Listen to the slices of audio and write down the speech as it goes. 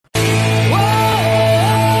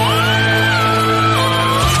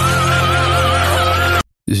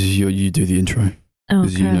you do the intro.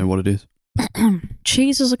 Because you know what it is.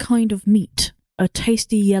 Cheese is a kind of meat. A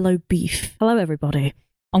tasty yellow beef. Hello, everybody.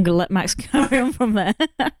 I'm going to let Max carry on from there.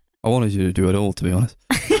 I wanted you to do it all, to be honest.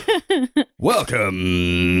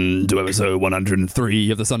 Welcome to episode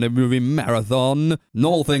 103 of the Sunday Movie Marathon.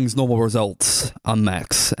 All things normal results. I'm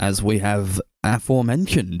Max, as we have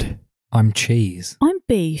aforementioned. I'm Cheese. I'm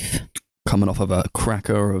Beef. Coming off of a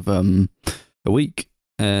cracker of a week.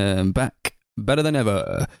 Back better than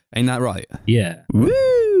ever. Ain't that right? Yeah.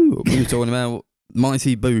 Woo! We were talking about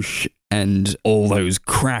Mighty Boosh and all those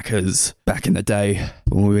crackers back in the day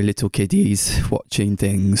when we were little kiddies watching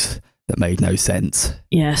things that made no sense.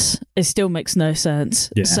 Yes, it still makes no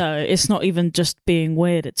sense. Yeah. So it's not even just being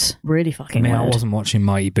weird, it's really fucking weird. I wasn't watching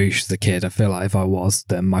Mighty Boosh as a kid. I feel like if I was,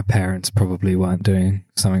 then my parents probably weren't doing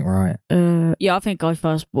something right. Yeah, I think I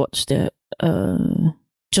first watched it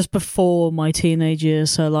just before my teenage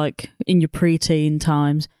years, so like in your preteen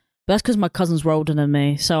times. But that's because my cousins were older than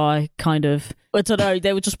me, so I don't know,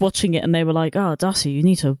 they were just watching it and they were like, oh, Darcy, you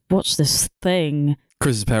need to watch this thing.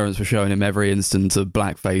 Chris's parents were showing him every instance of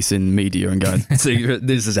blackface in media and going, see,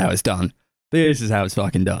 this is how it's done. This is how it's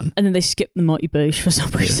fucking done. And then they skipped the Mighty Boosh for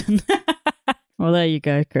some reason. Well, there you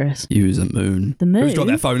go, Chris. You was a moon. The moon? Who's got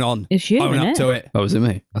their phone on? It's you, Own isn't up it? to it. Oh, was it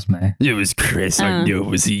me? That's me. It was Chris. I knew it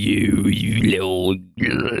was you little...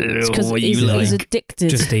 It's because what he's, you he's like. addicted.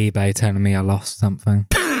 Just eBay telling me I lost something.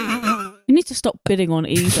 You need to stop bidding on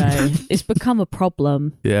eBay. It's become a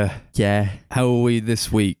problem. Yeah. How are we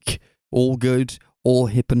this week? All good? All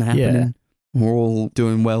hip and happening? Yeah. We're all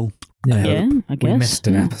doing well? Yeah, I guess. We missed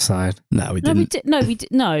an Yeah. episode. No, we No, didn't. we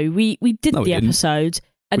did No, we the didn't. episode,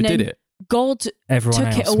 and We then did it. God Everyone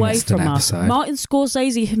took else it away missed from an us. episode. Martin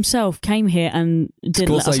Scorsese himself came here and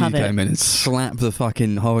didn't let us have Scorsese it. came in and slapped the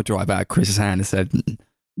fucking hard drive out of Chris's hand and said,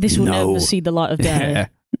 This will No. never see the light of day. yeah.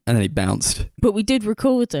 And then he bounced. But we did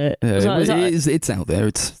record it. Yeah, Is that- it's out there.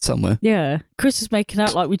 It's somewhere. yeah. Chris is making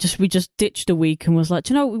out like we just ditched a week and was like,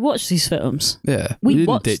 do you know what? We watched these films. Yeah. We didn't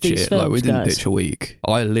watched ditch these it. Like, we films, didn't guys. ditch a week.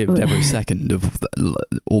 I lived every second of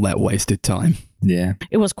all that wasted time. Yeah.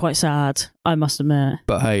 It was quite sad, I must admit.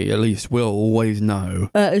 But hey, at least we'll always know.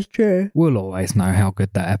 That is true. We'll always know how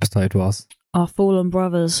good that episode was. Our fallen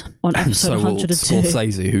brothers on And episode so will 102.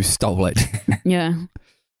 Scorsese, who stole it. Yeah.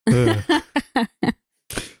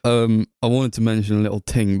 I wanted to mention a little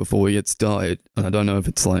thing before we get started, and I don't know if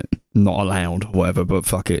it's like not allowed or whatever, but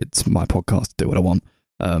fuck it, it's my podcast, do what I want.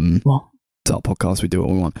 What? It's our podcast, we do what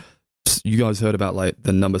we want. You guys heard about like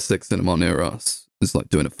the number 6 cinema near us? It's like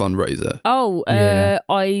doing a fundraiser. Oh, Yeah.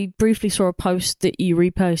 I briefly saw a post that you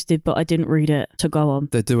reposted, but I didn't read it, so go on.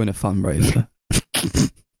 They're doing a fundraiser.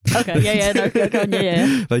 Okay, yeah, no, go on,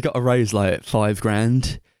 yeah. They got to raise like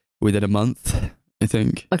 $5,000 within a month, I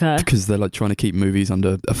think. Okay. Because they're like trying to keep movies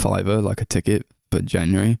under a $5, like a ticket for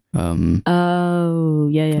January. Oh,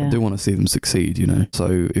 I yeah. do want to see them succeed, you know.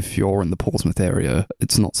 So if you're in the Portsmouth area,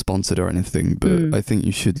 it's not sponsored or anything, but I think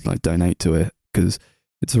you should like donate to it because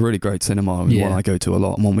it's a really great cinema and one I go to a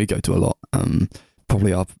lot and one we go to a lot.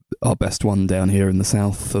 Probably our best one down here in the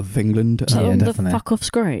south of England. So on the definitely. fuck off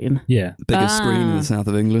screen. Yeah. Biggest screen in the south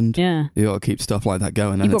of England. Yeah. You got to keep stuff like that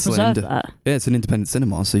going. You And got it's to preserve like that. yeah, it's an independent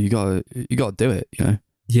cinema, so you got to do it, you know.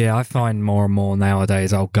 Yeah, I find more and more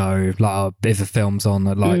nowadays I'll go, like, if a film's on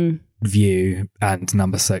at, like, View and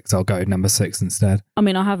number 6, I'll go number 6 instead. I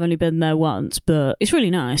mean, I have only been there once, but it's really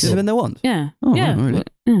nice. You've been there once? Yeah. Oh, yeah. really?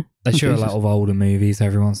 Yeah. They show a Jesus. lot of older movies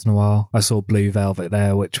every once in a while. I saw Blue Velvet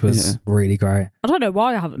there, which was really great. I don't know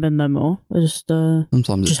why I haven't been there more. I just,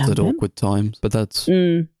 Sometimes Just it's at haven't been. awkward times, but that's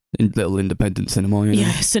little independent cinema, you know.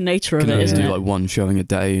 yeah, it's the nature You of can it, only isn't do it? like one showing a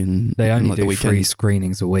day and They only like do the 3 weekend.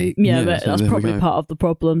 screenings a week. Yeah, Yeah, but so that's there we probably go. part of the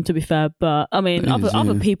problem, to be fair. But I mean, It is,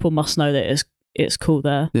 other yeah. people must know that it's cool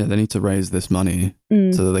there. Yeah, they need to raise this money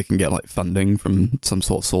so that they can get like funding from some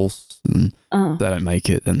sort of source. And if they don't make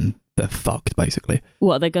it, then they're fucked, basically.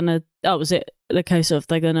 What are they gonna? Oh, was it the case of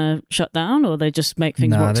they're gonna shut down, or they just make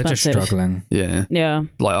things more No, they're just expensive? struggling. Yeah. Yeah,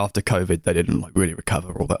 Like after COVID, they didn't like really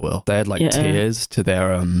recover all that well. They had like Yeah. tiers to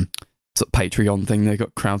their sort of Patreon thing. They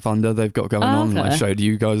got crowdfunder they've got going on. okay. I showed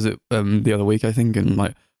you guys it the other week, I think, and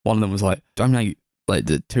like one of them was like, donate like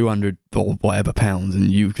the 200 or whatever pounds, and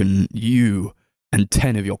you and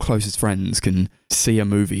 10 of your closest friends can see a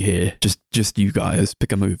movie here. Just you guys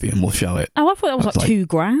pick a movie and we'll show it. Oh, I thought that was I was like like-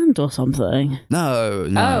 $2,000 or something. No,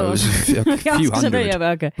 it was a I few was gonna hundred. say, yeah,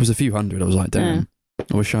 but okay. It was a few hundred. I was like, damn.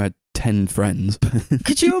 I wish I had 10 friends.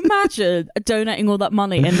 Could you imagine donating all that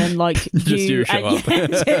money and then like Just you show up.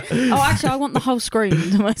 oh, actually, I want the whole screen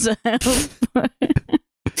to myself.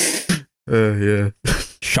 Yeah.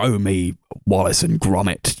 Show me Wallace and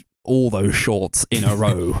Gromit, all those shorts in a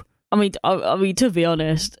row. I mean, to be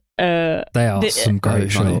honest, They are some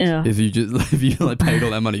great shots. Yeah. If you like paid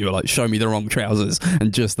all that money, you were like, show me the wrong trousers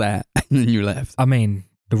and just that, and then you left. I mean,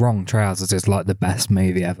 The Wrong Trousers is like the best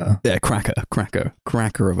movie ever. Yeah, cracker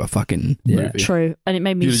of a fucking movie. True. And it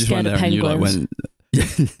made me scared of penguins. You like went,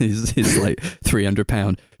 he's like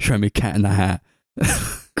 £300. Show me Cat in the Hat.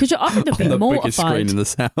 Because I think they'd be on the mortified. biggest screen in the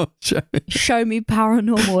south. Show me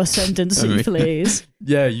Paranormal Ascendancy, please.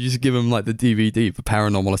 Yeah, you just give them like the DVD for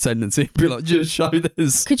Paranormal Ascendancy and be like, just show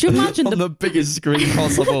this. Could you imagine on the biggest screen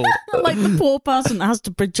possible? Like the poor person that has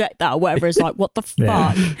to project that or whatever is like, what the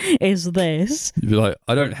fuck is this? You'd be like,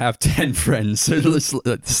 I don't have 10 friends, so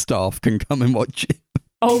the staff can come and watch it.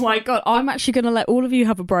 Oh my God, I'm actually going to let all of you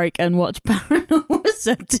have a break and watch Paranormal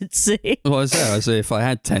Ascendancy. Well, I say if I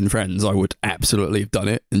had 10 friends, I would absolutely have done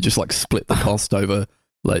it and just like split the cost over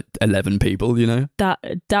like 11 people, you know? That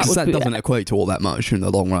doesn't equate to all that much in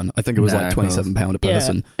the long run. I think it was like £27 a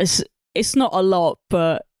person. Yeah, it's not a lot,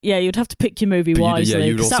 but yeah, you'd have to pick your movie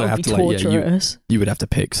wisely because that would be torturous. You would have to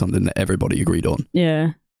pick something that everybody agreed on.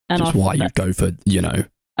 Yeah. And just why you'd go for, you know...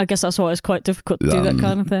 I guess that's why it's quite difficult to do that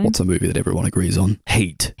kind of thing. What's a movie that everyone agrees on?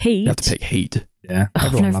 Heat. Heat? You have to pick Heat. Yeah,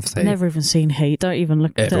 everyone loves Heat. I've never even seen Heat. Don't even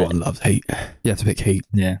look at it. Everyone loves Heat. You have to pick Heat.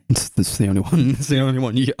 Yeah. That's the only one. It's the only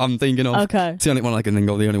one I'm thinking of. Okay. It's the only one I can think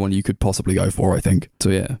of. The only one you could possibly go for, I think. So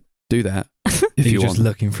yeah, do that. If you're you just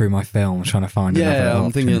looking through my film trying to find another I'm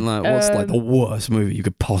option. thinking like, what's like the worst movie you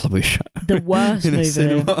could possibly show? The worst in a movie?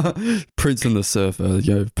 Cinema? Prince and the Surfer.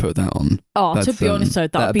 Put that on. Oh, to be honest though,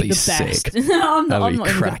 that would be the best. I'm not even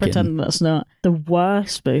going to pretend that's not the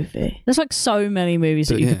worst movie. There's like so many movies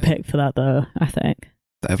that you could pick for that though, I think.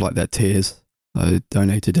 They have like their tiers. I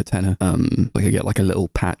donated a tenner. Like I get like a little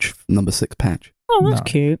patch, number 6 patch. Oh, that's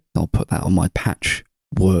cute. I'll put that on my patch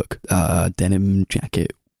work denim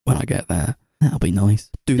jacket when I get there. That'll be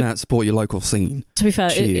nice. Do that. Support your local scene. To be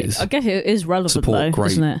fair, I guess it is relevant support though,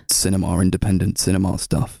 great isn't it? Cinema, independent cinema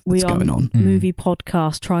stuff that's going on. Movie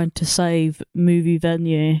podcast trying to save movie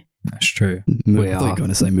venue. That's true. I thought you were going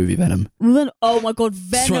to say movie Venom. Oh my God,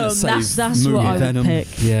 Venom! That's what I would pick.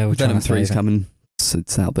 Yeah, Venom 3 is coming.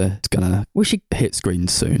 It's out there. It's gonna hit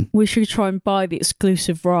screens soon. We should try and buy the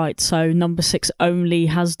exclusive rights, so number 6 only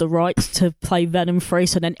has the rights to play Venom 3,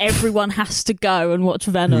 so then everyone has to go and watch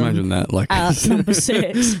Venom. Imagine that, like at number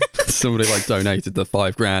 6. Somebody like donated the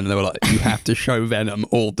 $5,000 and they were like, you have to show Venom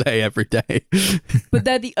all day, every day. But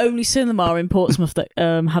they're the only cinema in Portsmouth that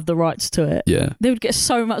have the rights to it. Yeah, they would get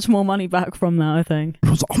so much more money back from that, I think.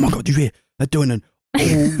 I was like, oh my God, you hear? They're doing an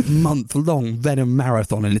all-month-long Venom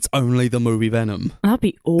marathon and it's only the movie Venom. That'd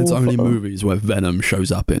be awful. It's only movies where Venom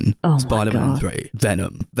shows up in. Oh Spider-Man 3,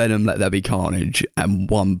 Venom, Let There Be Carnage, and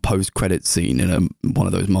one post-credit scene in one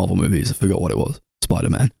of those Marvel movies. I forgot what it was.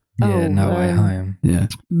 Spider-Man. Yeah, No Way Home. Yeah.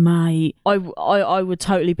 Mate, I would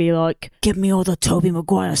totally be like, give me all the Tobey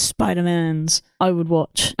Maguire Spider-Mans. I would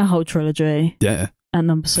watch a whole trilogy. Yeah. At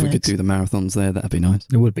number 6. If we could do the marathons there, that'd be nice.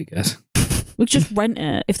 It would be good. We'll just rent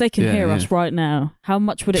it. If they can hear us right now, how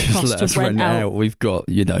much would it cost to rent out? We've got,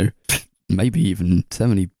 maybe even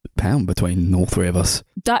 £70 between all three of us.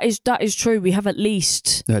 That is true. We have at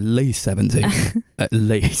least 70. At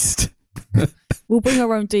least. We'll bring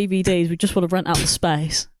our own DVDs. We just want to rent out the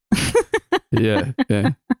space. Yeah.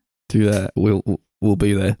 Do that. We'll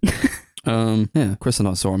be there. Yeah. Chris and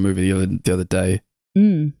I saw a movie the other day.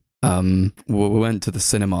 We went to the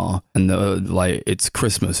cinema and it's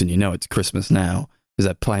Christmas and it's Christmas now because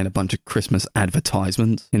they're playing a bunch of Christmas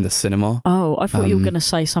advertisements in the cinema. Oh, I thought you were going to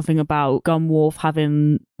say something about Gunwharf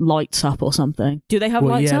having lights up or something. Do they have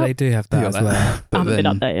lights up? Yeah, they do have that as well. I haven't been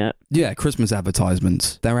up there yet. Yeah, Christmas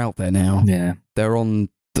advertisements. They're out there now. Yeah. They're on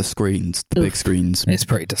the screens, the big screens. It's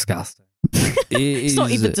pretty disgusting. It's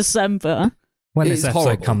not even December. When this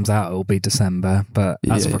episode comes out, it'll be December, but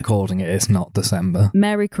as of recording it, it's not December.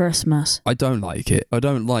 Merry Christmas. I don't like it. I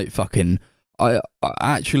don't like fucking... I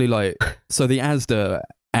actually like... So the Asda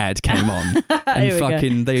ad came on and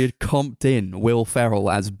fucking they had comped in Will Ferrell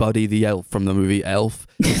as Buddy the Elf from the movie Elf.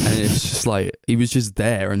 And it's just like, he was just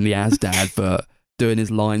there in the Asda advert doing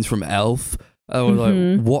his lines from Elf. I was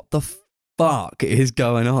like, what the fuck is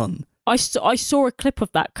going on? I saw a clip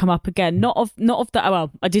of that come up again. Not of that.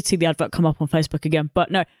 Well, I did see the advert come up on Facebook again,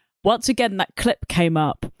 but no. Once again, that clip came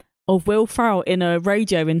up of Will Ferrell in a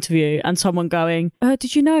radio interview, and someone going,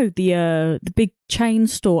 "Did you know the big chain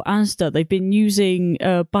store Asda? They've been using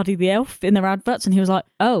Buddy the Elf in their adverts?" And he was like,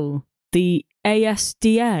 "Oh, the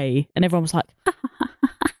ASDA," and everyone was like,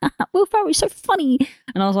 "Will Ferrell is so funny,"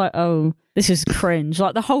 and I was like, "Oh, this is cringe."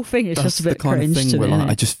 Like the whole thing is just a bit cringe to me.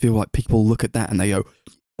 I just feel like people look at that and they go,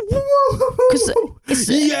 Because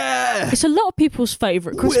it's a lot of people's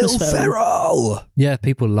favourite Christmas film. Will Ferrell! Yeah,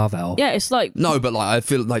 people love Elf. Yeah, it's like... No, but like I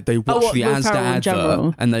feel like they watch the Will Asda Ferrell in general?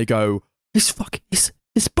 advert and they go, it's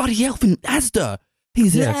Buddy Elf in Asda.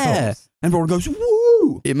 He's there. And everyone goes,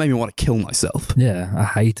 woo! It made me want to kill myself. Yeah, I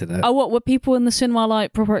hated it. Oh, what, were people in the cinema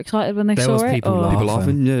like proper excited when they There saw was it? people or- laughing. People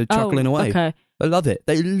laughing, chuckling away. Okay. They love it.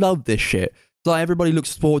 They love this shit. Like everybody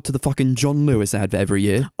looks forward to the fucking John Lewis advert every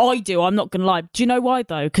year. I do, I'm not going to lie. Do you know why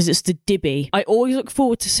though? Because it's the Dibby. I always look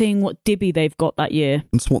forward to seeing what Dibby they've got that year.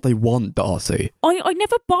 It's what they want, Darcy. I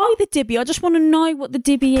never buy the Dibby. I just want to know what the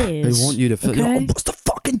Dibby is. They want you to feel, Okay. oh, what's the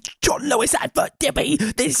fucking John Lewis advert,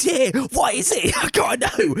 Dibby, this year? What is it? I can't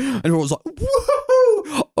know. And everyone's like,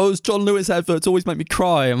 woohoo! Oh, it's John Lewis adverts always make me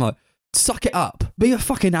cry. I'm like, suck it up. Be a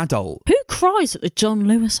fucking adult. Who cries at the John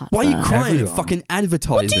Lewis advert? Why are you crying Everyone. at fucking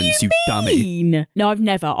advertisements, you dummy? No, I've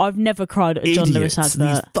never cried at a John Lewis Idiots.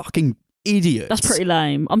 advert. These fucking idiots. That's pretty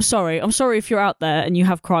lame. I'm sorry if you're out there and you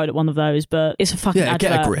have cried at one of those, but it's a fucking Yeah, advert.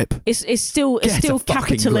 get a grip. It's still Get a fucking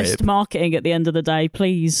capitalist grip. marketing at the end of the day.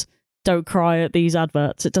 Please don't cry at these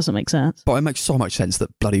adverts. It doesn't make sense. But it makes so much sense that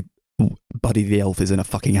bloody Buddy the Elf is in a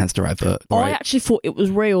fucking Asda advert. I Right? actually thought it was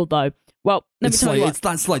real though. Well, let me It's tell you like what.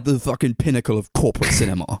 that's like the fucking pinnacle of corporate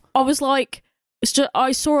cinema. I was like, it's just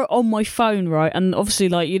I saw it on my phone, right? And obviously,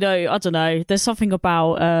 like, you know, I don't know. There's something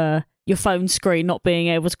about your phone screen not being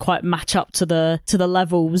able to quite match up to the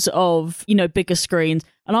levels of, you know, bigger screens.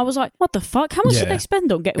 And I was like, what the fuck? How much did they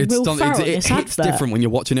spend on getting Will Ferrell in it this hits advert? different when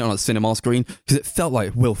you're watching it on a cinema screen because it felt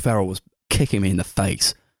like Will Ferrell was kicking me in the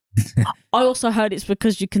face. I also heard it's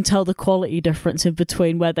because you can tell the quality difference in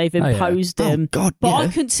between where they've imposed him. Oh God, But yeah. I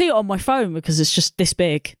couldn't see it on my phone because it's just this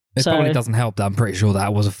big. It So probably doesn't help that I'm pretty sure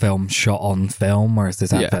that was a film shot on film, whereas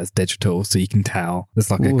this advert's digital, so you can tell.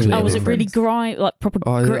 There's like a clear was it really difference. like proper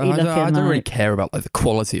I gritty looking? don't really like? care about like the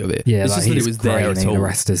quality of it. Yeah, it's like just that it he's was there at grainy, all. the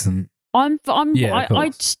rest isn't. Yeah,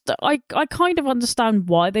 of I kind of understand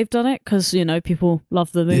why they've done it because, you know, people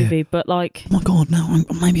love the movie, but like, Oh my God, no!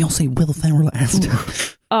 Maybe I'll see Will Ferrell at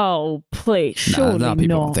Asda. oh please, surely no, people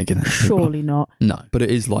not. aren't thinking that. Surely not. No, but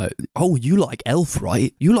it is like, oh, you like Elf,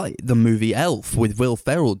 right? You like the movie Elf with Will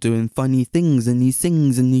Ferrell doing funny things and he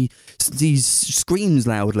sings and he screams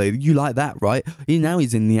loudly. You like that, right? Now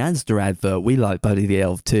he's in the Asda advert. We like Buddy the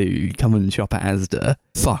Elf too. Come and shop at Asda.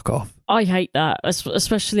 Fuck off. I hate that,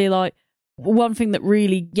 especially like one thing that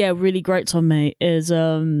really grates on me is I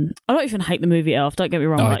don't even hate the movie Elf. Don't get me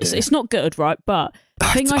wrong, I right? do. It's not good, right? But the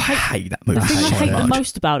thing I hate that movie. The thing I so hate the much.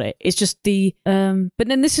 most about it is just the but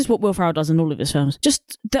then this is what Will Ferrell does in all of his films.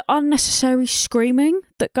 Just the unnecessary screaming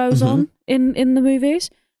that goes on in the movies.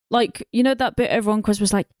 Like, you know that bit everyone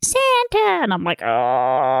was like, Santa, and I'm like,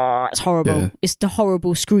 oh, it's horrible. Yeah. It's the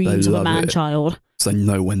horrible screams of a love man-child. So they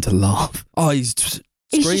know when to laugh. Oh, he's just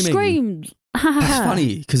He screaming. just screamed. That's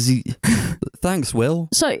funny because he. Thanks, Will.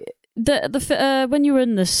 So when you were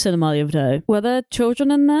in the cinema the other day, were there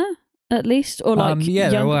children in there at least, or like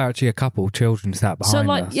there young- were actually a couple children sat behind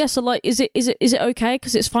us. is it okay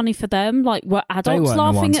because it's funny for them? Like, were They adults weren't the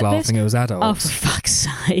laughing ones at laughing, this? it was Oh, adults. for fuck's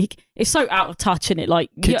sake! It's so out of touch, isn't it? Like,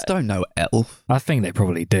 Kids don't know Elf. I think they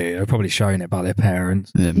probably do. They're probably showing it by their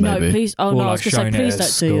parents. Yeah, no, maybe. please. Oh Or, no, I like, was going to say, showing it please at don't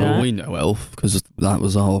do school. that. We know Elf because that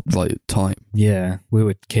was our like time. Yeah, we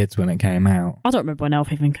were kids when it came out. I don't remember when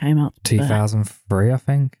Elf even came out. 2003, I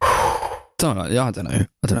think. Don't know. Yeah, I don't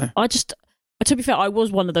know. I just, to be fair, I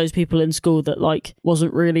was one of those people in school that like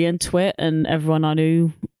wasn't really into it, and everyone I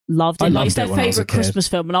knew loved it. I Like, loved it's their it when I was a favourite kid. Christmas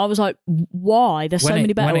film, and I was like, why? There's so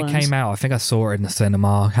many better when ones. it came out, I think I saw it in the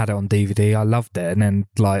cinema, had it on DVD. I loved it, and then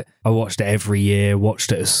like I watched it every year,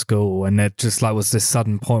 watched it at school, and there just like was this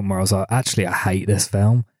sudden point where I was like, actually, I hate this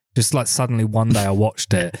film. Just like suddenly one day I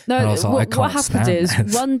watched it, No, and I was like, I can't what happened stand is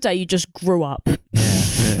this. one day you just grew up,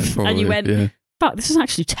 Yeah, probably, and you went, yeah. fuck, this is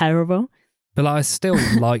actually terrible. But like, I still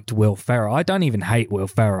liked Will Ferrell. I don't even hate Will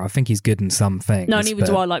Ferrell. I think he's good in some things. No, neither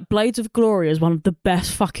do I. Like, Blades of Glory is one of the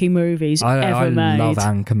best fucking movies I ever made. love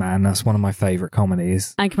Anchorman. That's one of my favourite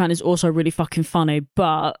comedies. Anchorman is also really fucking funny,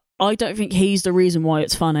 but I don't think he's the reason why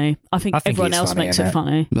it's funny. I think everyone he's else funny makes in it it.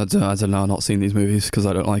 funny. I don't know. I've not seen these movies because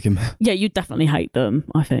I don't like him. Yeah, you definitely hate them,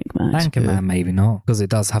 I think, man. Anchorman, maybe not, because it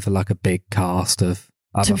does have like a big cast of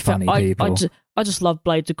other funny people. I just love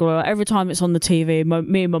Blades of Glory. Every time it's on the TV,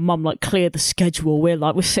 me and my mum like clear the schedule.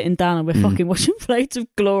 We're sitting down and we're fucking watching Blades of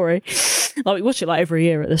Glory. Like, we watch it like every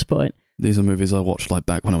year at this point. These are movies I watched like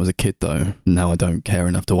back when I was a kid, though. Now I don't care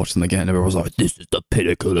enough to watch them again. Everyone's like, "This is the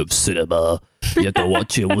pinnacle of cinema. You have to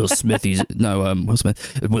watch it." Will Smith,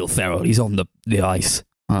 Will Ferrell, he's on the ice.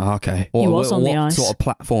 Oh, okay. He was on the ice. What sort of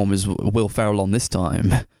platform is Will Ferrell on this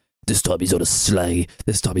time? this time he's on a sleigh,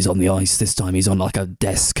 this time he's on the ice, this time he's on like a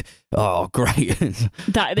desk. Oh, great.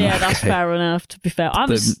 That's fair enough, to be fair. I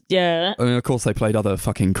mean, of course, they played other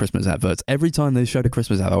fucking Christmas adverts. Every time they showed a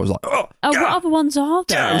Christmas advert, I was like, oh, what other ones are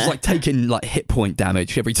there? Yeah, it was like taking like hit point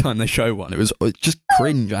damage every time they show one. It was just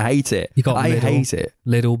cringe. I hate it. I hate it.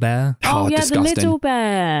 Little Bear. Oh, yeah, disgusting. the Little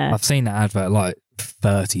Bear. I've seen that advert like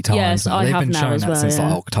 30 times. Yes, now. I They've have been now showing as that well, since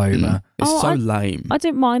like October. It's lame. I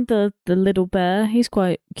didn't mind the Little Bear. He's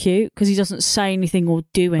quite cute because he doesn't say anything or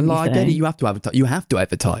do anything. Like, I get it. You have to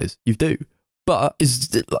advertise. You do. But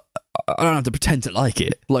I don't have to pretend to like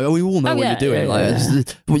it. Like, we all know what you're doing.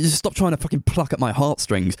 Just stop trying to fucking pluck at my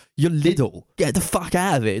heartstrings. You're Lidl. Get the fuck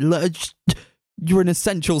out of it. Like, you're an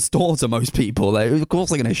essential store to most people. Of course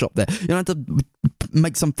they're going to shop there. You don't have to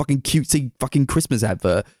make some fucking cutesy fucking Christmas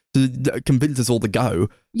advert to convince us all to go.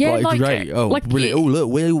 Yeah, like great. Oh, like brilliant. Oh, look,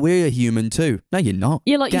 we're human too. No, you're not.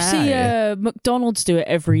 Yeah, like you see McDonald's do it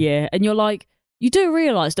every year, and you're like, you do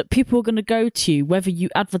realise that people are going to go to you whether you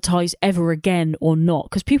advertise ever again or not,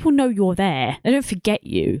 because people know you're there. They don't forget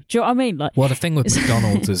you. Do you know what I mean? Like, well, the thing with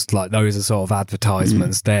McDonald's is like those are sort of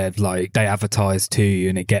advertisements. They're like they advertise to you,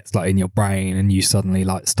 and it gets like in your brain, and you suddenly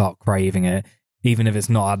like start craving it. Even if it's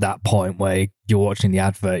not at that point where you're watching the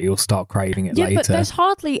advert, you'll start craving it later. Yeah, but there's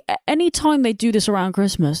hardly any time they do this around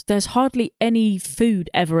Christmas. There's hardly any food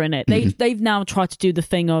ever in it. They've now tried to do the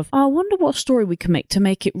thing of, I wonder what story we can make to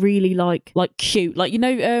make it really like cute. Like, you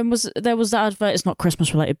know, there was that advert. It's not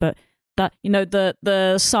Christmas related, but that, you know,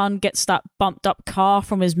 the son gets that bumped up car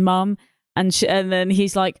from his mum, and then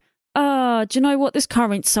he's like, do you know what? This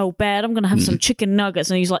car ain't so bad. I'm going to have some chicken nuggets.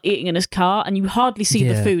 And he's like eating in his car, and you hardly see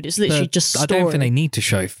the food. It's literally just story. I don't think they need to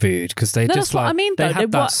show food because they just like, they have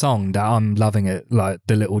that song that I'm loving it, like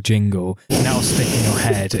the little jingle, and that'll stick in your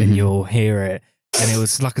head and you'll hear it. And it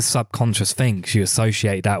was like a subconscious thing because you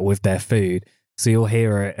associate that with their food. So you'll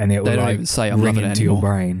hear it and it will like ring into your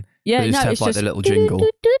brain. Yeah, they just have it's like just the little jingle.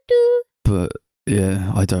 But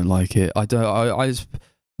yeah, I don't like it.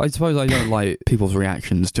 I suppose I don't like people's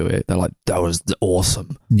reactions to it. They're like, that was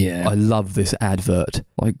awesome. Yeah. I love this advert.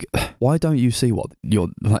 Like, why don't you see what you're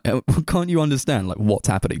like? Can't you understand like what's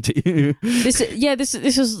happening to you? This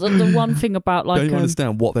is the one thing about like. Don't you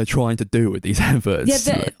understand what they're trying to do with these adverts?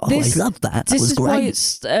 Yeah, I love that. That was great.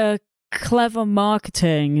 This is why it's clever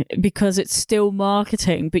marketing, because it's still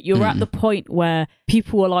marketing, but you're at the point where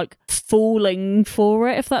people are like falling for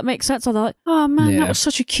it, if that makes sense. Or they're like, oh man, that was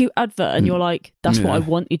such a cute advert, and you're like, that's what I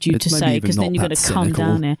wanted you to say, because then you're going to come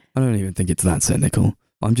down here. I don't even think it's that cynical.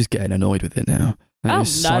 I'm just getting annoyed with it now. I'm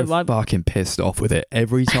fucking pissed off with it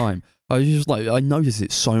every time. I just like, I notice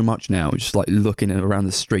it so much now, just like looking around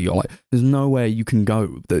the street. You're like, there's nowhere you can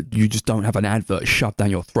go that you just don't have an advert shoved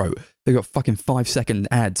down your throat. They got fucking 5-second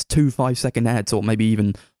ads, 2 5-second ads, or maybe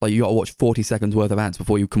even like you got to watch 40 seconds worth of ads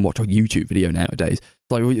before you can watch a YouTube video nowadays.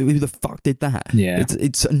 Like, who the fuck did that? Yeah,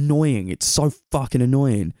 it's annoying. It's so fucking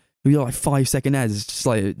annoying. We got like 5-second ads. It's just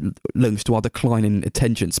like links to our declining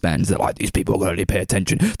attention spans. They're like, these people are going to only pay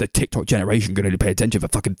attention. The TikTok generation going to only pay attention for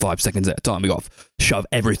fucking 5 seconds at a time. We got to shove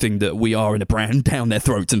everything that we are in a brand down their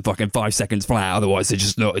throats in fucking 5 seconds flat. Otherwise, they're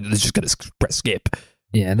just going to press skip.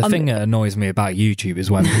 Yeah, the thing that annoys me about YouTube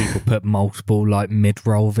is when people put multiple like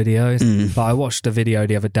mid-roll videos. But I watched a video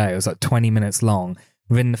the other day. It was like 20 minutes long.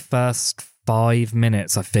 Within the first 5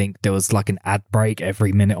 minutes, I think there was like an ad break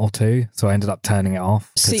every minute or two, so I ended up turning it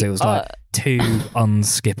off because it was like 2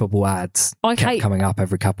 unskippable ads kept coming up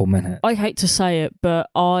every couple minutes. I hate to say it, but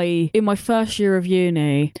in my first year of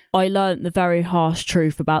uni, I learnt the very harsh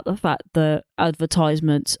truth about the fact that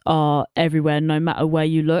advertisements are everywhere, no matter where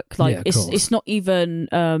you look. Like, it's not even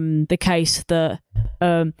the case that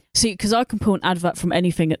because I can pull an advert from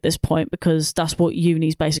anything at this point, because that's what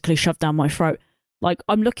uni's basically shoved down my throat. Like,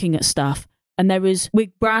 I'm looking at stuff, and we're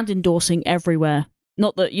brand endorsing everywhere.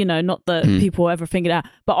 Not that people ever figured out,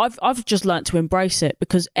 but I've just learnt to embrace it,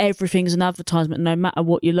 because everything's an advertisement, no matter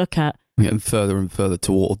what you look at. We're getting further and further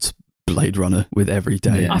towards Blade Runner with every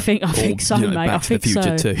day. Yeah. I think so, mate. Back to the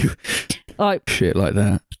Future too. Like shit like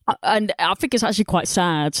that. And I think it's actually quite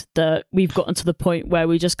sad that we've gotten to the point where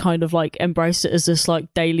we just kind of like embrace it as this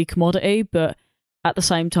like daily commodity, but at the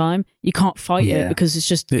same time, you can't fight it, because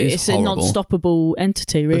it's a non-stoppable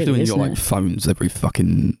entity, really. Especially when you've got like phones every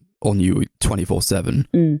fucking on you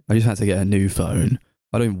 24/7. I just had to get a new phone.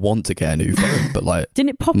 I don't want to get a new phone, but like,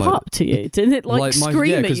 didn't it pop up to you? Didn't it scream at you?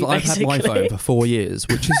 Yeah, because I've had my phone for 4 years,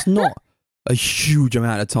 which is not a huge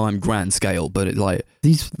amount of time, grand scale, but it like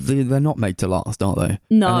they're not made to last, are they?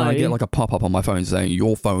 No. And I get like a pop up on my phone saying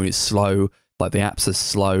your phone is slow, like the apps are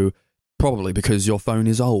slow. Probably because your phone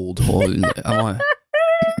is old, or am I?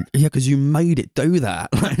 Yeah, because you made it do that.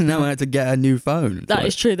 Now I had to get a new phone. That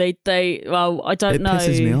is true. Well, I don't know. It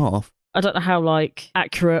pisses me off. I don't know how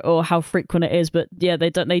accurate or how frequent it is, but yeah,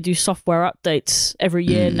 they do software updates every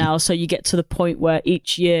year now, so you get to the point where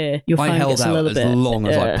each year your phone gets a little bit. I held out as long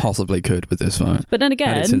as I possibly could with this phone. But then again,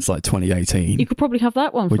 I had it since 2018. You could probably have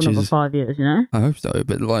that one for another 5 years, you know? I hope so,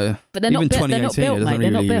 but they're not even 2018, they're not built, it doesn't mate.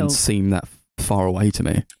 really even seem that far away to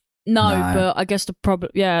me. No, but I guess the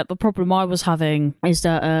problem I was having is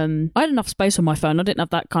that I had enough space on my phone. I didn't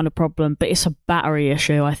have that kind of problem, but it's a battery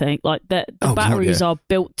issue, I think. Like the batteries are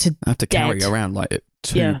built to I have to carry around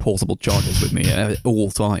two portable chargers with me at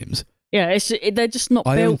all times. Yeah, they're just not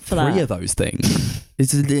built for that. 3 of those things.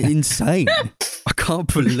 It's insane. I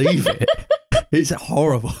can't believe it. It's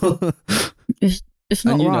horrible. It's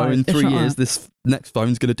not right. In 3 years, this next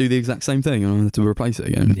phone's going to do the exact same thing, and I'm going to have to replace it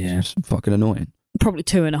again. Yeah. It's fucking annoying. Probably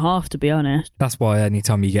 2.5, to be honest. That's why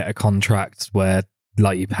anytime you get a contract where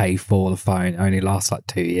you pay for the phone, it only lasts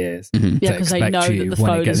 2 years. Mm-hmm. Yeah, because they know that the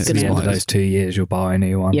phone is going to end of those 2 years, you'll buy a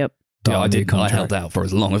new one. Yep. Yeah, I held out for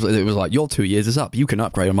as long as it was your 2 years is up. You can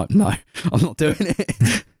upgrade. I'm like, no, I'm not doing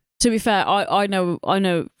it. To be fair, I know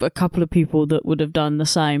a couple of people that would have done the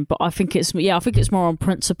same, but I think it's more on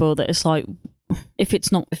principle that it's like if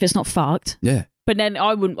it's not fucked. Yeah. But then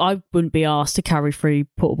I wouldn't be asked to carry 3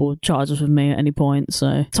 portable chargers with me at any point.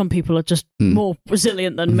 So some people are just more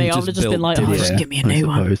resilient than me. I would have just been like, just give me a new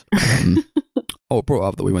one. It brought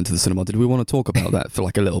up that we went to the cinema. Did we want to talk about that for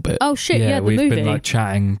a little bit? Oh shit! Yeah, the we've movie. Been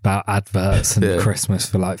chatting about adverts and Christmas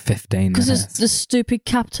for 15 minutes. Because it's the stupid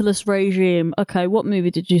capitalist regime. Okay, what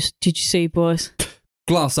movie did you see, boys?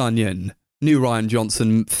 Glass Onion, new Ryan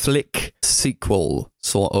Johnson flick sequel,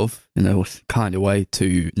 sort of, kind of way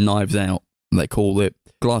to Knives Out. They call it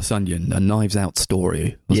Glass Onion, a Knives Out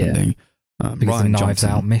story or something. Because Ryan Knives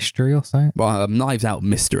Out mystery or something? Well, Knives Out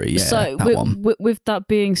mystery, yeah. So, one. With that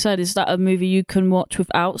being said, is that a movie you can watch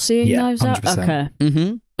without seeing Knives 100%. Out? Okay.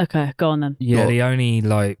 Mm-hmm. Okay, go on then. Yeah, the only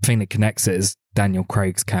thing that connects it is Daniel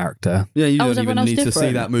Craig's character. Yeah, you don't even need to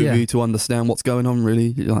see that movie to understand what's going on, really.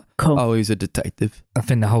 You're like, cool. Oh, he's a detective. I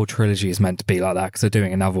think the whole trilogy is meant to be like that because they're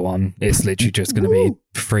doing another one. It's literally just going to be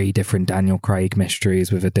 3 different Daniel Craig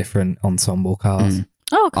mysteries with a different ensemble cast.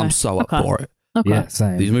 Oh, okay. I'm so up for it. Okay. Yeah,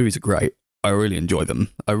 same. These movies are great. I really enjoy them.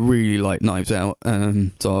 I really like Knives Out. So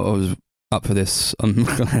I was up for this. I'm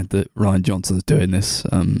glad that Ryan Johnson's doing this.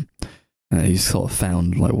 He's sort of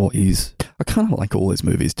found what he's... I kind of like all his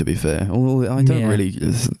movies, to be fair. I don't really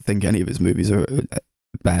think any of his movies are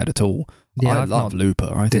bad at all. Yeah, I love Looper.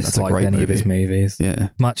 I think that's a great any movie. Of his movies. Yeah.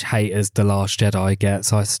 Much hate as The Last Jedi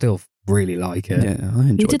gets, I still really like it. Yeah, I enjoyed that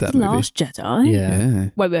movie. You did The Last Jedi? Yeah.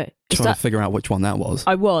 Wait. Trying to figure out which one that was.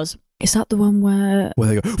 I was. Is that the one where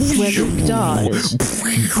they go... Where Luke dies?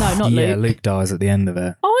 No, not Luke. Yeah, Luke dies at the end of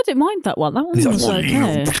it. Oh, I didn't mind that one. That one was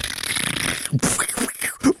okay.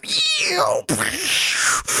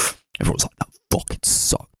 Everyone's like, that fucking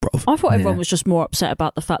sucked, bro. I thought everyone was just more upset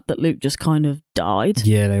about the fact that Luke just kind of died.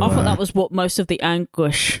 Yeah, they were. I thought that was what most of the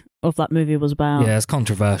anguish of that movie was about. Yeah, it's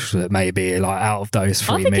controversial that maybe out of those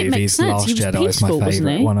 3 movies, The Last Jedi is my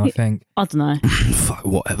favourite one, I think. I don't know. Fuck,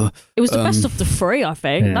 whatever. It was the best of the 3, I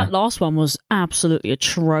think. Yeah. That last one was absolutely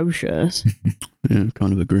atrocious. Yeah,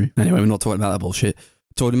 kind of agree. Anyway, we're not talking about that bullshit.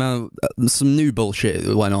 We're talking about some new bullshit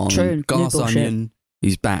that went on. True, Glass Onion,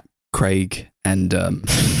 he's back. Craig and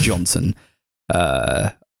Johnson.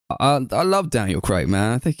 I love Daniel Craig,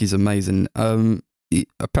 man. I think he's amazing.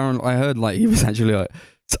 Apparently, I heard he was actually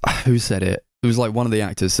who said it? It was one of the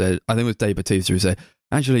actors said. I think it was Dave Bautista who said.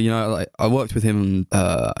 Actually, I worked with him.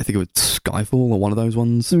 I think it was Skyfall or one of those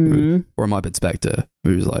ones, or it might have been Spectre.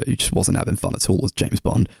 Who was he just wasn't having fun at all as James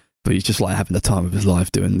Bond. But he's just having the time of his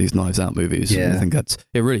life doing these Knives Out movies. Yeah. I think it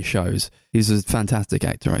really shows. He's a fantastic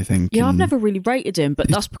actor, I think. Yeah, I've never really rated him, but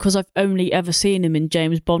that's because I've only ever seen him in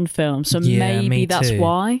James Bond films, so maybe that's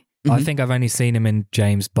why. I think I've only seen him in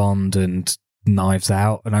James Bond and Knives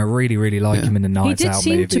Out, and I really, really like him in the Knives Out movies.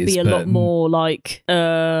 He did seem to be a lot more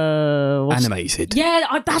animated.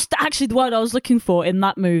 Yeah, that's actually the word I was looking for in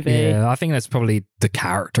that movie. Yeah, I think that's probably the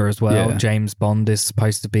character as well. Yeah. James Bond is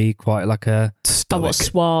supposed to be quite a stoic,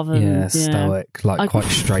 suave, and, stoic, quite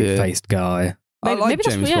straight-faced guy. I like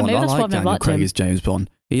James Bond. I like Daniel Craig as James Bond.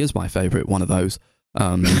 He is my favourite, one of those.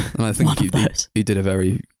 And I think he did a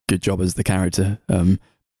very good job as the character.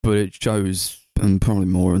 But it shows, and probably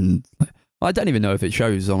more in... I don't even know if it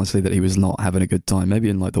shows, honestly, that he was not having a good time. Maybe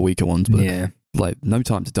in the weaker ones, but No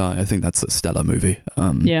Time to Die, I think that's a stellar movie.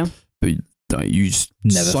 But you use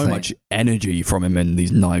so much energy from him in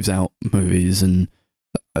these Knives Out movies, and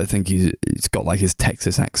I think he's got like his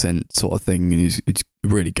Texas accent sort of thing, and he's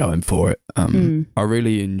really going for it. I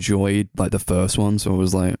really enjoyed like the first one, so I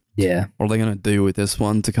was like, yeah, what are they going to do with this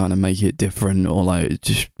one to kind of make it different or like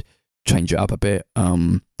just change it up a bit?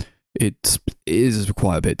 It is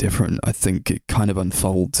quite a bit different. I think it kind of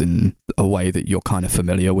unfolds in a way that you're kind of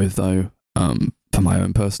familiar with, though, for my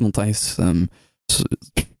own personal tastes. So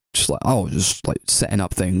just like setting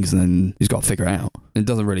up things, and then he's got to figure it out. It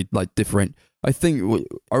doesn't really like different. I think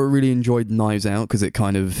I really enjoyed Knives Out because it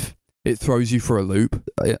kind of it throws you for a loop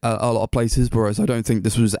a lot of places, whereas I don't think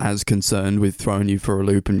this was as concerned with throwing you for a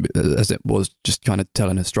loop as it was just kind of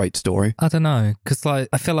telling a straight story. I don't know, because like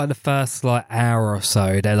I feel like the first like hour or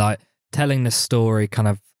so they're like telling the story kind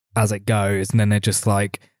of as it goes, and then they're just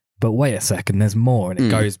like, but wait a second, there's more, and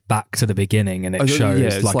it goes back to the beginning, and it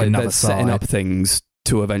shows like another side. Setting up things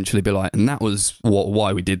to eventually be like, and that was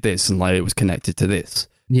why we did this, and like it was connected to this.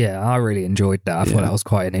 Yeah, I really enjoyed that. I thought that was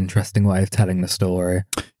quite an interesting way of telling the story.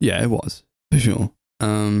 Yeah, it was, for sure.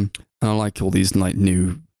 And I like all these like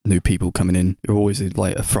new people coming in. You're always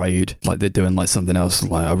like afraid, like they're doing like something else.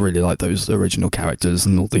 Like I really like those original characters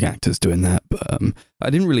and all the actors doing that. But I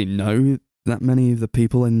didn't really know that many of the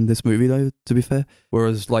people in this movie, though, to be fair.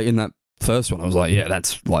 Whereas like in that first one, I was like, yeah,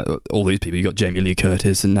 that's like all these people. You got Jamie Lee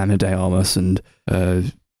Curtis and Ana de Armas and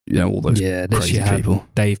all those crazy people.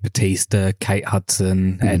 Dave Bautista, Kate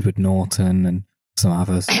Hudson, Edward Norton, and some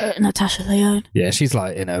others. Natasha Lyonne. Yeah, she's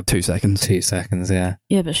like in a 2 seconds. 2 seconds, yeah.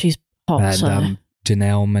 Yeah, but she's hot. And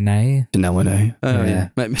Janelle Monáe. Yeah.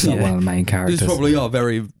 One of the main characters. These probably are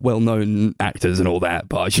very well-known actors and all that,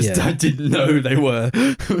 but I didn't know they were.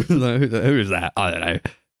 Who is that? I don't know.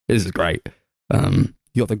 This is great. You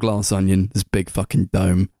got the glass onion, this big fucking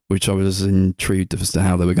dome, which I was intrigued as to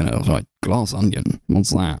how they were going to. I was like, glass onion? What's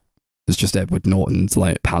that? It's just Edward Norton's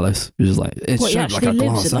like palace. It was like it's shaped like a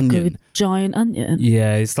glass onion. Like a giant onion.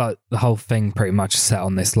 Yeah, it's like the whole thing pretty much set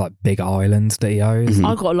on this like big island that he owns.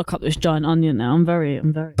 I've got to look up this giant onion now. I'm very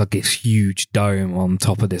like this huge dome on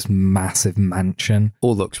top of this massive mansion.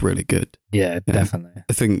 All looks really good. Yeah, definitely.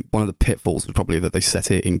 I think one of the pitfalls was probably that they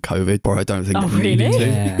set it in COVID, or I don't think they needed to.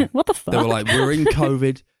 Yeah. What the fuck? They were like, we're in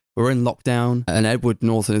COVID, we're in lockdown, and Edward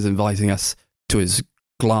Norton is inviting us to his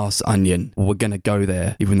glass onion. We're going to go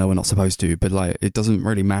there, even though we're not supposed to. But like, it doesn't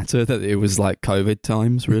really matter that it was like COVID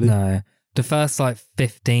times, really. No. The first like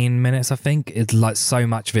 15 minutes, I think, it's like so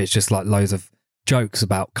much of it's just like loads of jokes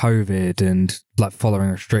about COVID and like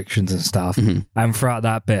following restrictions and stuff. And throughout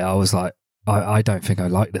that bit, I was like, I don't think I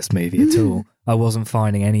like this movie at all. I wasn't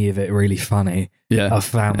finding any of it really funny. Yeah, I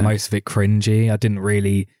found most of it cringy. I didn't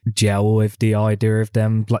really gel with the idea of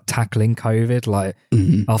them like tackling COVID. Like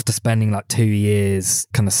after spending like 2 years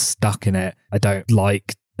kind of stuck in it, I don't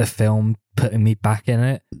like a film putting me back in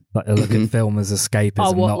it. Like I look at film as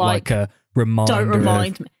escapism, not like a reminder don't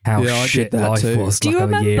remind me how shit life was. Do you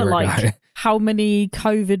remember a year ago. How many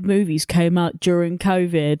COVID movies came out during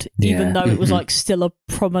COVID, even though it was like still a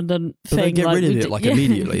prominent thing? They get rid of it like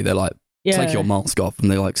immediately. They're like, take your mask off, and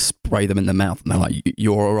they like spray them in the mouth, and they're like,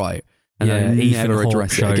 you're all right. And then Ethan never Hawke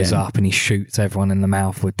address it shows again. up and he shoots everyone in the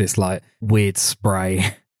mouth with this like weird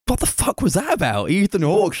spray. What the fuck was that about? Ethan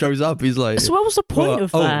Hawke shows up. He's like, so what was the point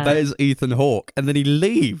of that? Oh, there's Ethan Hawke, and then he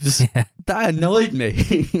leaves. Yeah. That annoyed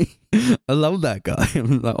me. I love that guy.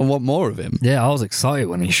 I want more of him. Yeah, I was excited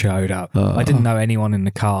when he showed up. I didn't know anyone in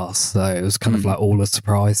the cast, so it was kind of like all a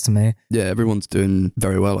surprise to me. Yeah, everyone's doing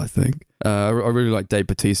very well, I think. I really like Dave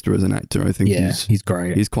Bautista as an actor. I think he's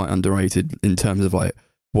great. He's quite underrated in terms of like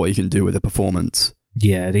what he can do with a performance.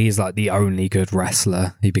 Yeah, he's like the only good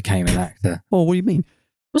wrestler. He became an actor. Oh, what do you mean?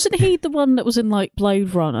 Wasn't he the one that was in like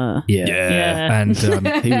Blade Runner? Yeah. And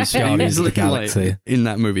he was Guardians of the Galaxy. Like, in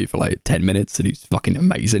that movie for like 10 minutes, and he's fucking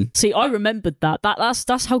amazing. See, I remembered that.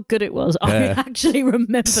 That's how good it was. I actually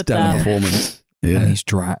remembered Stellar that. performance. Yeah. And he's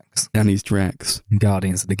Drax. In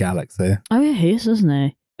Guardians of the Galaxy. Oh yeah, he is, isn't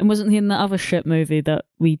he? And wasn't he in that other shit movie that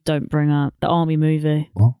we don't bring up? The Army movie.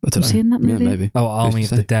 What? Was he in that movie? Yeah, maybe. Oh, Army of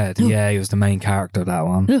the Dead. Yeah, he was the main character of that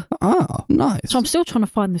one. Oh, nice. So I'm still trying to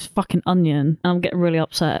find this fucking onion, and I'm getting really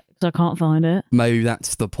upset because I can't find it. Maybe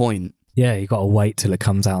that's the point. Yeah, you got to wait till it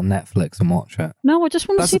comes out on Netflix and watch it. No, I just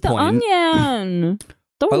want to see the point. onion.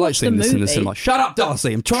 Don't I like watch seeing the this movie. in the cinema. Shut up,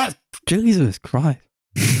 Darcy. I'm trying. Jesus Christ.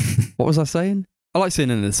 What was I saying? I like seeing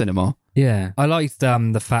it in the cinema. Yeah, I liked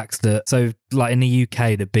the fact that, so like in the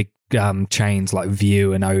UK, the big chains like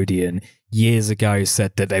View and Odeon years ago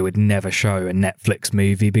said that they would never show a Netflix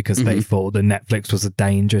movie because they thought that Netflix was a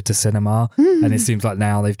danger to cinema. And it seems like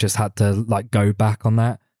now they've just had to like go back on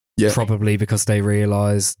that. Yeah. Probably because they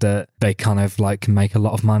realised that they kind of like make a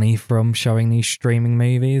lot of money from showing these streaming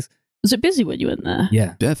movies. Was it busy when you went there?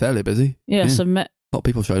 Yeah. Yeah, fairly busy. Yeah. So A lot of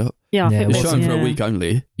people showed up. Yeah, I think It was there's- shown for a week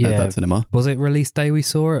only at that cinema. Was it release day we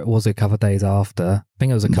saw it? Or was it a couple of days after? I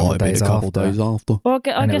think it was a couple of days after. Well, I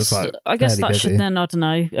And it guess was, like, I guess fairly that busy. should then, I don't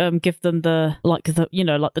know, give them the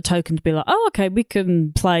token to be like, oh, okay, we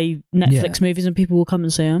can play Netflix movies and people will come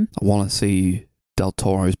and see them. I want to see Del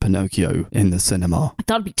Toro's Pinocchio in the cinema.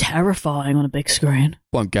 That'd be terrifying on a big screen.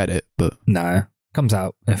 Won't get it, but No. Comes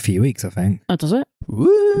out in a few weeks, I think. Oh, does it?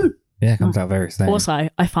 woo! Yeah, it comes out very soon. Also,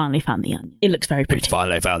 I finally found the onion. It looks very pretty.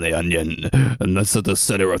 Finally found the onion, and that's at the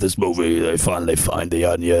center of this movie. They finally find the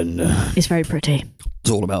onion. It's very pretty. It's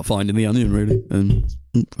all about finding the onion, really. And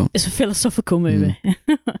It's a philosophical movie.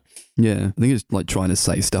 yeah, I think it's like trying to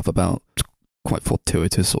say stuff about quite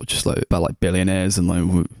fortuitous, or just like about like billionaires, and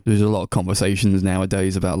like there's a lot of conversations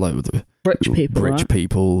nowadays about like the Rich people, right?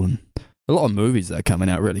 people, and a lot of movies that are coming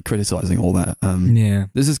out really criticizing all that.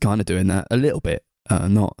 This is kind of doing that a little bit.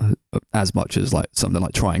 Not as much as like something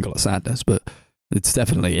like Triangle of Sadness, but it's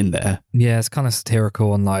definitely in there. Yeah, it's kind of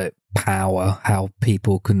satirical on like power, how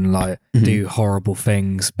people can like do horrible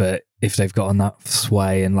things, but if they've got enough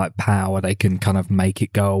sway and like power, they can kind of make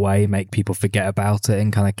it go away, make people forget about it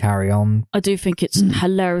and kind of carry on. I do think it's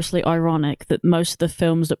hilariously ironic that most of the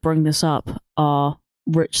films that bring this up are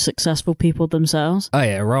rich, successful people themselves. Oh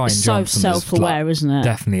yeah, Ryan It's Johnson so self-aware, is isn't it?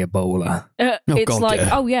 definitely a baller. It's God, like, yeah.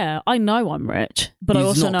 oh yeah, I know I'm rich, but I He's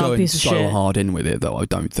also not know I'm a going piece of so shit. hard in with it, though. I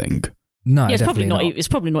don't think. No, Yeah, it's probably definitely not. It's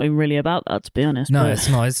probably not even really about that, to be honest. No, but it's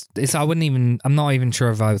not. It's. I wouldn't even. I'm not even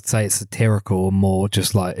sure if I would say it's satirical or more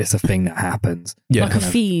just like it's a thing that happens. Yeah, like a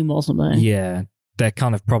theme or something. Yeah, they're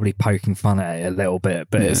kind of probably poking fun at it a little bit,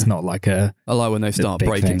 but it's not like a. I like when they start big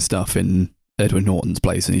breaking thing. stuff in Edward Norton's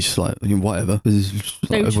place, and he's just like, whatever. This is just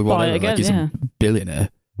They like, just buy it again, like he's yeah. a billionaire.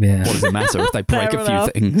 Yeah, What does it matter if they break Fair a few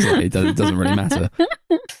enough. things? Like, it doesn't really matter.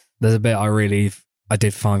 there's a bit I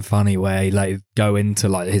did find funny where he like go into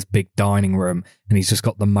like his big dining room and he's just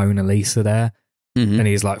got the Mona Lisa there. And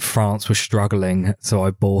he's like, France was struggling, so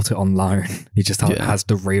I bought it on loan. He just has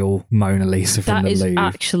the real Mona Lisa from That the is Louvre.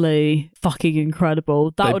 actually fucking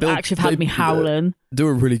incredible. That would actually have had me howling. Do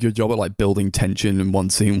a really good job at like building tension in one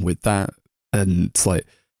scene with that, and it's like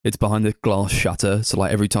it's behind the glass shutter, so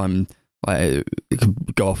like every time like it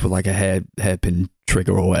could go off with like a hairpin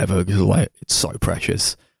trigger or whatever, because like it's so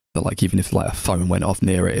precious that like even if like a phone went off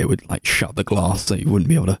near it, it would like shut the glass so you wouldn't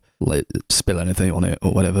be able to like spill anything on it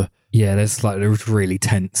or whatever. Yeah, there's like a really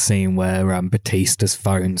tense scene where Batista's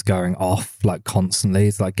phone's going off like constantly.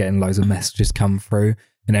 It's like getting loads of messages come through,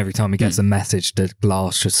 and every time he gets a message, the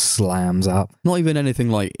glass just slams up. Not even anything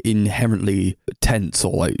like inherently tense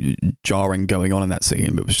or like jarring going on in that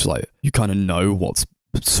scene, but it was just like you kind of know what's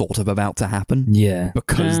sort of about to happen. Yeah,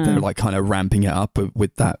 Because they're like kind of ramping it up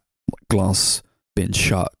with that glass being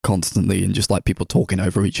shut constantly and just like people talking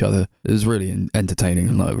over each other. It was really entertaining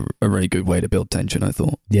and like a really good way to build tension, I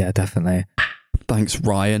thought. yeah, definitely. Thanks,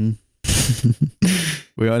 Ryan.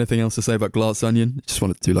 We got anything else to say about Glass Onion? Just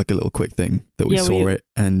wanted to do like a little quick thing that we saw it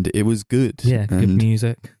and it was good. Yeah, good and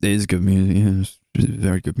music. It is good music. Yeah, it was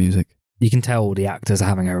very good music. You can tell all the actors are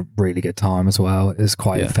having a really good time as well. It's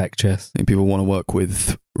quite infectious. I think people want to work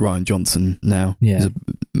with Ryan Johnson now. Yeah.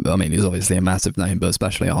 He's obviously a massive name, but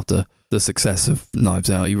especially after the success of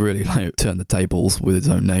Knives Out, he really like turned the tables with his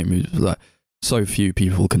own name. He was like, so few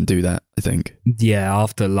people can do that, I think. Yeah,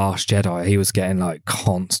 after Last Jedi, he was getting like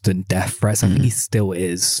constant death threats. I think he still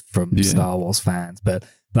is from Star Wars fans, but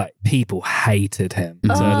like people hated him. So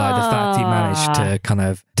like the fact he managed to kind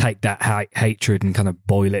of take that hatred and kind of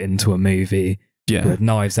boil it into a movie. Yeah. With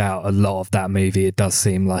Knives Out, a lot of that movie, it does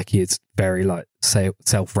seem like it's very like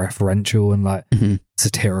self-referential and like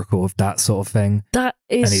satirical of that sort of thing. That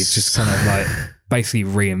is, and he's just kind of like basically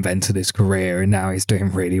reinvented his career, and now he's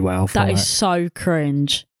doing really well. That is so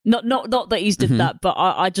cringe. Not that he's did that, but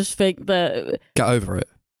I just think that get over it.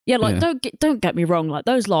 Yeah, like don't get me wrong. Like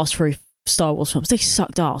those last three Star Wars films, they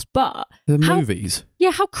sucked ass. But the movies,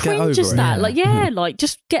 how cringe is that? Yeah. Like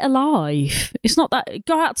just get alive. It's not that.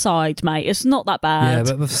 Go outside, mate. It's not that bad.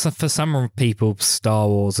 Yeah, but for some people, Star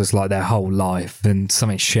Wars is like their whole life, and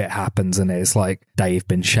something shit happens, and it's like they've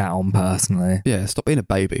been shat on personally. Yeah, stop being a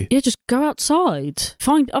baby. Yeah, just go outside.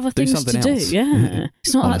 Find other things to something do. else. Yeah,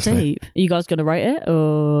 it's not Honestly. that deep. Are you guys gonna rate it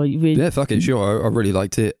or? Yeah, fuck it, sure. I really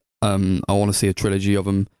liked it. I want to see a trilogy of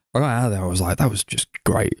them. I got out of there, I was like, that was just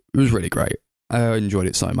great. It was really great. I enjoyed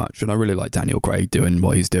it so much, and I really like Daniel Craig doing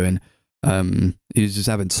what he's doing. He's just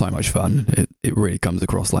having so much fun. It really comes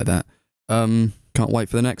across like that. Can't wait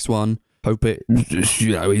for the next one. Hope it,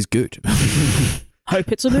 he's good.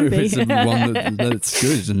 Hope it's a movie. It's one that's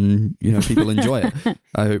good and, people enjoy it.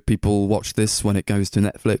 I hope people watch this when it goes to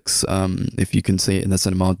Netflix. If you can see it in the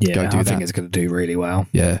cinema, go do that. I think it's going to do really well.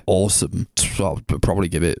 Yeah, awesome. So I'll probably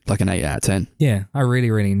give it like an 8 out of 10. Yeah, I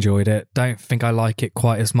really, really enjoyed it. Don't think I like it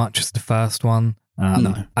quite as much as the first one.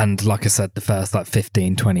 No. And like I said, the first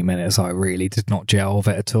 15, 20 minutes, I really did not gel with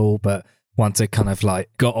it at all. But once it kind of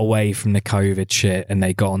got away from the COVID shit and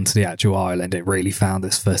they got onto the actual island, it really found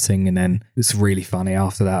its footing. And then it's really funny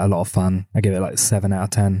after that. A lot of fun. I give it 7 out of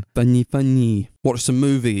 10. Funny. Watch some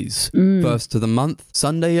movies. First of the month,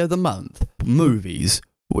 Sunday of the month. Movies.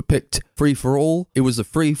 We picked Free for All. It was a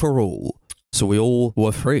free for all. So we all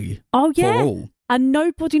were free. Oh, yeah. For all. And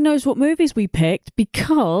nobody knows what movies we picked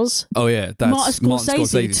because that's Martin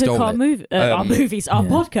Scorsese took our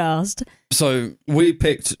podcast. So we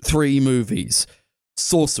picked 3 movies.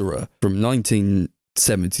 Sorcerer from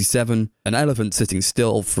 1977, An Elephant Sitting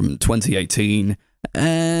Still from 2018,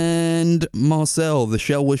 and Marcel, The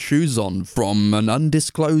Shell with Shoes On from an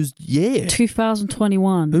undisclosed year.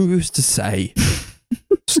 2021. Who's to say?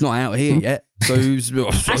 It's not out here yet. So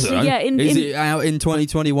actually, yeah, is it out in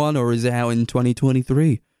 2021 or is it out in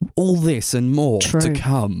 2023? All this and more to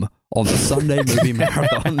come on the Sunday Movie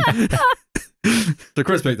Marathon. So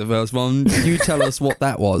Chris picked the first one. You tell us what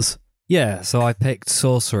that was. Yeah, so I picked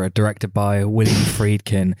Sorcerer, directed by William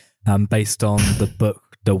Friedkin, based on the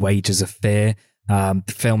book The Wages of Fear. The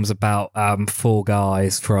film's about 4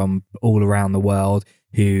 guys from all around the world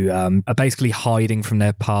who are basically hiding from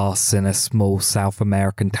their pasts in a small South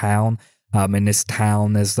American town. In this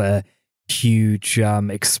town, there's a huge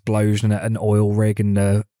explosion at an oil rig, and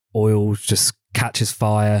the oil just catches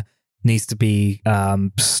fire, needs to be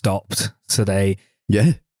stopped. So they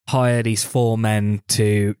hire these 4 men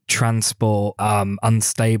to transport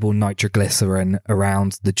unstable nitroglycerin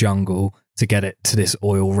around the jungle to get it to this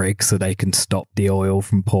oil rig so they can stop the oil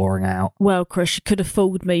from pouring out. Well, Chris, you could have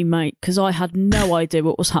fooled me, mate, because I had no idea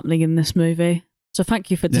what was happening in this movie. So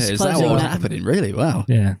thank you for disclosing that. Is that what was happening? Really? Wow.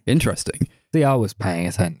 Yeah. Interesting. See, I was paying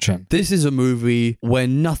attention. This is a movie where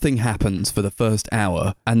nothing happens for the first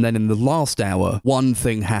hour, and then in the last hour, one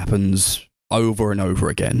thing happens over and over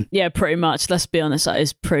again. Yeah, pretty much. Let's be honest, that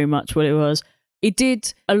is pretty much what it was. It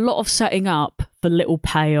did a lot of setting up for little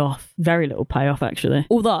payoff. Very little payoff, actually.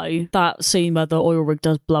 Although, that scene where the oil rig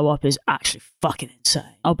does blow up is actually fucking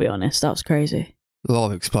insane. I'll be honest, that was crazy. A lot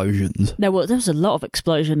of explosions. There was a lot of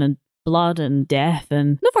explosion and blood and death,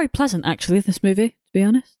 and not very pleasant, actually, this movie, to be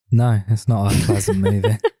honest. No, it's not a pleasant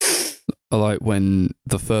movie. I like when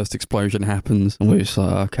the first explosion happens, and we're just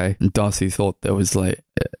like, okay. And Darcy thought there was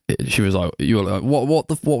she was like, you were like, what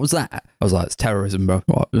was that? I was like, it's terrorism, bro.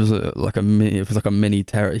 What? It was like a mini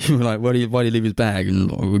terror. You were like, why do you leave his bag? And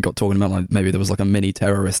we got talking about maybe there was a mini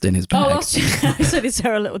terrorist in his bag. Oh, I said he's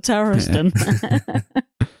a little terrorist. Yeah.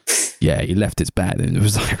 Yeah, he left his bag, and there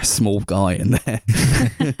was a small guy in there.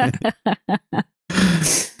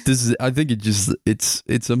 I think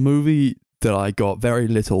it's a movie that I got very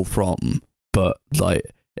little from, but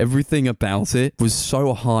everything about it was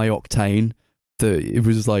so high octane that it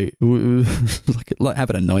was like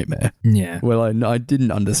having a nightmare. Yeah. Well, I didn't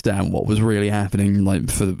understand what was really happening,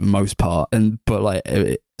 for the most part,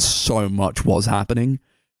 but so much was happening.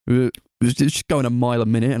 It was just going a mile a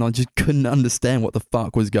minute, and I just couldn't understand what the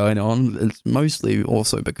fuck was going on. It's mostly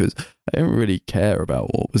also because I didn't really care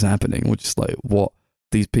about what was happening, or just what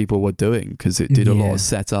these people were doing, because it did a lot of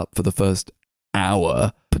setup for the first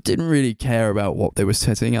hour, but didn't really care about what they were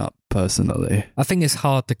setting up personally. I think it's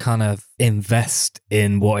hard to kind of invest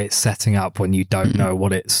in what it's setting up when you don't know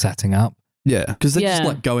what it's setting up. Yeah, because they're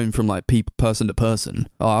just going from person to person.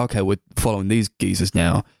 Oh, okay, we're following these geezers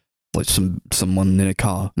now. Someone in a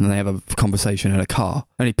car, and they have a conversation in a car,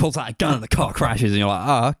 and he pulls out a gun and the car crashes, and you're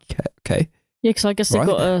like, okay. Yeah, because I guess they've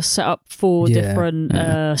got to set up 4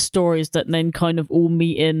 different stories that then kind of all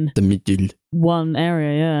meet in the middle one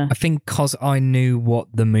area, yeah. I think because I knew what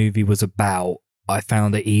the movie was about, I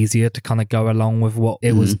found it easier to kind of go along with what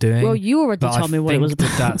it was doing. Well, you already told me what it was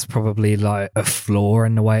about. That's probably a flaw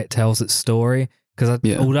in the way it tells its story. Because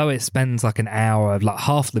although it spends an hour,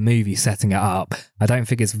 half the movie setting it up, I don't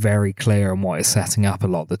think it's very clear on what it's setting up a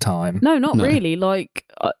lot of the time. No, not really.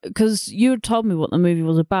 Because you had told me what the movie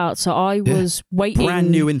was about, so I was waiting.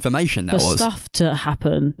 Brand new information that was. Stuff to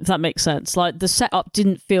happen, if that makes sense. The setup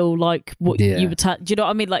didn't feel like what you were. Do you know what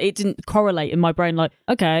I mean? It didn't correlate in my brain.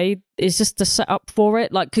 Okay, is this the setup for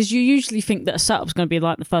it? Because you usually think that a setup's going to be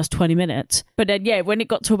the first 20 minutes, but then when it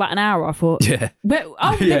got to about an hour, I thought,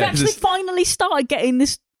 they've actually finally started getting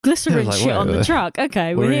this glycerin like, shit on the truck.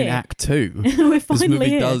 Okay, we're in here. Act 2. We're This finally movie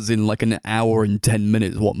here. does in like an hour and 10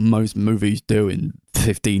 minutes what most movies do in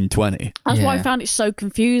 15, 20. That's why I Yeah. found it so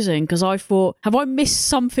confusing, because I thought, have I missed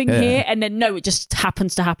something here? And then no, it just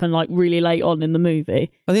happens to happen like really late on in the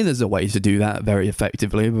movie. I think there's a way to do that very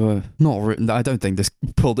effectively, but I don't think this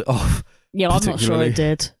pulled it off. Yeah, I'm not sure it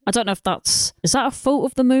did. I don't know if is that a fault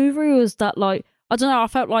of the movie, or is that like, I don't know, I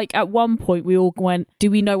felt like at one point we all went, do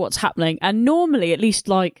we know what's happening? And normally at least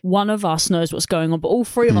like one of us knows what's going on, but all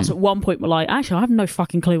three of us at one point were like, actually, I have no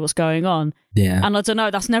fucking clue what's going on. Yeah. And I don't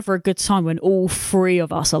know, that's never a good sign when all three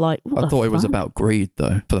of us are like, what I thought it was fuck? about greed,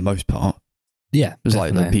 though, for the most part. Yeah. It was like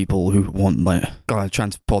the definitely. people who want, like, gotta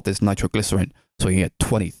transport this nitroglycerin so we can get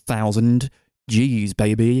 20,000 G's,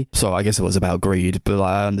 baby. So I guess it was about greed, but like,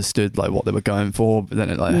 I understood like what they were going for. But then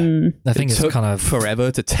it like I think it it's took kind of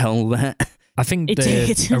forever to tell that. I think It the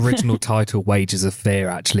did. original title, Wages of Fear,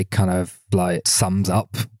 actually kind of like sums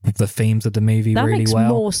up the themes of the movie That really makes well.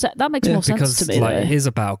 more that makes more sense Because to me. like, though. it is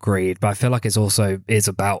about greed, but I feel like it's also is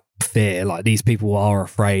about fear. Like these people are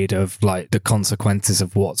afraid of like the consequences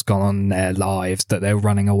of what's gone on in their lives that they're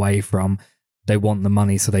running away from. They want the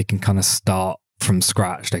money so they can kind of start from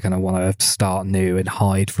scratch. They kind of want to start new and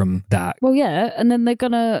hide from that. Well, yeah, and then they're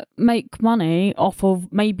gonna make money off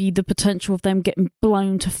of maybe the potential of them getting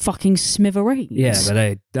blown to fucking smithereens.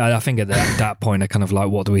 Yeah, but I think at that point they're kind of like,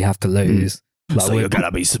 what do we have to lose? Like, So you're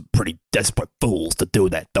gonna be some pretty desperate fools to do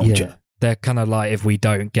that, don't you? They're kind of like, if we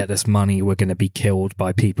don't get this money, we're going to be killed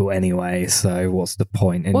by people anyway. So what's the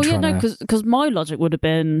point in Well, yeah, trying no, because my logic would have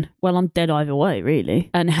been, well, I'm dead either way,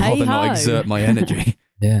 really. And hey Rather not ho, exert my energy.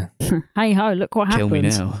 Yeah. hey ho, look what Kill happened. me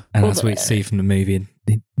now. And Well, as we see from the movie,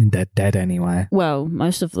 they're dead anyway. Well,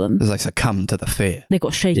 most of them, As I succumb to the fear. they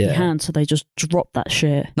got shaky Yeah. hands, so they just drop that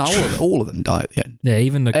shit. No, all of them die at the end. Yeah,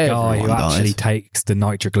 even the guy who Everyone actually dies. takes the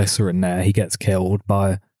nitroglycerin there, he gets killed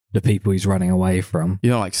by the people he's running away from. You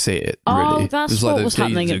don't like see it, Oh, really. that's It's like what those was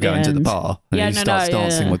happening geezers at who the go into the end. bar and Yeah, he no, starts no,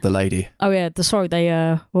 dancing yeah. with the lady. Oh yeah, sorry, they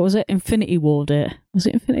what was it? Infinity Warred it. Was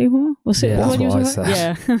it Infinity War? Was it Yeah, the one you that's was what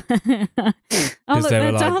I talking about? Yeah. Oh look, they they're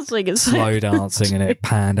were, like, dancing. It's Slow dancing and it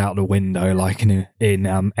panned out the window like in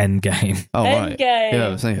Endgame. Oh, right. Endgame. Yeah, I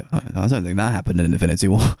was saying, I don't think that happened in Infinity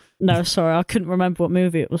War. No, sorry, I couldn't remember what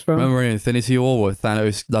movie it was from. Remember in Infinity War where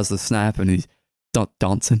Thanos does the snap and he's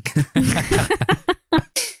dancing?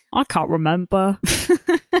 I can't remember.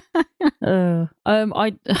 I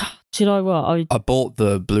do you know what I bought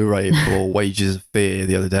the Blu-ray for Wages of Fear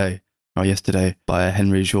the other day, or yesterday, by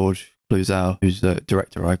Henry Georges Clouzot, who's the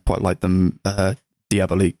director. I quite like them.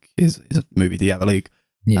 Diabolique, his movie Diabolique.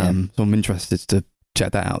 Yeah. So I'm interested to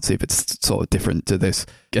check that out, see if it's sort of different to this,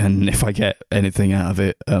 and if I get anything out of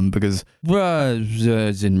it, because I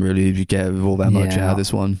didn't really get all that much Yeah. out of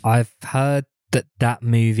this one. I've heard that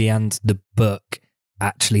movie and the book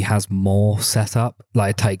actually has more setup.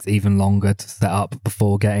 Like, it takes even longer to set up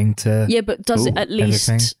before getting to. yeah, but does it Ooh, at least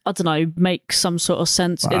everything. I don't know make some sort of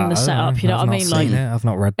sense in I the don't setup? know. You know I've what I not mean? Like seen it. I've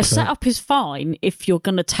not read a the book. setup is fine if you're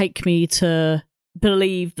going to take me to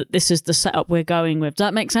believe that this is the setup we're going with. Does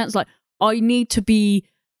that make sense? Like, I need to be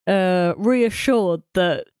reassured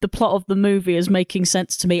that the plot of the movie is making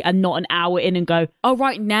sense to me, and not an hour in and go, oh,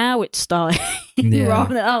 right now it's starting. Yeah.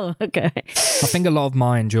 Rather than, oh, okay. I think a lot of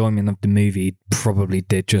my enjoyment of the movie probably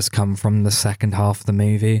did just come from the second half of the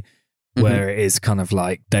movie, where it is kind of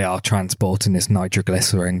like they are transporting this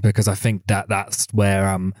nitroglycerin, because I think that's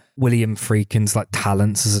where William Friedkin's like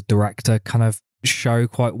talents as a director kind of show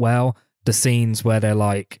quite well. The scenes where they're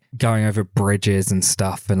like going over bridges and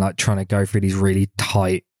stuff and like trying to go through these really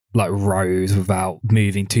tight like roads without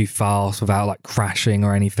moving too fast, without like crashing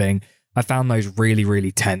or anything. I found those really,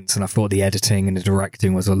 really tense, and I thought the editing and the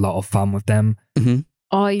directing was a lot of fun with them. Mm-hmm.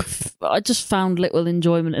 I just found little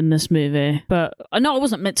enjoyment in this movie, but I know I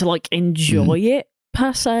wasn't meant to like enjoy it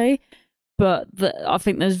per se, but I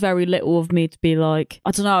think there's very little of me to be like,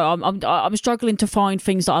 I don't know, I'm struggling to find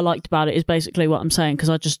things that I liked about it is basically what I'm saying, because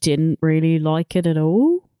I just didn't really like it at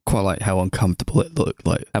all. Quite like how uncomfortable it looked,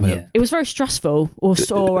 like having Yeah. It was very stressful, or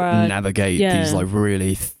navigate yeah. these like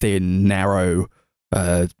really thin, narrow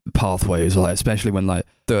pathways, like especially when like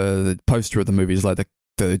the poster of the movie is like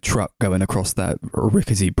the truck going across that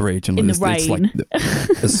rickety bridge, and in the it's rain.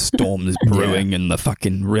 like a storm is brewing and the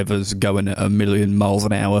fucking river's going at 1,000,000 miles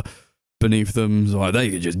an hour beneath them. So like,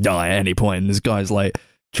 they could just die at any point. And this guy's like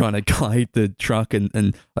trying to guide the truck and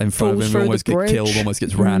in front Falls of him, through almost the get bridge. killed, almost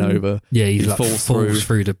gets ran over. Yeah, he He like falls falls through.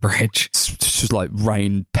 through the bridge. It's just like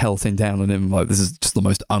rain pelting down on him. Like, this is just the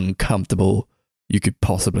most uncomfortable you could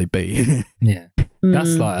possibly be. Yeah. That's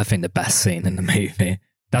Mm. like, I think, the best scene in the movie.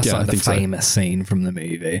 That's Yeah, like I the think so. famous scene from the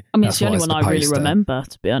movie. I mean, That's it's the only why one I really poster. remember,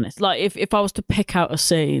 to be honest. Like, if I was to pick out a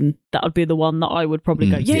scene, that would be the one that I would probably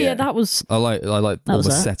go, yeah, that was... I like all was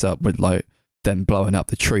the that. setup with like them blowing up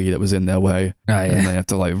the tree that was in their way, Oh, and yeah. they have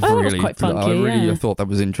to like that was really. quite funky, I yeah. thought that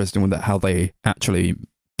was interesting with that, how they actually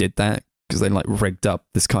did that, because they like rigged up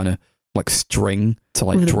this kind of like string to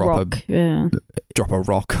like with the drop rock, yeah. a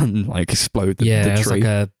rock and like explode the It was tree. like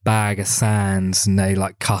a bag of sand, and they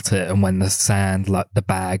like cut it, and when the sand, like the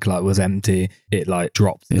bag, like was empty, it like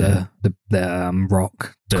dropped the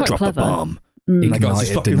rock. Quite Drop clever. the bomb. Mm. And the guy's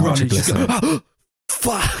just Ignited the fucking running. He's just nitroglycerin. going,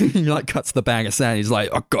 fuck! He like cuts the bag of sand. He's like,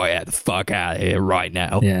 I gotta get the fuck out of here right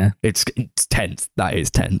now. Yeah, It's tense. That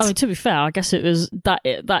is tense. I mean, to be fair, I guess it was that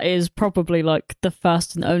is probably like the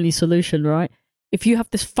first and only solution, right? If you have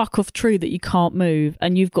this fuck off tree that you can't move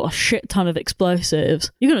and you've got a shit ton of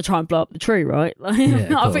explosives, you're gonna try and blow up the tree, right? Like,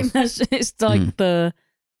 of I think it's like the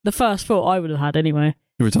first thought I would have had anyway.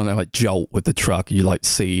 Every time they like jolt with the truck, you like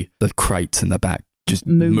see the crates in the back just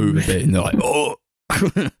move a bit, and they're like, oh.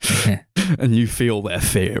 And you feel their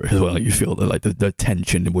fear as well. You feel the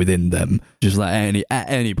tension within them. Just like at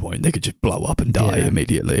any point, they could just blow up and die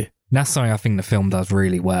immediately. that's something I think the film does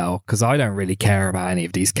really well, because I don't really care about any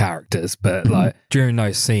of these characters, but like during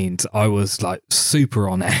those scenes, I was like super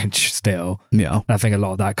on edge still. Yeah, And I think a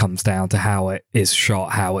lot of that comes down to how it is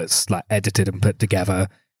shot, how it's like edited and put together.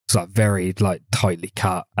 It's like very like tightly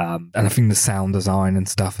cut, and I think the sound design and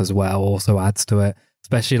stuff as well also adds to it.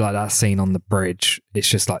 Especially like that scene on the bridge, it's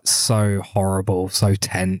just like so horrible, so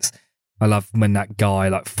tense. I love when that guy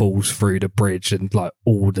like falls through the bridge and like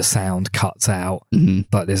all the sound cuts out,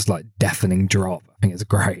 like this like deafening drop. I think it's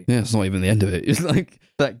great. Yeah, it's not even the end of it. It's like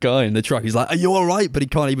that guy in the truck. He's like, "Are you all right?" But he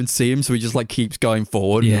can't even see him, so he just like keeps going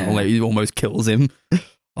forward. Yeah. And, like, he almost kills him.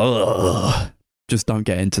 Ugh. Just don't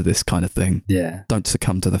get into this kind of thing. Yeah, Don't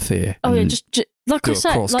succumb to the fear. Oh yeah, and just like do I a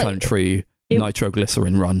said, cross like, country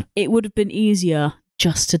nitroglycerin run. it would have been easier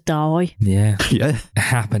just to die. yeah. Yeah, It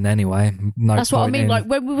happened anyway. No That's what I point mean. in Like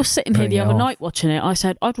when we were sitting here putting the it other off. night watching it, I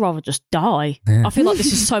said I'd rather just die. Yeah. I feel like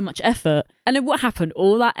this is so much effort. And then what happened?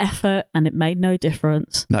 All that effort, and it made no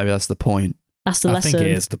difference. maybe that's the point. That's the I lesson. think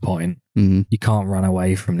it is the point. Mm. You can't run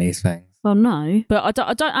away from these things. Well, no, but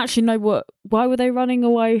I don't actually know why were they running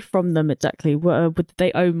away from them exactly? Did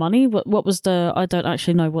they owe money? What was I don't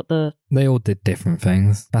actually know what the... They all did different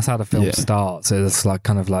things. That's how the film Yeah. starts. It's like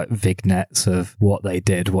kind of like vignettes of what they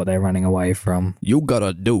did, what they're running away from. You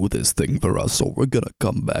gotta do this thing for us, or we're gonna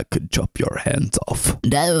come back and chop your hands off.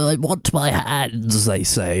 No, I want my hands, they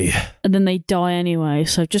say. And then they die anyway,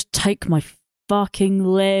 so just take my fucking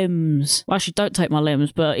limbs. Well, actually, don't take my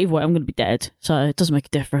limbs, but either way, I'm going to be dead, so it doesn't make a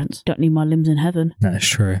difference. Don't need my limbs in heaven. That's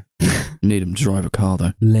true. Need him to drive a car,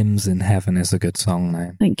 though. Limbs in Heaven is a good song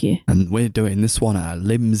name. Thank you. And we're doing this one, our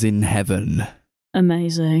Limbs in Heaven.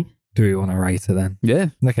 Amazing. Do we want to rate it then? Yeah.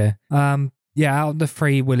 Okay. Yeah, out of the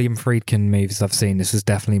 3 William Friedkin movies I've seen, this is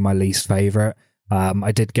definitely my least favourite.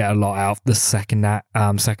 I did get a lot out of the second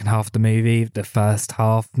half of the movie. The first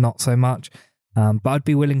half, not so much. But I'd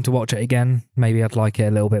be willing to watch it again. Maybe I'd like it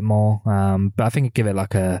a little bit more. But I think I'd give it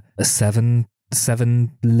like a 7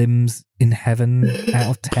 limbs in heaven out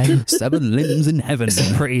of 10. 7 limbs in heaven.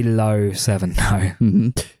 It's a pretty low 7 though.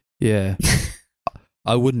 Mhm. Yeah.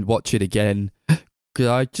 I wouldn't watch it again because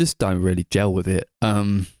I just don't really gel with it.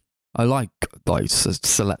 I like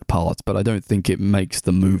select parts, but I don't think it makes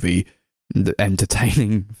the movie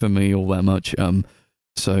entertaining for me all that much.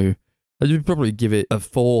 So I would probably give it a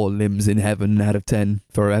 4 limbs in heaven out of 10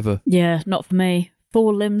 forever. Yeah, not for me.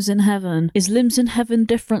 4 limbs in heaven. Is limbs in heaven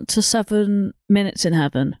different to 7 minutes in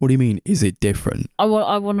heaven? What do you mean? Is it different? I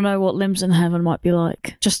want to know what limbs in heaven might be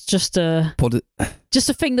like. Just a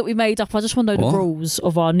thing that we made up. I just want to know What? the rules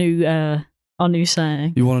of our new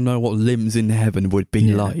saying. You want to know what limbs in heaven would be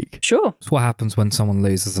Yeah. like? Sure. It's what happens when someone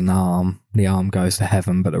loses an arm. The arm goes to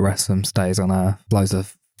heaven, but the rest of them stays on earth. Loads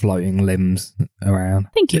of floating limbs around.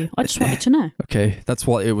 Thank you. I just wanted to know. Okay, that's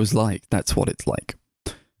what it was like. That's what it's like.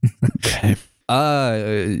 Okay.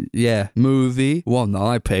 Yeah, movie one that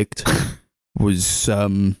I picked was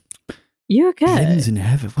You okay? Limbs in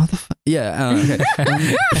Heaven. What the fuck? Yeah,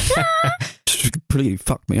 okay. Just completely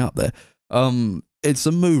fucked me up there. It's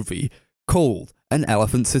a movie called An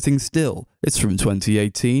Elephant Sitting Still. It's from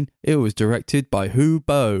 2018. It was directed by Hu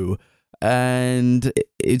Bo. And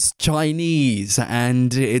it's Chinese,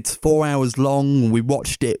 and it's 4 hours long. We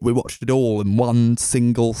watched it all in one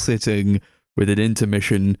single sitting with an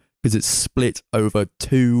intermission because it's split over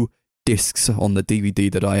 2 discs on the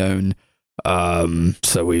DVD that I own.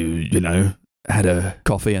 So we, had a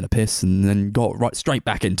coffee and a piss and then got right straight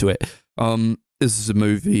back into it. This is a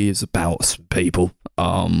movie. It's about some people.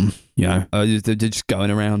 They're just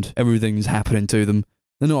going around. Everything's happening to them.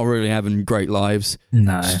 They're not really having great lives.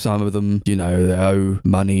 No. Some of them, they owe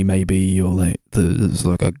money maybe, or like there's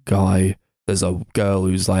like a guy. There's a girl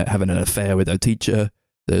who's like having an affair with her teacher.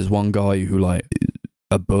 There's one guy who like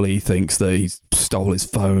a bully thinks that he stole his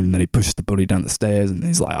phone, and then he pushes the bully down the stairs, and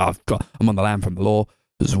he's like, I'm on the lam from the law.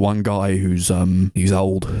 There's one guy who's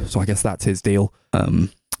old, so I guess that's his deal.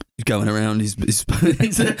 He's going around. His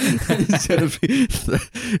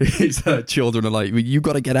children are like, you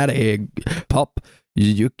got to get out of here, Pop.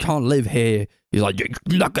 You can't live here. He's like, you're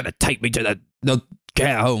not gonna take me to the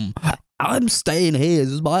care home. I'm staying here.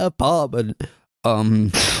 This is my apartment.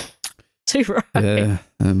 Too right. Yeah.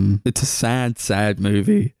 It's a sad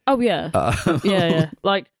movie. Oh yeah. Yeah.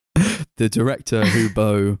 Like the director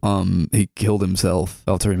Hubo, he killed himself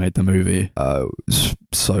after he made the movie.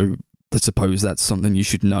 So I suppose that's something you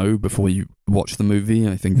should know before you watch the movie.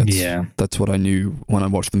 I think that's what I knew when I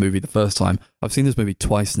watched the movie the first time. I've seen this movie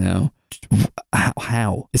twice now.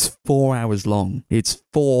 How? It's 4 hours long. It's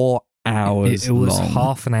 4 hours long. It was long.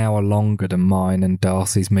 half an hour longer than mine and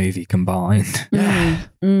Darcy's movie combined.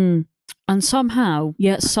 And somehow,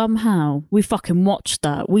 we fucking watched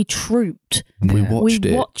that. We trooped. We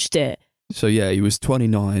watched it. So yeah, he was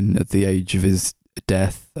 29 at the age of his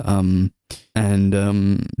death. And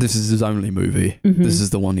this is his only movie. Mm-hmm. This is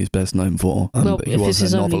the one he's best known for. But he was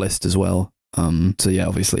a novelist as well. So yeah,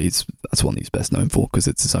 obviously that's one he's best known for because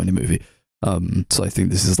it's his only movie. So I think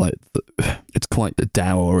this is like it's quite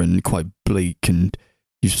dour and quite bleak, and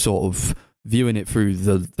you sort of viewing it through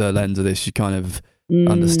the lens of this, you kind of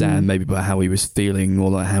understand maybe about how he was feeling or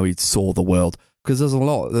like how he saw the world. Because there's a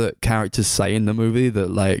lot that characters say in the movie that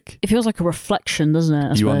like it feels like a reflection, doesn't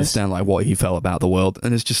it? You understand like what he felt about the world,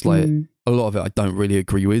 and it's just like a lot of it I don't really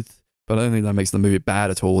agree with, but I don't think that makes the movie bad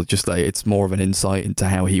at all. It's just like it's more of an insight into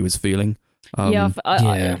how he was feeling.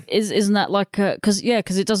 Isn't that like because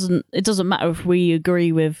it doesn't matter if we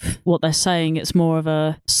agree with what they're saying. It's more of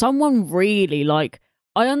a someone really like.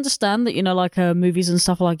 I understand that, like movies and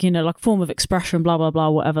stuff like, like form of expression, blah, blah, blah,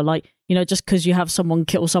 whatever. Like, just because you have someone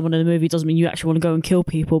kill someone in a movie doesn't mean you actually want to go and kill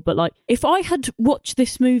people. But like, if I had watched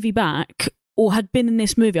this movie back or had been in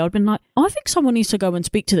this movie, I'd been like, I think someone needs to go and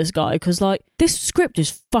speak to this guy because like this script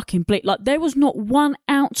is fucking bleak. Like there was not 1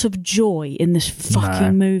 ounce of joy in this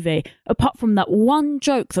fucking movie apart from that one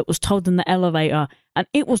joke that was told in the elevator. And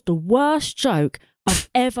it was the worst joke I've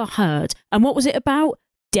ever heard. And what was it about?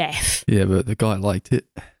 Death. Yeah, but the guy liked it.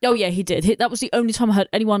 Oh yeah, he did. That was the only time I heard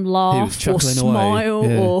anyone laugh or smile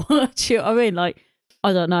or do you know what I mean? Like,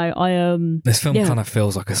 I don't know. This film kind of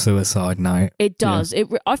feels like a suicide note. It does. Yeah.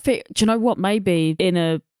 I think. Do you know what? Maybe in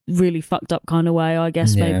a really fucked up kind of way. I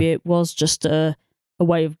guess maybe it was just a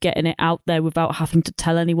way of getting it out there without having to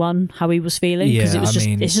tell anyone how he was feeling. Because it was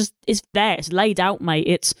it's there. It's laid out, mate.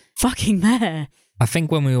 It's fucking there. I think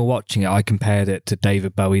when we were watching it, I compared it to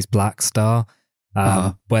David Bowie's Black Star.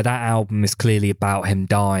 Where that album is clearly about him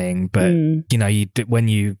dying, but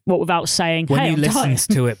without saying when you listened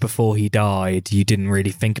to it before he died, you didn't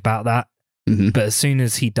really think about that. Mm-hmm. But as soon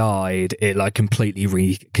as he died, it like completely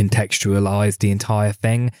recontextualized the entire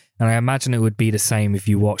thing. And I imagine it would be the same if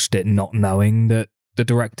you watched it not knowing that the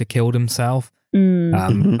director killed himself.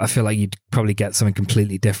 I feel like you'd probably get something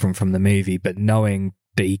completely different from the movie, but knowing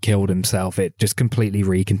that he killed himself, it just completely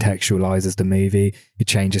recontextualizes the movie. It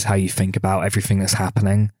changes how you think about everything that's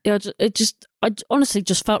happening. Yeah, I honestly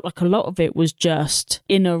just felt like a lot of it was just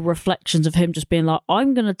inner reflections of him just being like,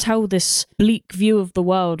 I'm going to tell this bleak view of the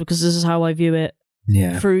world because this is how I view it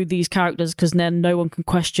through these characters, because then no one can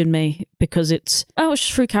question me because it's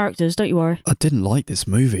just through characters, don't you worry. I didn't like this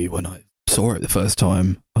movie when I saw it the first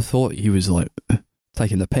time. I thought he was like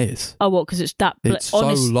taking the piss. Oh, what? Because it's that... It's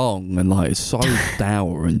so long and like it's so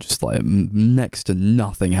dour and just like next to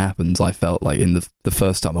nothing happens. I felt like in the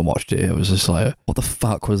first time I watched it, I was just like, what the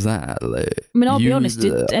fuck was that? Like, I mean, I'll be honest,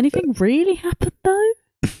 did anything really happen though?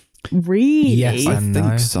 Really? Yes, I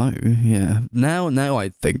think so, yeah. Now I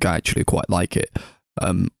think I actually quite like it.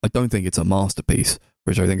 I don't think it's a masterpiece,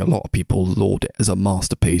 which I think a lot of people laud it as a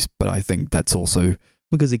masterpiece, but I think that's also...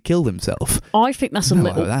 because he killed himself. I think that's a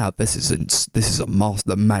little... This is a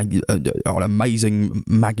an amazing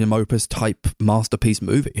magnum opus type masterpiece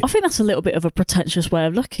movie. I think that's a little bit of a pretentious way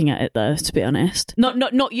of looking at it, though, to be honest.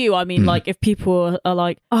 Not you. I mean, like, if people are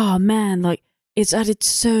like, oh, man, like, it's added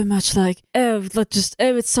so much, like,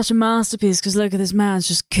 it's such a masterpiece because look at this man's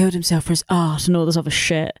just killed himself for his art and all this other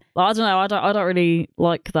shit. Like, I don't know. I don't really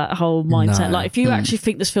like that whole mindset. No. Like, if you actually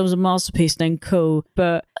think this film's a masterpiece, then cool.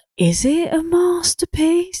 But... is it a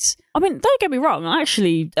masterpiece? I mean, don't get me wrong.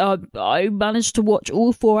 Actually, I managed to watch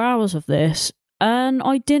all 4 hours of this and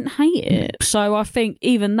I didn't hate it. So I think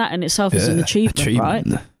even that in itself is an achievement, right?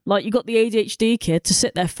 Like, you got the ADHD kid to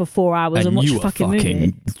sit there for 4 hours and watch a fucking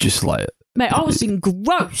movie. Just like... Mate, I was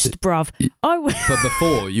engrossed, bruv. But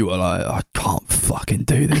before, you were like, I can't fucking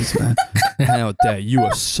do this, man. How dare you?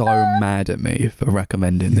 Were so mad at me for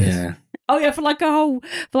recommending this. Yeah. Oh yeah, for like a whole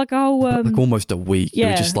like almost a week. You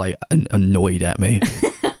were just like annoyed at me.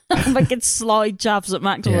 I'm making slide jabs at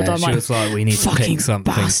Max all the time. She was like, we need to pick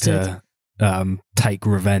something to take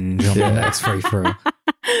revenge on the next free through.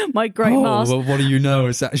 My great master. Well, what do you know?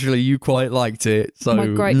 It's actually you quite liked it. So my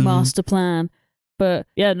great master plan. But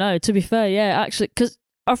yeah, no. To be fair, yeah, actually, because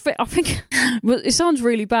I think it sounds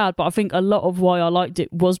really bad, but I think a lot of why I liked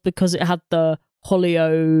it was because it had the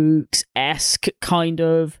Hollyoaks-esque kind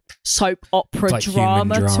of soap opera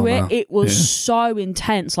drama to it. It was so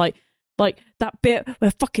intense, like that bit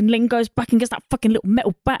where fucking Lynn goes back and gets that fucking little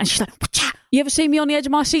metal bat and she's like, whatcha? You ever seen me on the edge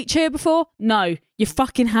of my seat chair before? No, you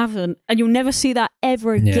fucking haven't, and you'll never see that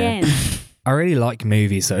ever again. I really like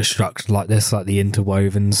movies that are structured like this, like the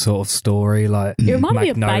interwoven sort of story. Like it reminded me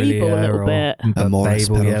of Babel a little bit. Babel, that's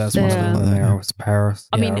one of them. Paris.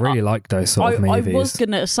 I mean, I really like those sort of movies. I was going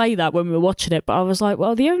to say that when we were watching it, but I was like,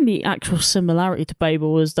 well, the only actual similarity to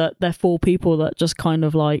Babel was that they're 4 people that just kind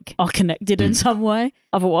of like are connected in some way.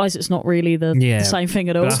 Otherwise, it's not really the same thing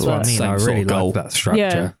at all. That's what I mean. I really like that structure.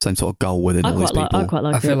 Yeah. Same sort of goal within all these people. I quite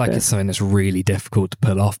like it. I feel like it's something that's really difficult to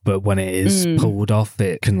pull off, but when it is pulled off,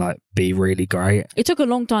 it can like be really great. It took a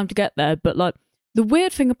long time to get there, but like the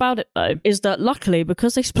weird thing about it though is that luckily,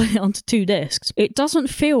 because they split it onto 2 discs, it doesn't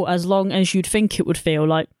feel as long as you'd think it would feel.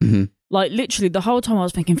 Like like literally the whole time I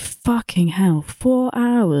was thinking, fucking hell, 4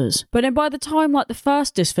 hours. But then by the time like the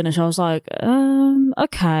first disc finished, I was like,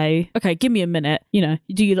 okay, give me a minute. You know,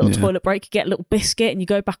 you do your little toilet break, you get a little biscuit and you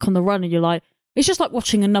go back on the run and you're like, it's just like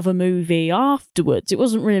watching another movie afterwards. It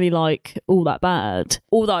wasn't really like all that bad.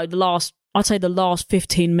 Although I'd say the last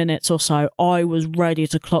 15 minutes or so, I was ready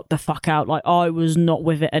to clock the fuck out. Like, I was not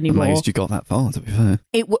with it anymore. Amazed you got that far, to be fair.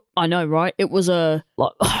 I know, right? It was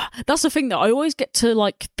that's the thing that I always get to,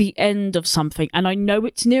 like, the end of something, and I know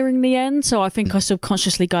it's nearing the end, so I think I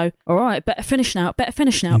subconsciously go, all right, better finish now.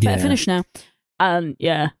 And,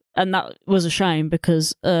 and that was a shame,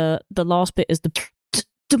 because the last bit is the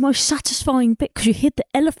most satisfying bit, because you hear the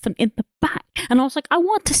elephant in the back, and I was like, I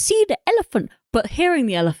want to see the elephant, but hearing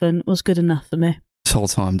the elephant was good enough for me. This whole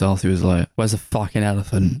time Darcy was like, where's the fucking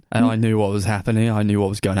elephant? And I knew what was happening. I knew what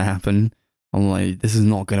was going to happen. I'm like, this is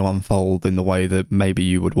not going to unfold in the way that maybe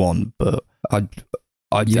you would want, but I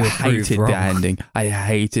hated that ending. I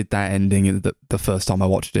hated that ending the first time I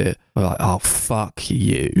watched it. I was like, oh, fuck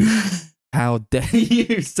you. How dare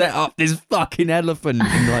you set up this fucking elephant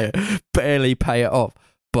and like barely pay it off.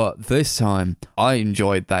 But this time, I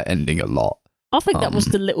enjoyed that ending a lot. I think that was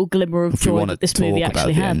the little glimmer of joy that this movie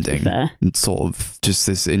actually had, to be fair. And sort of just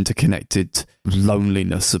this interconnected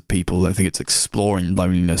loneliness of people. I think it's exploring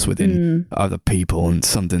loneliness within other people, and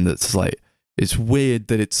something that's like, it's weird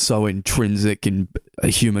that it's so intrinsic in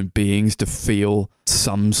human beings to feel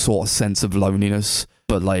some sort of sense of loneliness.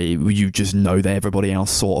 But like, you just know that everybody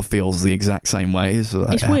else sort of feels the exact same way. So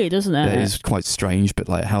like, it's weird, isn't it? It is quite strange, but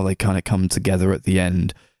like how they kind of come together at the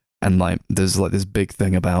end. And like, there's like this big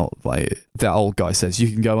thing about like, that old guy says,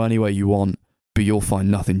 you can go anywhere you want, but you'll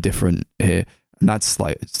find nothing different here. And that's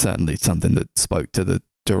like certainly something that spoke to the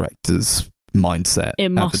director's mindset it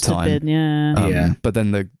must at the time. Have been, yeah. But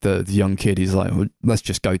then the young kid, he's like, well, let's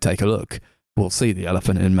just go take a look. We'll see the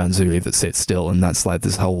elephant in Manzuri that sits still, and that's like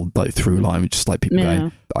this whole like through line, just like people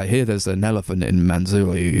going, I hear there's an elephant in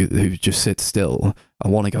Manzuri who just sits still. I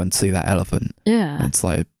want to go and see that elephant. Yeah. And it's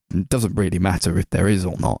like, it doesn't really matter if there is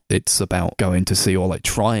or not. It's about going to see, or like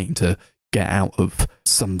trying to get out of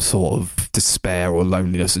some sort of despair or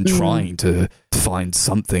loneliness and trying to find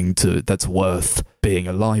something that's worth being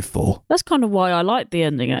alive for. That's kind of why I liked the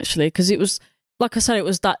ending, actually, because it was, like I said, it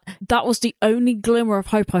was that was the only glimmer of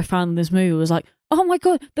hope I found in this movie. Was like, oh my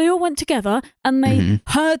god, they all went together and they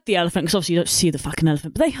heard the elephant, because obviously you don't see the fucking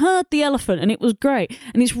elephant, but they heard the elephant and it was great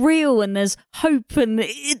and it's real and there's hope and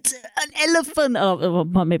it's an elephant. Oh,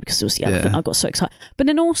 well, maybe because it was the elephant, I got so excited. But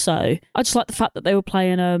then also, I just like the fact that they were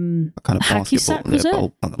playing kind of hacky sack. Was it?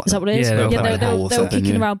 Like is that what it is? Yeah, they were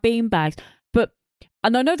kicking around beanbags. But,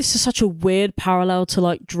 and I know this is such a weird parallel to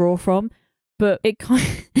like draw from, but it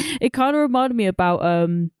kind of reminded me about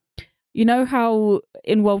you know how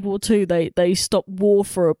in World War II they stopped war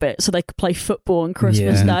for a bit so they could play football on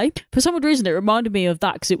Christmas Day? For some odd reason, it reminded me of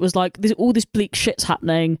that, because it was like all this bleak shit's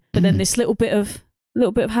happening, but then this little bit of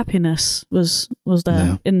happiness was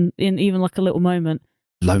there in even like a little moment.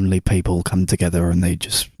 lonely people come together and they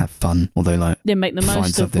just have fun, or they like make the find most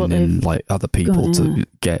of something what in they've like other people got, to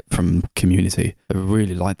get from community. I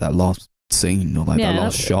really like that last scene or like that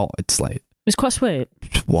last shot. It's like it's quite sweet.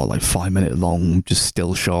 What, like 5 minute long, just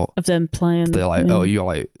still shot of them playing. They're like, oh, you're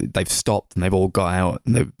like, they've stopped and they've all got out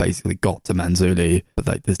and they've basically got to Manzuli, but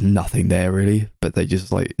like, there's nothing there really. But they're just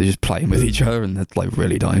playing with each other, and that's like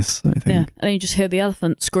really nice, I think. Yeah, and then you just hear the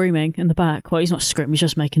elephant screaming in the back. Well, he's not screaming; he's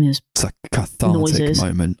just making his. It's a cathartic noises.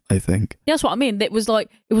 moment, I think. Yeah, that's what I mean. It was like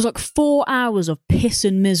 4 hours of piss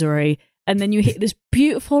and misery, and then you hit this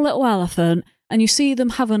beautiful little elephant. And you see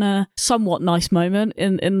them having a somewhat nice moment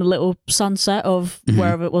in the little sunset of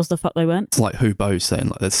wherever it was the fuck they went. It's like Hubo saying,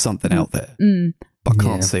 like, there's something out there, but I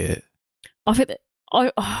can't see it. I think that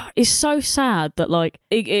it's so sad that like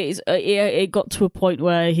it got to a point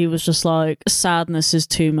where he was just like, sadness is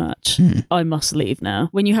too much. I must leave now.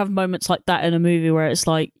 When you have moments like that in a movie where it's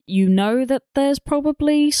like, you know that there's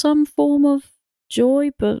probably some form of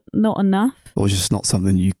joy, but not enough, or just not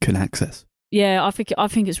something you can access. Yeah, I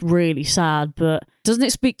think it's really sad, but doesn't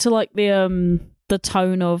it speak to like the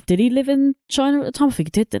tone of, did he live in China at the time? I think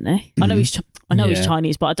he did, didn't he? I know he's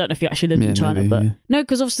Chinese, but I don't know if he actually lived in China. Maybe, but no,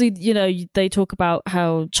 because obviously, you know, they talk about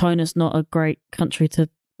how China's not a great country to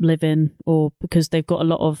live in, or because they've got a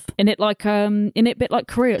lot of in it a bit like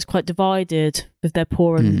Korea, it's quite divided with their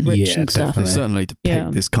poor and rich and stuff. They certainly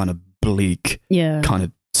depict this kind of bleak kind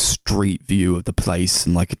of street view of the place,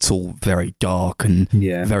 and like it's all very dark and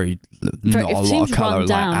very not a lot of colour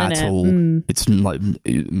like at all. It's like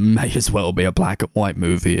it may as well be a black and white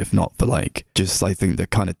movie, if not for like just I think the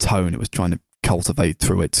kind of tone it was trying to cultivate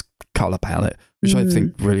through its colour palette, which I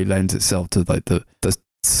think really lends itself to like the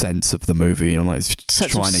sense of the movie, and like it's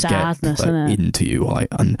trying to get like, into you, like,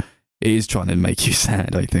 and it is trying to make you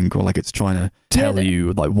sad, I think, or like it's trying to tell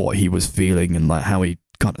you like what he was feeling and like how he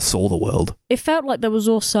kind of saw the world. It felt like there was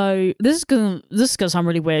also this is gonna sound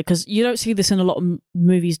really weird because you don't see this in a lot of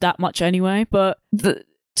movies that much anyway, but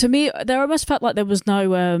to me there almost felt like there was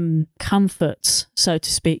no comforts, so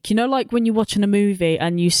to speak. You know, like when you're watching a movie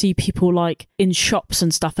and you see people like in shops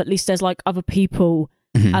and stuff, at least there's like other people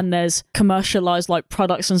and there's commercialized like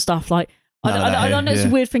products and stuff. Like I don't know, it's a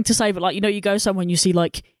weird thing to say, but like, you know, you go somewhere and you see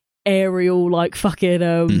like Ariel like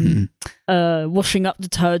fucking washing up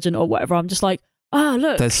detergent or whatever. I'm just like, oh,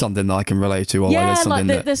 look. There's something that I can relate to, or like there's something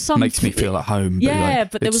that makes me feel at home.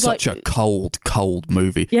 But there was such a cold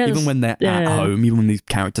movie. Yeah, even when they're at home, even when these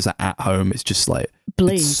characters are at home, it's just like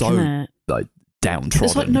bleak, it's so like downtrodden.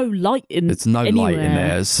 There's like no light in. It's no light in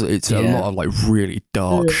there. It's a lot of like really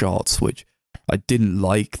dark shots, which I didn't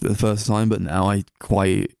like the first time, but now I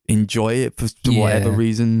quite enjoy it for whatever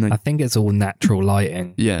reason. I think it's all natural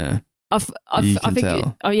lighting. Yeah. I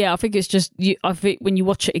think it's just you. I think when you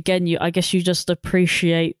watch it again, I guess you just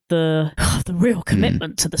appreciate the real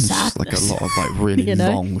commitment to the sadness. Like a lot of like really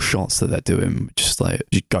long shots that they're doing, just like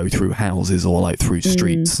you go through houses or like through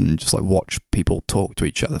streets and just like watch people talk to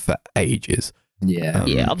each other for ages. Yeah,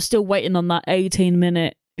 I'm still waiting on that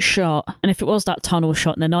 18-minute shot, and if it was that tunnel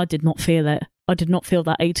shot, then I did not feel it. I did not feel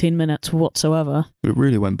that 18 minutes whatsoever. It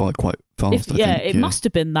really went by quite fast. It must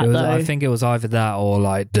have been that, though. I think it was either that or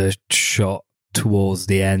like the shot towards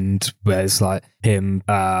the end where it's like him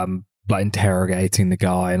like interrogating the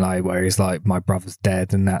guy, and like where he's like, my brother's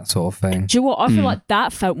dead and that sort of thing. Do you know what? I feel like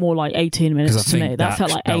that felt more like 18 minutes to me. That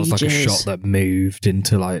felt like ages. That was like a shot that moved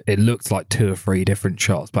into like, it looked like 2 or 3 different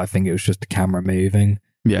shots, but I think it was just the camera moving.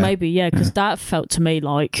 Yeah. Maybe, because that felt to me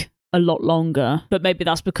like a lot longer, but maybe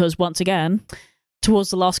that's because once again towards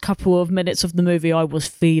the last couple of minutes of the movie I was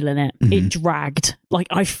feeling it. It dragged, like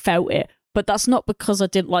I felt it, but that's not because I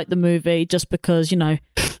didn't like the movie, just because, you know,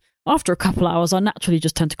 after a couple of hours I naturally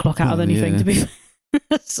just tend to clock out of anything to be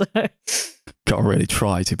so gotta really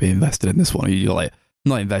try to be invested in this one. You're like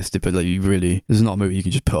not invested, but like you really, there's not a movie you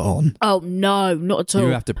can just put on. Oh no, not at all.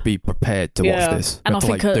 You have to be prepared to watch this. And I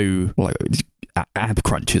think do like ab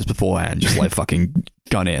crunches beforehand, just like fucking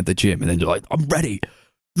gun it at the gym, and then you're like, I'm ready,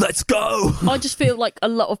 let's go. I just feel like a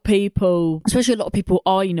lot of people, especially a lot of people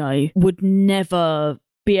I know, would never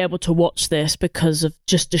be able to watch this because of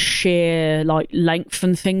just the sheer like length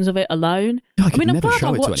and things of it alone. I mean, I'm glad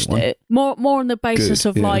I watched it more on the basis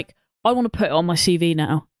of like, I want to put it on my CV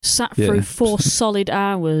now. Sat through 4 solid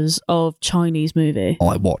hours of Chinese movie.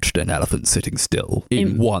 I watched an elephant sitting still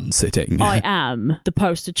in one sitting. I am the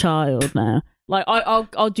poster child now. Like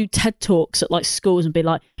I'll do TED Talks at like schools and be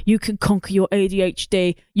like, you can conquer your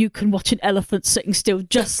ADHD. You can watch an elephant sitting still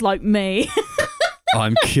just like me.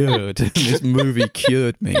 I'm cured. This movie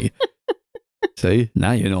cured me. See,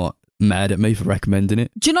 now you're not mad at me for recommending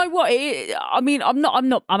it. Do you know what?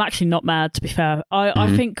 I'm actually not mad, to be fair.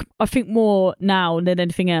 I think more now than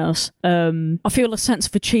anything else. I feel a sense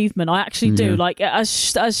of achievement. I actually do. Like, as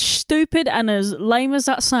stupid and as lame as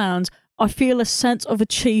that sounds, I feel a sense of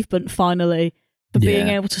achievement finally for being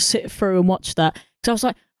able to sit through and watch that. So I was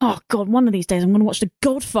like, oh God, one of these days I'm going to watch the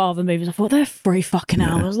Godfather movies. I thought, they're 3 fucking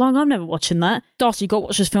hours long. I'm never watching that. Darcy, you got to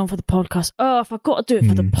watch this film for the podcast. Oh, if I've got to do it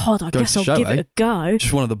for the pod, I guess I'll give it a go.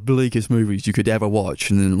 Just one of the bleakest movies you could ever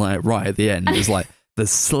watch. And then, like, right at the end, there's like the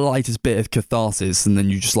slightest bit of catharsis. And then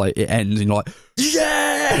you just, like, it ends and you're like,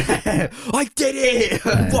 yeah, I did it.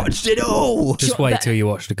 I watched it all. Just wait till you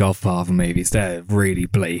watch the Godfather movies. They're really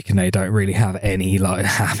bleak and they don't really have any, like,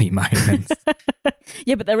 happy moments.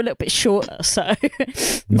 Yeah, but they're a little bit shorter, so...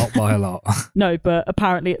 Not by a lot. No, but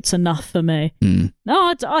apparently it's enough for me.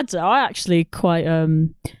 No, I actually quite...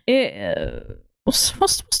 What's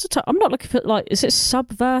the time? I'm not looking for, like... Is it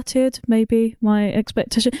subverted, maybe, my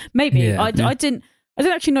expectation? Maybe. Yeah. I didn't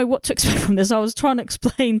actually know what to expect from this. I was trying to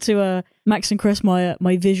explain to Max and Chris my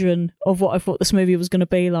vision of what I thought this movie was going to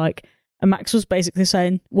be like. And Max was basically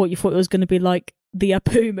saying what you thought it was going to be like the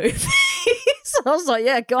Apu movie. So I was like,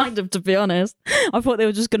 yeah, kind of, to be honest. I thought they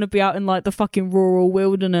were just going to be out in like the fucking rural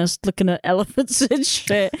wilderness looking at elephants and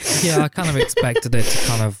shit. Yeah, I kind of expected it to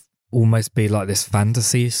kind of almost be like this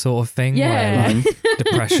fantasy sort of thing. Yeah. Where, like,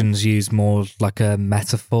 depression's used more like a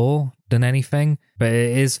metaphor than anything. But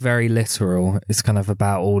it is very literal. It's kind of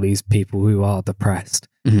about all these people who are depressed.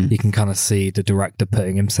 You can kind of see the director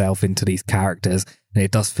putting himself into these characters. And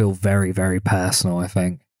it does feel very, very personal, I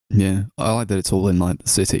think. Yeah, I like that it's all in like the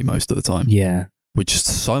city most of the time. Yeah. With just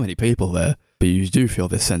so many people there. But you do feel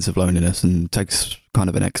this sense of loneliness, and it takes kind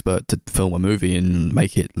of an expert to film a movie and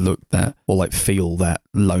make it look that, or like feel that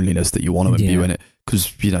loneliness that you want to imbue in it.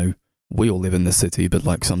 Because, you know, we all live in the city, but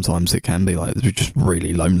like sometimes it can be like you're just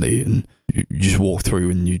really lonely and you just walk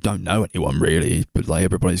through and you don't know anyone really, but like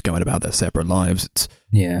everybody's going about their separate lives.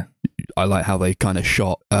 I like how they kind of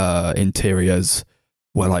shot interiors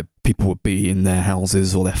where like people would be in their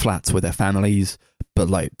houses or their flats with their families, but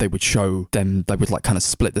like they would show them, they would like kind of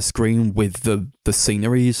split the screen with the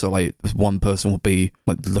scenery. So like one person would be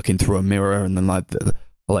like looking through a mirror, and then like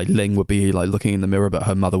Ling would be like looking in the mirror, but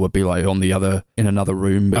her mother would be like in another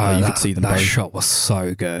room. But you could see them. That both. shot was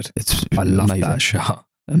so good. I love that shot.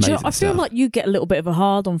 Amazing I feel like you get a little bit of a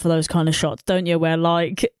hard on for those kind of shots, don't you? Where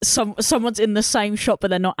like someone's in the same shot, but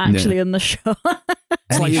they're not actually in the shot.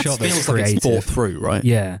 It's like Any shot that's like it's creative. thought through, right?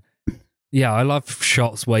 Yeah. Yeah, I love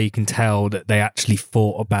shots where you can tell that they actually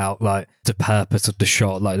thought about like the purpose of the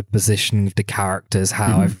shot, like the positioning of the characters,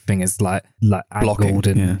 how everything is like Blocking, angled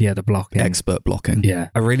and the blocking. Expert blocking. Yeah.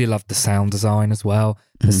 I really love the sound design as well.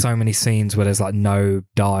 There's so many scenes where there's like no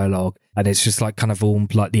dialogue and it's just like kind of all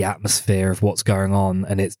like the atmosphere of what's going on,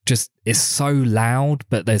 and it's so loud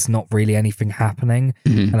but there's not really anything happening.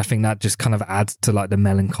 And I think that just kind of adds to like the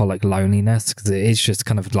melancholic loneliness, because it is just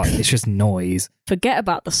kind of like it's just noise. Forget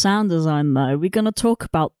about the sound design though. We're going to talk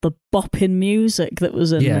about the bopping music that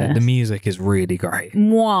was in there. Yeah, the music is really great.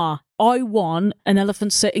 Mwah. I want an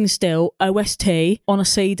Elephant Sitting Still OST on a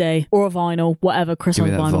CD or a vinyl, whatever Chris on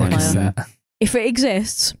vinyl player. If it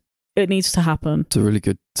exists, it needs to happen. It's a really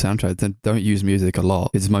good soundtrack. They don't use music a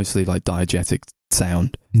lot. It's mostly like diegetic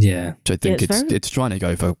sound. Yeah. Which I think it's trying to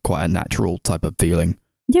go for quite a natural type of feeling.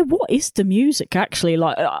 Yeah, what is the music actually?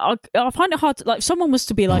 Like, I find it hard to, like, if someone was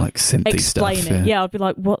to be like synthy explain stuff, it. Yeah, I'd be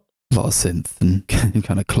like, what? A lot of synth and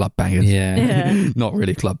kind of club bangers. Yeah. Not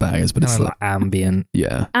really club bangers, but kind it's like ambient.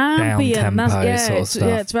 Yeah. Ambient. Down-tempo sort of stuff.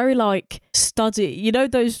 Yeah, it's very like study. You know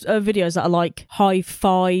those videos that are like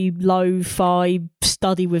hi-fi, lo-fi,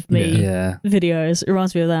 study with me videos? It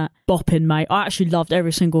reminds me of that. Bopping, mate. I actually loved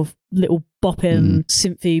every single little bopping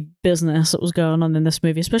synthy business that was going on in this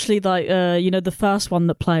movie, especially like the first one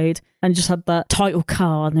that played and just had that title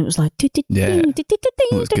card and it was like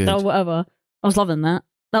or whatever. I was loving that.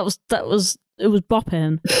 It was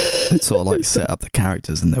bopping. It sort of like set up the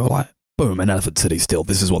characters and they were like, boom, an Elephant City Still,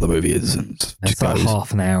 this is what the movie is. And it's like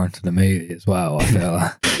half an hour into the movie as well, I feel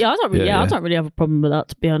like. I don't really have a problem with that,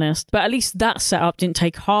 to be honest. But at least that setup didn't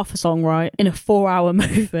take half as long, right, in a 4-hour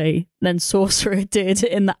movie than Sorcerer did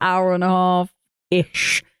in the hour and a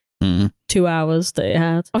half-ish. 2 hours that it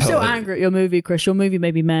had. I'm still angry at your movie, Chris. Your movie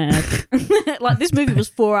made me mad. Like, this movie was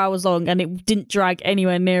 4 hours long and it didn't drag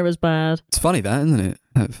anywhere near as bad. It's funny that, isn't it?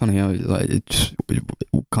 Funny how like it's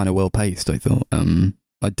kind of well paced, I thought.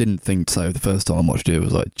 I didn't think so the first time I watched it. It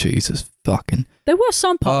was like, Jesus fucking. There were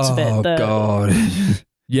some parts of it that... Oh, God.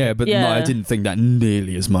 Yeah, but no, I didn't think that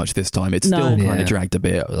nearly as much this time. It still kind of dragged a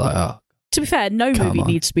bit. I was like, To be fair, no movie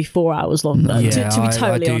needs to be 4 hours long, though, Yeah, to be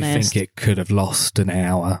totally honest. I do think it could have lost an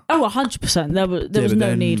hour. Oh, 100%. There was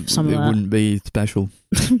no need for some of that. It wouldn't be special.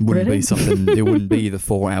 It wouldn't be something. It wouldn't be the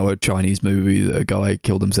 4-hour Chinese movie that a guy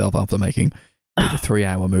killed himself after making. The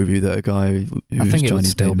 3-hour movie that a guy I think it would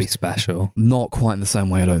still be special. Not quite in the same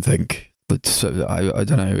way, I don't think. But I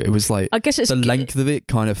don't know. It was like, I guess it's the length of it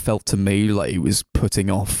kind of felt to me like he was putting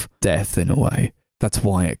off death in a way. That's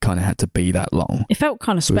why it kind of had to be that long. It felt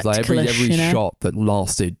kind of spectacular. It was like every shot that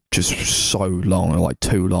lasted just so long, or like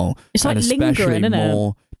too long. It's like especially lingering, isn't it?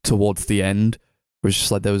 more towards the end, where it's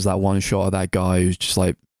just like there was that one shot of that guy who's just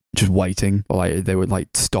waiting, or like they were like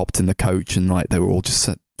stopped in the coach and like they were all just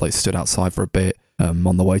stood outside for a bit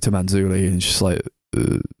on the way to Manzuli, and it's just like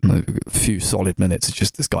a few solid minutes of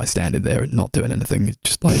just this guy standing there and not doing anything,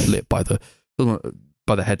 just like lit by the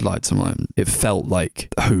headlights. And like, it felt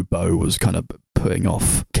like Hubo was kind of putting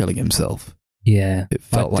off killing himself. Yeah, it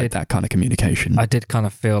felt like that kind of communication. I did kind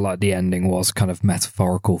of feel like the ending was kind of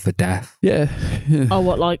metaphorical for death. Yeah. Oh,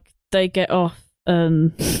 what, like they get off?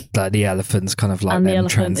 Like the elephant's kind of like them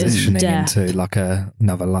transitioning into like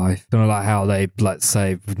another life. Kind of like how they like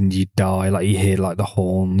say when you die, like you hear like the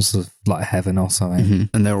horns of like heaven or something. Mm-hmm.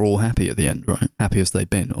 And they're all happy at the end, right? Happy as they've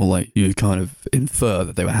been, or like you kind of infer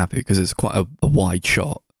that they were happy because it's quite a wide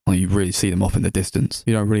shot. Like you really see them off in the distance.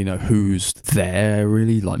 You don't really know who's there,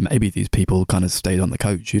 really. Like maybe these people kind of stayed on the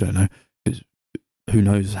coach. You don't know. Because who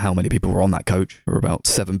knows how many people were on that coach? Or about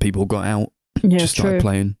 7 people got out. Yeah, just started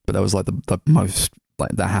playing. But that was like the most,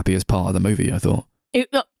 like the happiest part of the movie, I thought.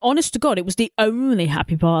 Honest to God, it was the only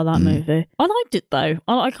happy part of that movie. I liked it though.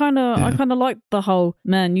 I kind of liked the whole,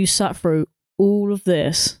 man, you sat through all of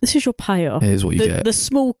this. This is your payoff. Here's what you get. The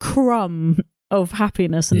small crumb of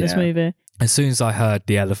happiness in this movie. As soon as I heard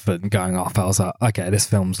the elephant going off, I was like, okay, this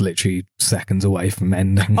film's literally seconds away from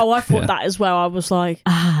ending. Oh, I thought that as well. I was like,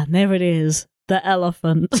 there it is. The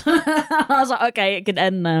elephant. I was like, okay, it can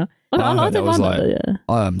end now.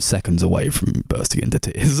 I am seconds away from bursting into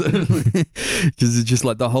tears. Because it's just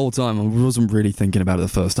like the whole time, I wasn't really thinking about it the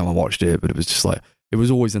first time I watched it, but it was just like, it was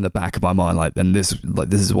always in the back of my mind, like, then this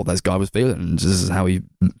is what this guy was feeling, and this is how he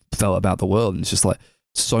felt about the world, and it's just like,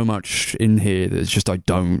 so much in here that it's just I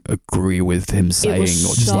don't agree with him saying, or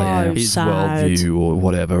just so like his sad. worldview or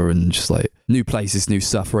whatever, and just like new places, new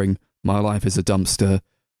suffering. My life is a dumpster.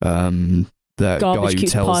 That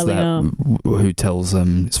Garbage guy who tells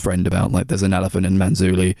his friend about like there's an elephant in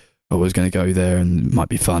Manzuli. I was going to go there and it might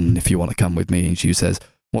be fun if you want to come with me. And she says,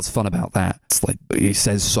 "What's fun about that?" It's like he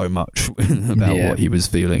says so much about what he was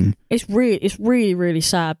feeling. It's really, really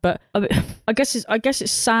sad. But I guess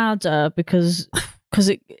it's sadder because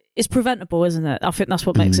it's preventable, isn't it? I think that's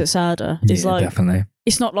what makes it sadder. It's like, definitely.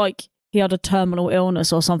 It's not like he had a terminal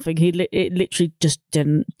illness or something. It literally just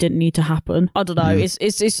didn't need to happen. I don't know.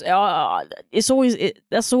 It's always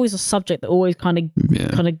that's always a subject that always kind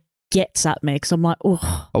of gets at me because I'm like,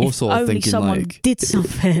 oh, I was if sort of only thinking someone like, did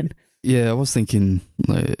something. Yeah, I was thinking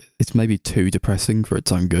like, it's maybe too depressing for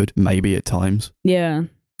its own good. Maybe at times. Yeah.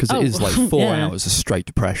 Because it is like 4 hours of straight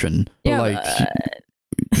depression. But like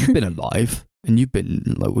you've been alive and we've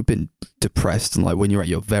been depressed, and like when you're at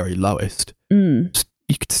your very lowest.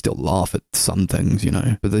 You could still laugh at some things, you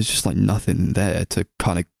know, but there's just like nothing there to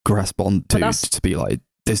kind of grasp on to be like,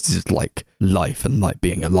 this is like life and like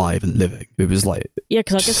being alive and living. It was like,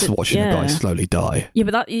 because I guess just watching a guy slowly die,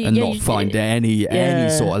 and not find any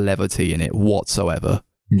sort of levity in it whatsoever.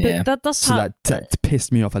 Yeah, but that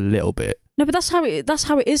pissed me off a little bit. No, but that's how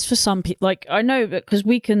it is for some people. Like I know because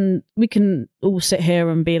we can all sit here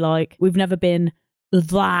and be like, we've never been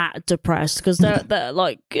that depressed because they're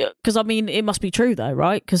like, because I mean it must be true though,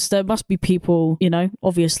 right? Because there must be people, you know,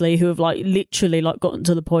 obviously who have like literally like gotten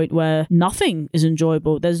to the point where nothing is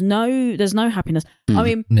enjoyable. There's no happiness. I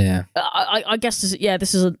mean, I guess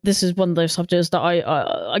this is one of those subjects that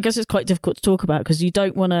I guess it's quite difficult to talk about because you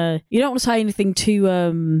don't want to say anything too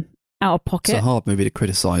out of pocket. It's a hard movie to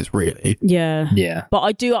criticize, really. Yeah. But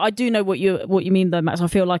I do know what you mean though, Max. I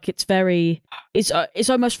feel like it's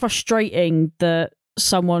almost frustrating that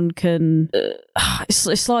someone can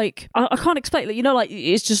it's like I can't explain it, you know, like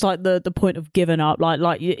it's just like the point of giving up,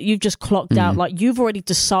 like you've just clocked out, like you've already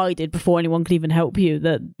decided before anyone can even help you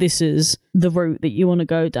that this is the route that you want to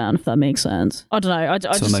go down, if that makes sense. I don't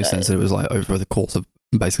know. So it makes sense that it was like over the course of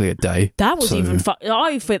basically a day. That was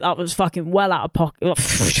I think that was fucking well out of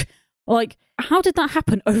pocket. Like, how did that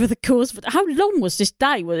happen over the course of how long was this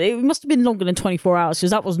day? It must have been longer than 24 hours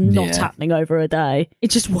because that was not happening over a day. It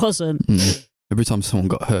just wasn't. Every time someone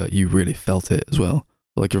got hurt, you really felt it as well.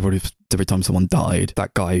 Like every time someone died,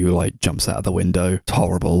 that guy who like jumps out of the window, it's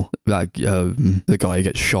horrible. Like the guy who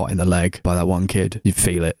gets shot in the leg by that one kid, you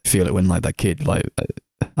feel it when like that kid like.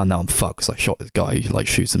 And now I'm fucked because I shot this guy who like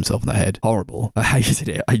shoots himself in the head. Horrible. I hated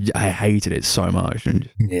it. I hated it so much. And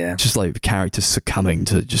just like the characters succumbing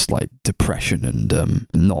to just like depression and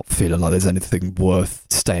not feeling like there's anything worth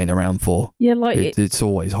staying around for. Yeah, like it's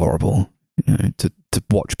always horrible, you know, to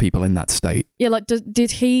watch people in that state. Yeah, like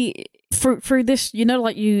did he through this, you know,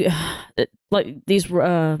 like you like these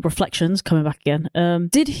reflections coming back again,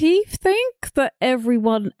 did he think that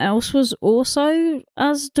everyone else was also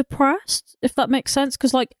as depressed, if that makes sense?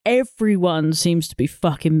 Because like everyone seems to be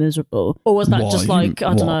fucking miserable, or was that just like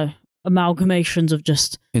I don't know, amalgamations of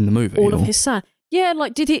just in the movie all of his sad? Yeah,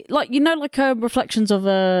 like did he like, you know, like reflections of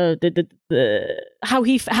how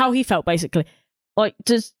he felt basically, like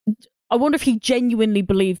I wonder if he genuinely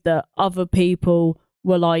believed that other people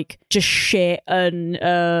were like just shit and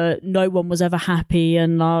no one was ever happy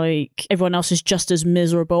and like everyone else is just as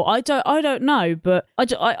miserable. I don't know, but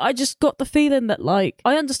I just got the feeling that like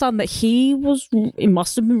I understand that he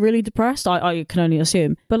must have been really depressed. I can only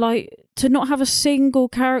assume, but like to not have a single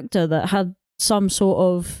character that had some sort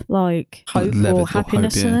of like hope or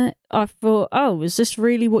happiness in it. I thought, oh, is this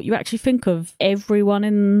really what you actually think of everyone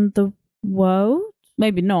in the world?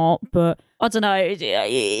 Maybe not, but I don't know.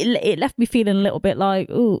 It left me feeling a little bit like,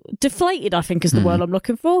 ooh, deflated, I think is the word I'm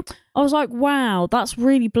looking for. I was like, wow, that's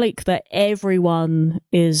really bleak that everyone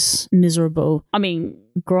is miserable. I mean,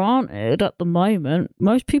 granted, at the moment,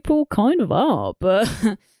 most people kind of are, but...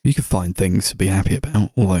 You can find things to be happy about.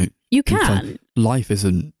 Like, you can. Life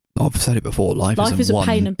isn't... I've said it before. Life is a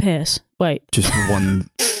pain and piss. Wait. Just one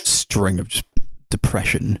string of just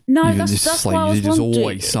depression. No, that's like, what I was there's wondering.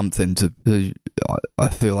 Always something to... I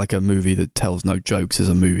feel like a movie that tells no jokes is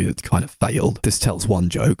a movie that kind of failed. This tells one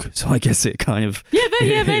joke, so I guess it kind of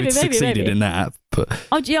maybe succeeded in that. But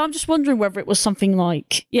I'm just wondering whether it was something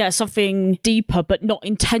like something deeper but not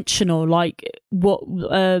intentional. Like, what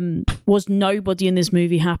was nobody in this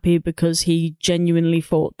movie happy because he genuinely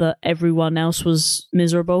thought that everyone else was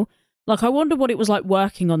miserable? Like, I wonder what it was like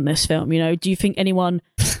working on this film. You know, do you think anyone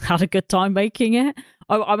had a good time making it?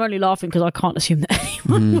 I'm only laughing because I can't assume that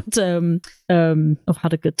anyone would have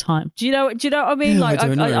had a good time. Do you know what I mean? Yeah, like,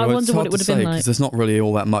 I wonder what it would have been like. Because there's not really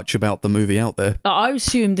all that much about the movie out there. I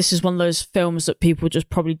assume this is one of those films that people just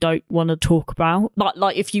probably don't want to talk about.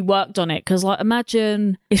 Like if you worked on it, because like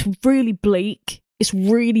imagine it's really bleak, it's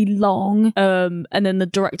really long, and then the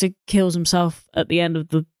director kills himself at the end of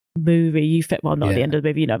the movie. Not at the end of the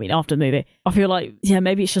movie, you know what I mean, after the movie. I feel like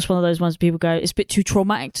maybe it's just one of those ones people go, it's a bit too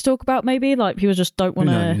traumatic to talk about. Maybe like people just don't want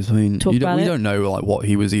to talk about it. We don't know like what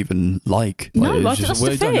he was even like. No, like, that's we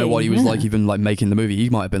the don't know what he was thing. like even like making the movie. He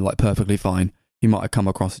might have been like perfectly fine. He might have come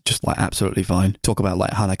across just like absolutely fine. Talk about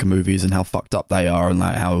like Haneke movies and how fucked up they are and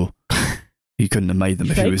like how he couldn't have made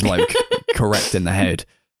them if he was like correct in the head.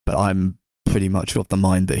 But I'm pretty much of the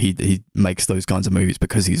mind that he makes those kinds of movies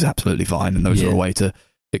because he's absolutely fine, and those are a way to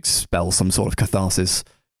expel some sort of catharsis.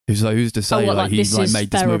 Who's to say he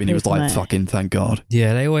made this movie and he was like, fucking thank God.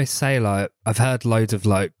 Yeah, they always say like, I've heard loads of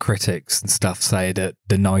like critics and stuff say that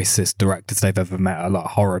the nicest directors they've ever met are like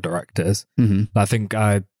horror directors. I think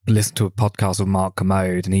I listened to a podcast with Mark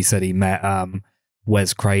Commode and he said he met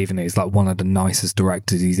Wes Craven, who's like one of the nicest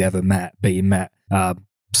directors he's ever met, but he met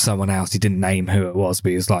someone else, he didn't name who it was,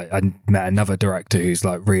 but he was like, I met another director who's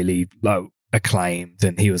like really like acclaimed,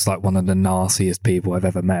 and he was like one of the nastiest people I've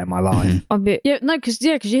ever met in my life. Because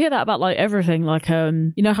you hear that about like everything, like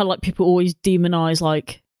you know how like people always demonize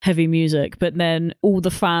like heavy music, but then all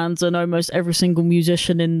the fans and almost every single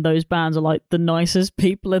musician in those bands are like the nicest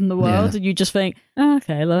people in the world, and you just think,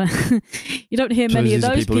 okay, like, you don't hear many of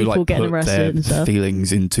those people who, getting put arrested and their stuff.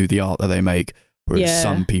 Feelings into the art that they make. Whereas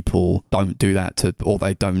some people don't do that or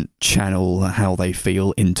they don't channel how they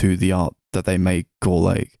feel into the art that they make, or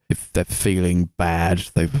like if they're feeling bad,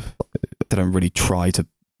 they don't really try to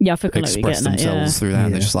express themselves through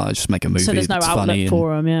that. They just make a movie. So there's no outlet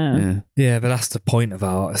for them. Yeah, but that's the point of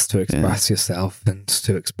art, is to express yourself and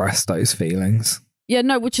to express those feelings. Yeah,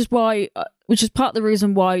 no, which is part of the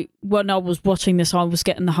reason why when I was watching this, I was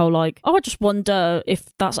getting the whole like, I just wonder if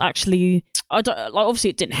that's actually, I don't like.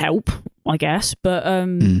 Obviously, it didn't help, I guess, but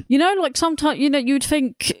you know, like sometimes, you know, you'd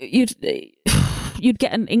think you'd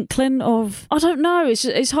get an inkling of, I don't know,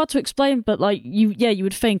 it's hard to explain, but like you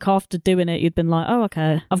would think after doing it, you'd been like, oh,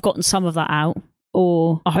 okay, I've gotten some of that out.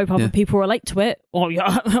 Or I hope other people relate to it. Or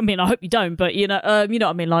I mean, I hope you don't, but you know what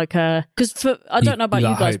I mean. Like, because I don't know about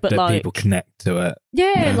you guys, but like people connect to it.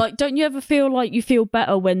 Yeah, like, don't you ever feel like you feel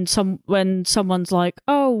better when someone's like,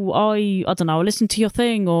 oh, I don't know, I listened to your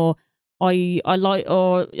thing, or I like,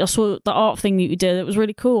 or I saw the art thing that you did. It was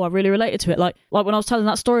really cool. I really related to it. Like when I was telling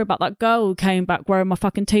that story about that girl who came back wearing my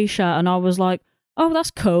fucking t-shirt, and I was like, oh,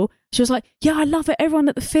 that's cool. She was like, yeah, I love it. Everyone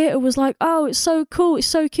at the theatre was like, oh, it's so cool. It's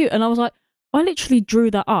so cute. And I was like, I literally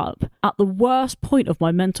drew that up at the worst point of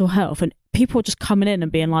my mental health, and people were just coming in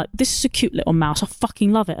and being like, this is a cute little mouse. I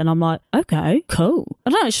fucking love it. And I'm like, okay, cool. I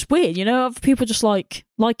don't know, it's just weird, you know, other people just like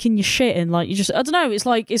liking your shit, and like, you just, I don't know, it's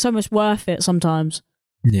like, it's almost worth it sometimes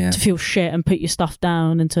to feel shit and put your stuff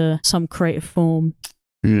down into some creative form.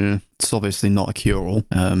 Yeah, it's obviously not a cure-all.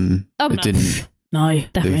 It didn't. No,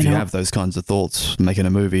 definitely if you not. have those kinds of thoughts, making a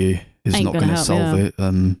movie is Ain't not going to help, solve it.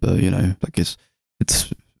 But you know, like it's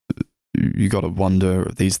you got to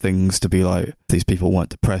wonder these things to be like, these people weren't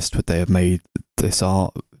depressed, would they have made this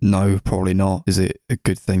art? No, probably not. Is it a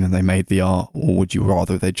good thing that they made the art, or would you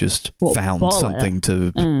rather they just found something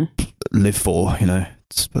to live for? You know,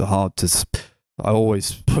 it's hard to. I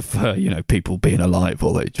always prefer, you know, people being alive,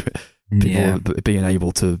 or people being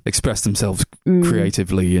able to express themselves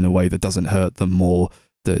creatively in a way that doesn't hurt them, or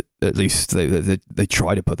that at least they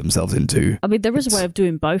try to put themselves into. I mean, there is a way of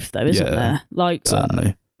doing both, though, isn't there? Like,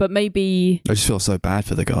 certainly. But maybe I just feel so bad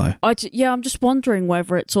for the guy. I'm just wondering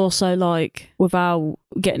whether it's also like, without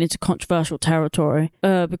getting into controversial territory,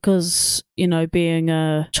 because, you know, being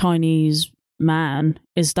a Chinese man,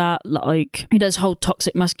 is that like, there's whole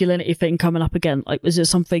toxic masculinity thing coming up again? Like, is it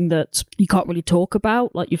something that you can't really talk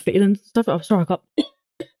about, like your feelings and stuff? I'm sorry, I can't.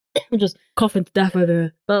 I'm just coughing to death over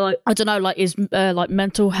here. But like, I don't know, like, is like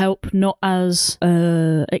mental help not as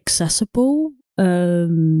accessible? I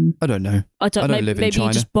don't know. I don't live in China. Maybe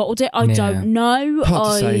you just bottled it. I don't know.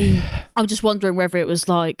 Hard to say. I'm just wondering whether it was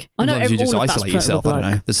like, I know you just isolate yourself. I don't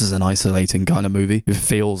know. This is an isolating kind of movie. It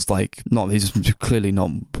feels like he's clearly not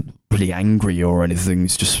really angry or anything.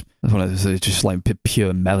 It's just like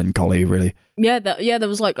pure melancholy, really. Yeah, there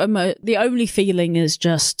was like the only feeling is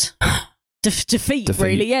just defeat.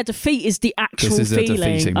 Really. Yeah, defeat is the actual feeling. This is a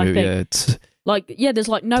defeating movie. Yeah, it's like, there's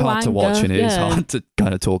like no anger. Hard to watch, and it's hard to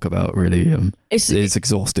kind of talk about, really. It's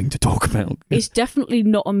exhausting to talk about. It's definitely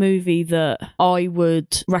not a movie that I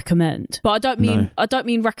would recommend. But I don't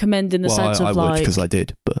mean recommend in the sense of I like, would, because I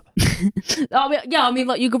did, but I mean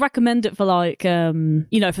like, you could recommend it for like, you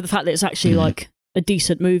know, for the fact that it's actually like a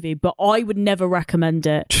decent movie, but I would never recommend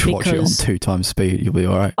it. Just watch it on 2 times speed, you'll be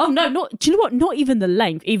alright. Oh no, do you know what? Not even the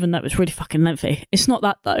length, even though it's really fucking lengthy. It's not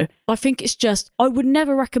that though. I think it's just, I would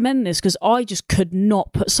never recommend this because I just could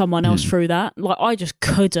not put someone else through that. Like, I just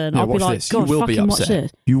couldn't. I'd be like, this. God, fucking watch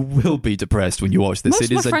this. You will be depressed when you watch this.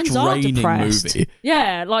 Most it is a draining movie.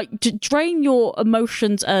 Yeah, like, drain your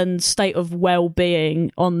emotions and state of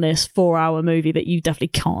well-being on this 4-hour movie that you definitely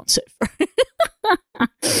can't sit through.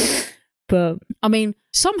 But, I mean,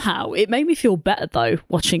 somehow it made me feel better, though,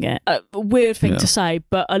 watching it. A weird thing to say,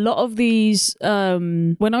 but a lot of these,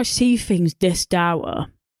 when I see things this dour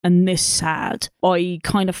and this sad, I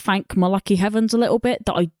kind of thank my lucky heavens a little bit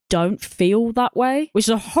that I don't feel that way, which is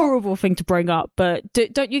a horrible thing to bring up. But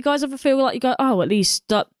don't you guys ever feel like you go, oh, at least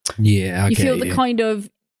that... Yeah, you feel the kind of...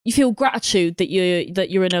 You feel gratitude that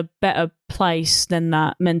you're in a better place than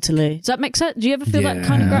that mentally. Does that make sense? Do you ever feel that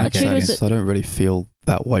kind of gratitude? I don't really feel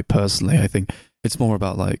that way personally. I think it's more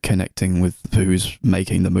about like connecting with who's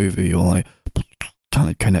making the movie, or like kind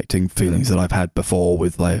of connecting feelings that I've had before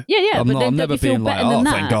with like. I'm never being like, oh,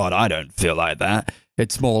 thank God, I don't feel like that.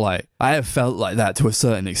 It's more like I have felt like that to a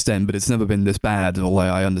certain extent, but it's never been this bad. Or like,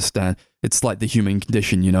 I understand. It's like the human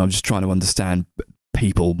condition, you know. I'm just trying to understand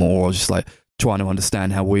people more, or just like trying to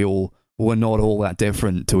understand how we're not all that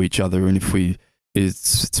different to each other, and if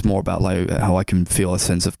it's more about like how I can feel a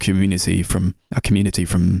sense of community from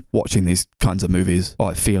watching these kinds of movies, or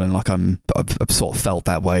like feeling like I've sort of felt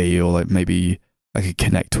that way, or like maybe I could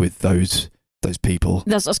connect with those people.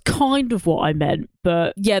 That's kind of what I meant,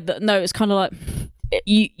 but yeah, no, it's kind of like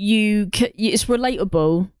it's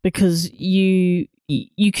relatable because you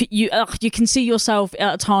can see yourself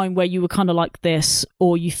at a time where you were kind of like this,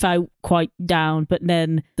 or you felt quite down, but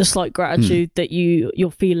then the slight gratitude that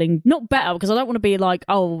you're feeling, not better, because I don't want to be like,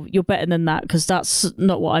 oh, you're better than that, because that's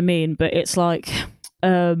not what I mean, but it's like,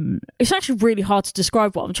 it's actually really hard to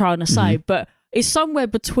describe what I'm trying to say, but it's somewhere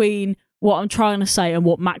between what I'm trying to say and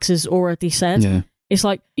what Max has already said. Yeah. It's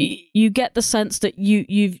like you get the sense that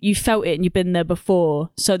you felt it and you've been there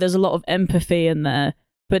before, so there's a lot of empathy in there.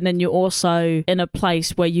 But then you're also in a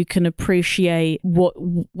place where you can appreciate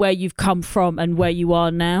where you've come from and where you are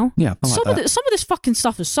now. Yeah, some of this fucking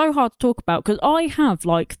stuff is so hard to talk about because I have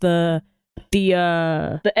like the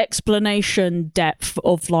explanation depth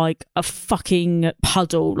of like a fucking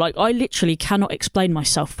puddle. Like, I literally cannot explain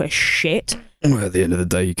myself for shit. Well, at the end of the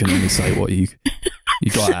day, you can only say what you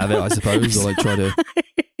You got out of it, I suppose, or like try to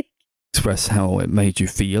express how it made you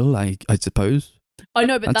feel, I suppose. I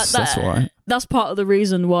know, but that's all right. That's part of the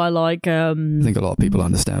reason why, like, I think a lot of people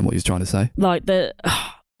understand what he's trying to say. Like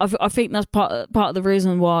I think that's part of the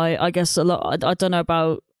reason why I guess a lot. I don't know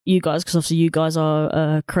about you guys because obviously you guys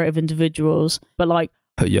are creative individuals, but like.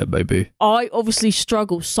 Yeah, baby. I obviously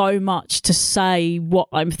struggle so much to say what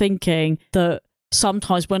I'm thinking that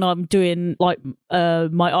sometimes when I'm doing like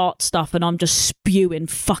my art stuff and I'm just spewing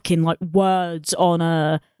fucking like words on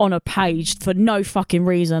a page for no fucking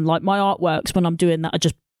reason, like my artworks when I'm doing that are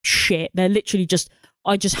just shit. They're literally just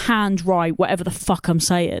I just handwrite whatever the fuck I'm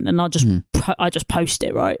saying and I just post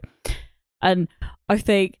it, right? And I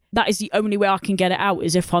think that is the only way I can get it out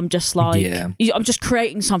is if I'm just like, I'm just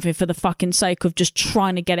creating something for the fucking sake of just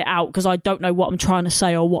trying to get it out because I don't know what I'm trying to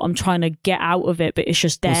say or what I'm trying to get out of it, but it's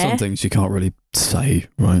just there. Well, some things you can't really say,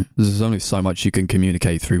 right? There's only so much you can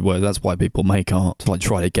communicate through words. That's why people make art, to like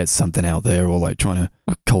try to get something out there or like trying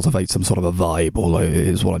to cultivate some sort of a vibe or like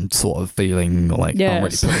is what I'm sort of feeling or like can't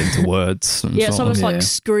really put it into words. Yeah, it's almost like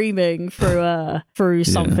screaming through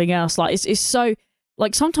something else. Like it's so...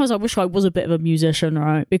 Like sometimes I wish I was a bit of a musician,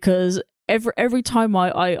 right? Because every time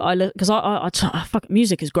fuck,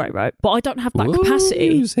 music is great, right? But I don't have that capacity.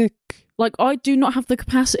 Music. Like I do not have the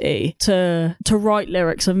capacity to write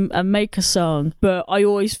lyrics and make a song. But I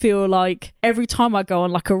always feel like every time I go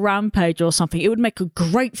on like a rampage or something, it would make a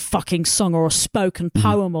great fucking song or a spoken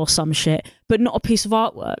poem or some shit, but not a piece of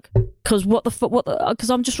artwork. Because because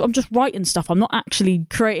I'm just writing stuff. I'm not actually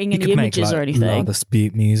creating any images or anything. Like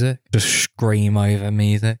dispute music, just scream over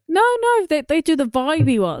music. No, they do the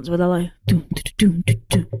vibey ones where they're like, doo, doo, doo, doo,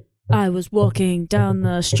 doo. I was walking down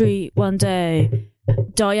the street one day.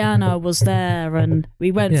 Diana was there and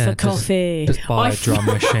we went for coffee. Just buy a drum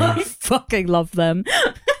machine. I fucking love them.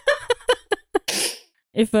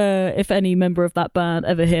 If any member of that band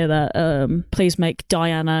ever hear that, please make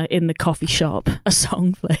Diana in the coffee shop a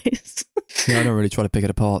song, please. Yeah, I don't really try to pick it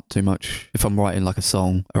apart too much. If I'm writing like a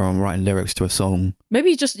song or I'm writing lyrics to a song, maybe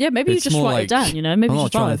you just write it down. You know, maybe I'm not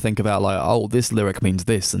just trying to think about like, oh, this lyric means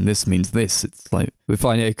this and this means this. It's like if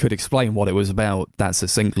I could explain what it was about that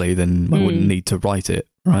succinctly, then I wouldn't need to write it,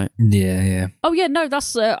 right? Yeah. Oh yeah, no,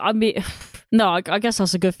 that's I mean. No, I guess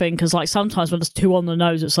that's a good thing because, like, sometimes when it's too on the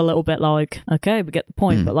nose, it's a little bit like, okay, we get the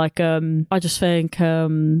point. But like, I just think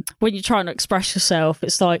when you're trying to express yourself,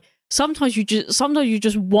 it's like sometimes you just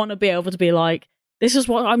want to be able to be like, this is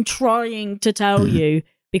what I'm trying to tell you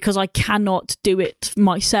because I cannot do it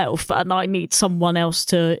myself and I need someone else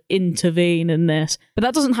to intervene in this. But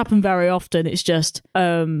that doesn't happen very often. It's just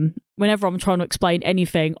whenever I'm trying to explain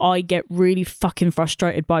anything, I get really fucking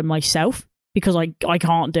frustrated by myself. Because I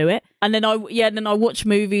can't do it, and then I watch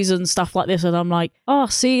movies and stuff like this, and I'm like, oh,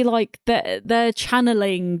 see, like they're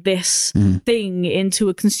channeling this thing into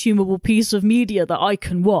a consumable piece of media that I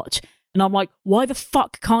can watch, and I'm like, why the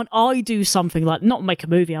fuck can't I do something like not make a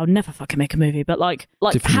movie? I'll never fucking make a movie, but like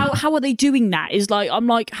how are they doing that? Is like I'm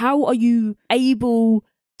like, how are you able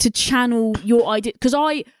to channel your idea? Because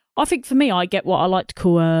I think for me, I get what I like to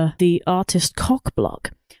call the artist cock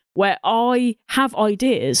block, where I have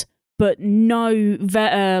ideas. But no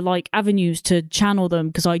like avenues to channel them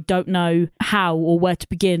because I don't know how or where to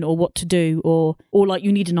begin or what to do or like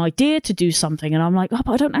you need an idea to do something and I'm like, oh,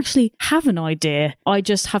 but I don't actually have an idea. I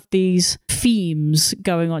just have these themes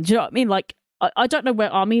going on. Do you know what I mean? Like I don't know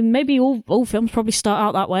where. I mean, maybe all films probably start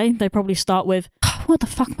out that way. They probably start with, what the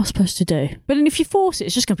fuck am I supposed to do? But then if you force it,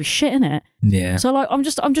 it's just gonna be shit, innit? Yeah. So like, I'm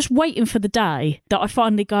just waiting for the day that I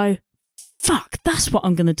finally go, fuck, that's what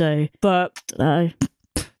I'm gonna do. But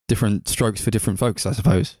different strokes for different folks, I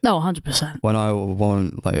suppose. No, 100%. When I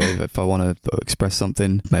want, like, if I want to express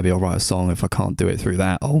something, maybe I'll write a song. If I can't do it through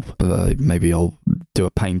that, maybe I'll do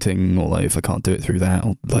a painting, or like if I can't do it through that,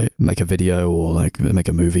 I'll like make a video or like make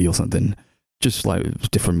a movie or something. Just like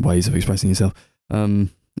different ways of expressing yourself.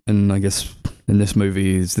 And I guess in this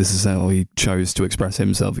movie, this is how he chose to express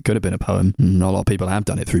himself. It could have been a poem. And a lot of people have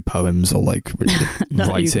done it through poems or like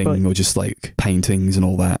writing or just like paintings and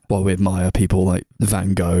all that. While we admire people like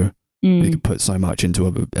Van Gogh, they could put so much into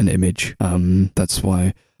an image. That's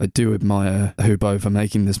why I do admire Hubo for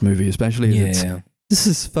making this movie, especially as this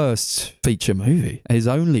is his first feature movie, his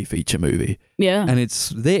only feature movie. Yeah. And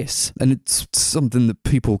it's something that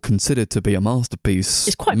people consider to be a masterpiece.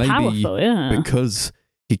 It's quite powerful, yeah. Because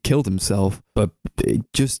he killed himself, but it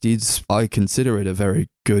just is, I consider it a very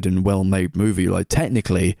good and well-made movie. Like,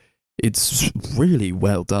 technically, it's really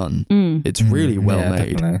well done. It's really well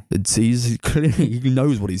made. He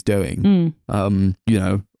knows what he's doing. You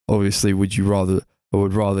know, obviously, would you rather I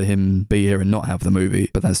would rather him be here and not have the movie,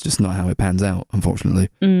 but that's just not how it pans out, unfortunately.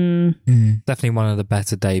 Definitely one of the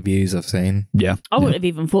better debuts I've seen. Yeah. I wouldn't have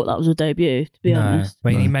even thought that was a debut, to be honest.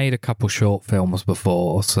 I mean, he made a couple short films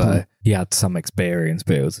before, so he had some experience,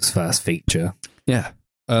 but it was his first feature. Yeah.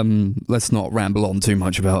 Let's not ramble on too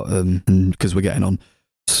much about because we're getting on.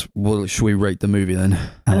 Well, should we rate the movie then?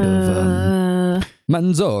 Out of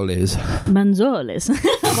Manzoli's.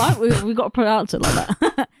 Right, we got to pronounce it like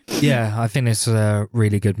that. Yeah, I think it's a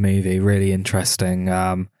really good movie, really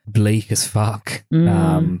interesting, bleak as fuck.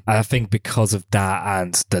 And I think because of that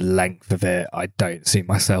and the length of it, I don't see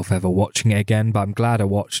myself ever watching it again, but I'm glad I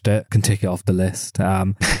watched it. Can tick it off the list.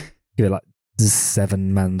 Give it like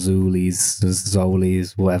 7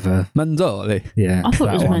 Manzolis, whatever. Manzoli. Yeah. I thought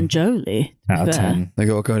it was Manjoli. Out of 10. They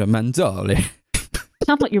got to go to Manzoli.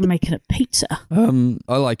 Sounds like you're making a pizza.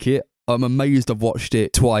 I like it. I'm amazed I've watched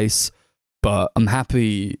it twice, but I'm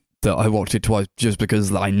happy that I watched it twice just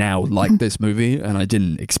because I now like this movie and I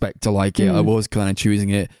didn't expect to like it. I was kind of choosing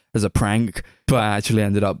it as a prank, but I actually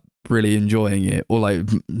ended up really enjoying it. Or like,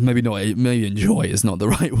 maybe enjoy is not the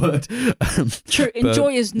right word. True,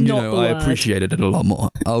 enjoy is not the word. I appreciated it a lot more.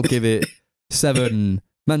 I'll give it 7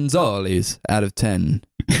 Manzalis out of 10.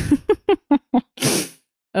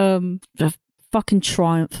 A fucking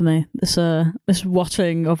triumph for me, this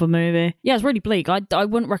watching of a movie. Yeah, it's really bleak. I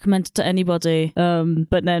wouldn't recommend it to anybody,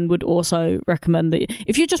 but then would also recommend that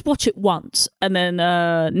if you just watch it once and then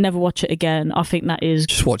never watch it again, I think that is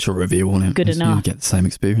just watch a review on it. Good enough. You get the same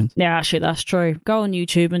experience. Yeah, actually, that's true. Go on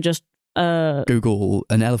YouTube and just Google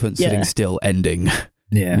an elephant sitting still ending.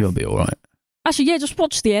 Yeah, you'll be all right. Actually, yeah, just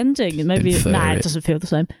watch the ending and maybe it doesn't feel the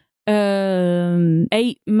same. 8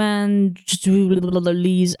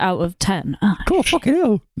 Manjolis out of 10. Oh, cool, fucking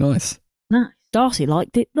hell. Nice. Darcy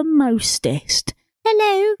liked it the mostest.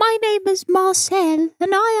 Hello, my name is Marcel,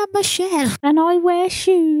 and I am Michelle, and I wear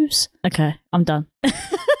shoes. Okay, I'm done.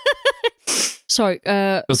 Sorry,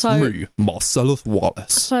 me, Marcellus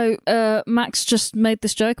Wallace. So, Max just made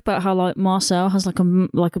this joke about how like Marcel has like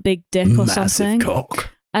a big dick or massive something.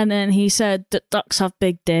 Cock. And then he said that ducks have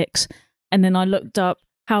big dicks, and then I looked up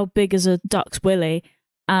how big is a duck's willy,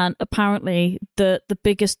 and apparently the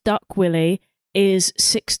biggest duck willy is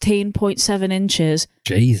 16.7 inches.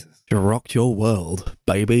 Jesus. You rocked your world,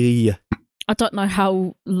 baby. I don't know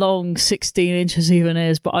how long 16 inches even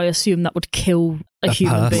is, but I assume that would kill a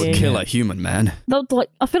human being. Would kill a human, man. I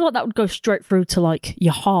feel like that would go straight through to like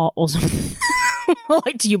your heart or something.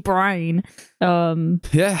 Like to your brain.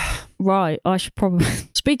 Yeah. Right, I should probably...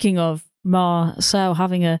 Speaking of Marcel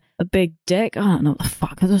having a big dick. I don't know what the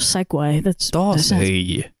fuck. That's a segue. That's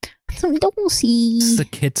Darcy. Darcy. This is a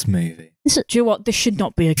kids' movie. Do you know what? This should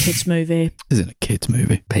not be a kids' movie. This isn't a kids'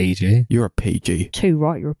 movie. PG. You're a PG. Too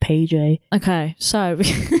right, you're a PG. Okay, so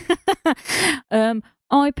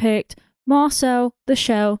I picked Marcel the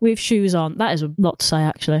Shell with shoes on. That is a lot to say,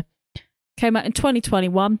 actually. Came out in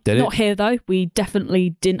 2021. Did it? Not here, though. We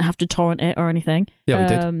definitely didn't have to torrent it or anything. Yeah, we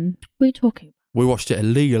did. What are you talking about? We watched it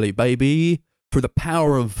illegally, baby, through the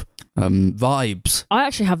power of vibes. I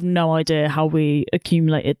actually have no idea how we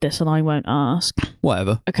accumulated this, and I won't ask.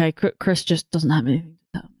 Whatever. Okay, Chris just doesn't have anything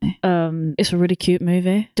to tell me. It's a really cute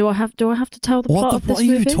movie. Do I have to tell the plot of this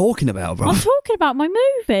movie? What are you talking about, bro? I'm talking about my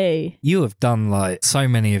movie. You have done like so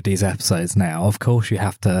many of these episodes now. Of course you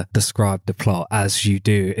have to describe the plot as you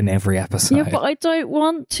do in every episode. Yeah, but I don't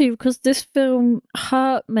want to because this film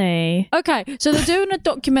hurt me. Okay, so they're doing a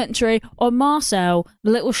documentary on Marcel,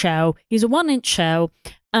 the little shell. He's a 1-inch shell.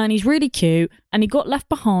 And he's really cute, and he got left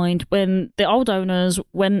behind when the old owners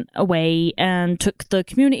went away and took the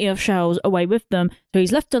community of shells away with them. So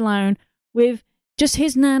he's left alone with just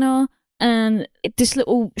his nana, and this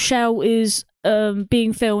little shell is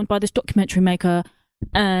being filmed by this documentary maker,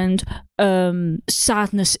 and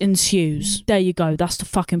sadness ensues. There you go. That's the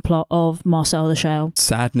fucking plot of Marcel the Shell.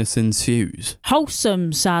 Sadness ensues.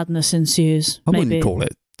 Wholesome sadness ensues. I maybe. wouldn't call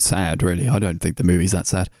it sad, really. I don't think the movie's that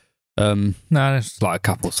sad. No, it's like a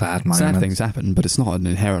couple sad moments. Sad things happen, but it's not an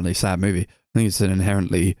inherently sad movie. I think it's an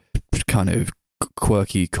inherently kind of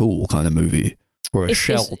quirky, cool kind of movie where a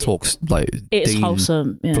shell talks like it's Dean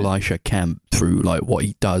wholesome. Yeah. Fleischer Camp through like what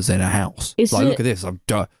he does in a house. Look at this. I've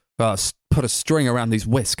put a string around these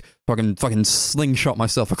whisk. So I can fucking slingshot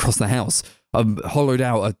myself across the house. I've hollowed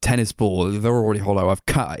out a tennis ball. They're already hollow. I've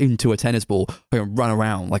cut into a tennis ball. I can run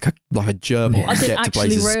around like a gerbil. I didn't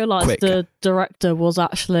actually realise the director was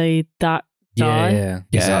actually that guy.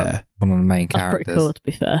 Yeah. One of the main That's characters. pretty cool, to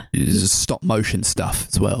be fair. It's stop motion stuff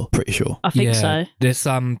as well. Pretty sure. I think so. This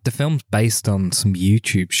the film's based on some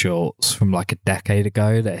YouTube shorts from like a decade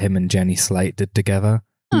ago that him and Jenny Slate did together.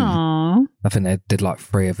 Aww. I think they did like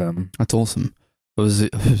 3 of them. That's awesome. I was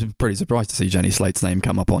pretty surprised to see Jenny Slate's name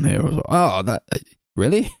come up on here. I was like, oh, that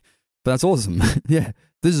really? But that's awesome. Yeah,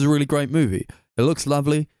 this is a really great movie. It looks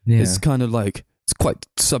lovely. Yeah. It's kind of like, it's quite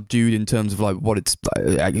subdued in terms of like what it's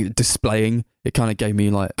displaying. It kind of gave me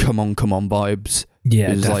like come on vibes.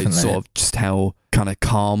 Yeah, it's definitely. like sort of just how kind of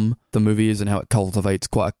calm the movie is and how it cultivates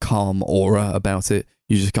quite a calm aura about it.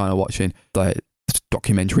 You're just kind of watching like this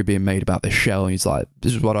documentary being made about this shell, and he's like,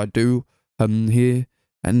 this is what I do here,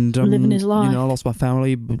 and living his life. You know, I lost my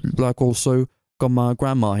family, like also got my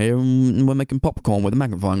grandma here, and we're making popcorn with a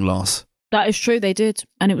magnifying glass. That is true, they did,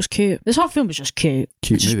 and it was cute. This whole film was just cute.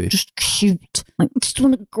 Cute movie. Just cute. Like, I just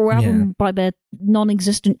want to grab them by their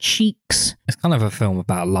non-existent cheeks. It's kind of a film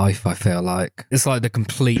about life, I feel like. It's like the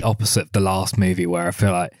complete opposite of the last movie, where I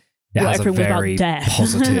feel like it has a very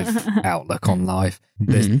positive outlook on life.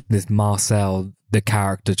 There's Marcel, the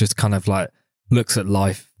character, just kind of like looks at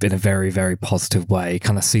life in a very, very positive way,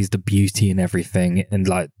 kind of sees the beauty in everything and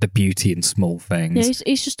like the beauty in small things. Yeah,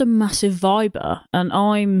 he's just a massive viber, and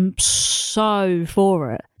I'm so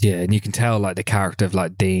for it. Yeah, and you can tell like the character of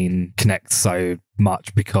like Dean connects so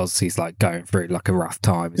much because he's like going through like a rough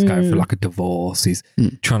time. He's going through like a divorce. He's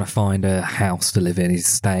trying to find a house to live in. He's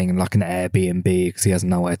staying in like an Airbnb because he has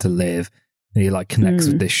nowhere to live. And he like connects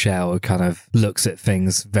with this shell, kind of looks at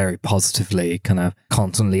things very positively, kind of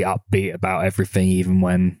constantly upbeat about everything, even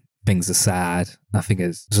when things are sad. I think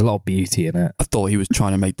there's a lot of beauty in it. I thought he was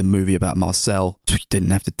trying to make the movie about Marcel, so he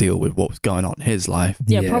didn't have to deal with what was going on in his life.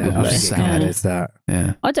 Yeah, probably. I think it's that.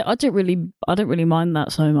 Yeah, I don't really mind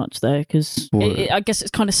that so much though, because I guess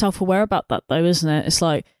it's kind of self-aware about that though, isn't it? It's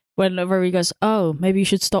like whenever he goes, oh, maybe you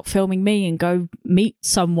should stop filming me and go meet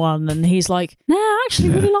someone, and he's like, nah, I actually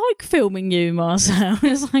really like filming you, Marcel.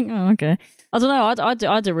 It's like, oh, okay. I don't know.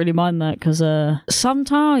 I don't really mind that, because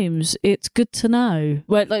sometimes it's good to know.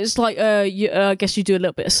 Where it's like I guess you do a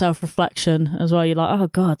little bit of self-reflection as well. You're like, oh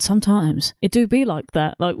God, sometimes it do be like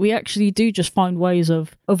that. Like we actually do just find ways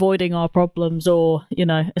of avoiding our problems, or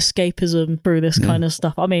escapism through this kind of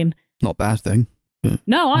stuff. I mean, not a bad thing.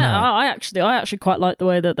 No, I actually quite like the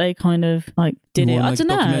way that they kind of like did it. I don't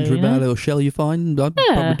know. Documentary about a little shell you find. I'd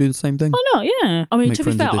probably do the same thing. Why not? Yeah. I mean, Make to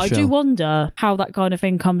be fair, I do wonder how that kind of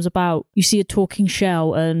thing comes about. You see a talking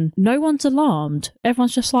shell and no one's alarmed.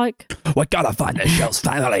 Everyone's just like, we gotta find the shell's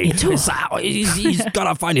family. He's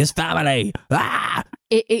gotta find his family. Ah!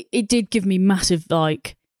 It did give me massive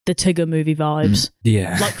like the Tigger movie vibes.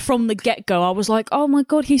 Yeah. Like from the get-go, I was like, oh my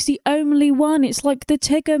God, he's the only one. It's like the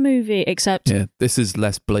Tigger movie, except... Yeah, this is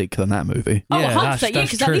less bleak than that movie. Oh, 100%, yeah,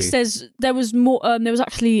 because at least there was more, there was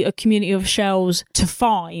actually a community of shells to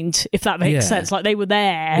find, if that makes sense. Like they were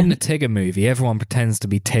there. In the Tigger movie, everyone pretends to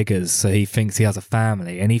be Tiggers, so he thinks he has a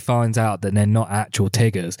family, and he finds out that they're not actual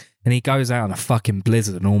Tiggers. And he goes out in a fucking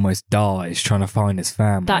blizzard and almost dies trying to find his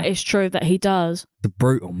family. That is true that he does. It's a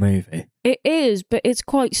brutal movie. It is, but it's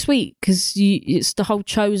quite sweet because it's the whole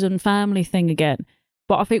chosen family thing again.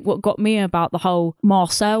 But I think what got me about the whole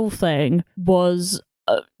Marcel thing was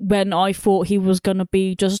when I thought he was going to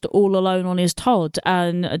be just all alone on his Todd.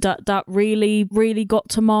 And that really, really got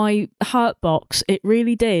to my hurt box. It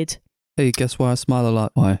really did. Hey, guess why I smile a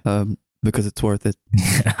lot? Why? Because it's worth it.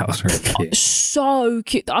 That was really cute. So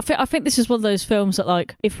cute. I think this is one of those films that,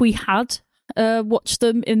 like, if we had watched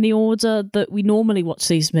them in the order that we normally watch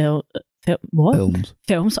these films. I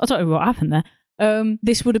don't know what happened there.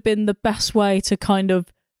 This would have been the best way to kind of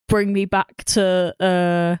bring me back to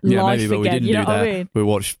life maybe, but again. we didn't you know do what that. I mean? We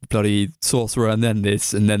watched bloody Sorcerer and then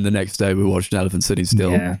this, and then the next day we watched Elephant City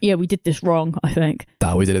still. Yeah, we did this wrong, I think.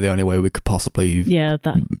 No, we did it the only way we could possibly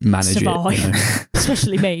manage survive. it. You know?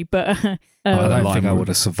 Especially me, but... I don't think I would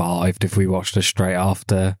have survived if we watched it straight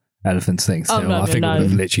after Elephant City still. I think I would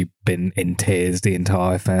have literally been in tears the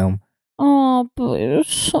entire film. Oh, but it was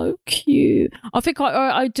so cute. I think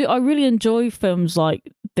I really enjoy films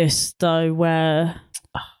like this though, where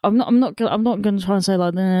I'm not going to try and say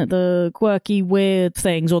like the quirky weird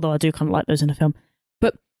things, although I do kind of like those in a film.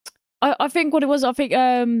 But I think what it was, I think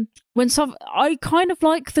I kind of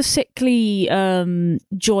like the sickly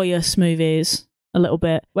joyous movies a little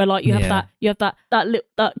bit, where like you have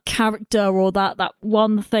that character or that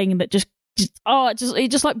one thing that it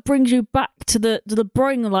just like brings you back to the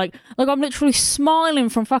bring, like I'm literally smiling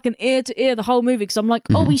from fucking ear to ear the whole movie because I'm like,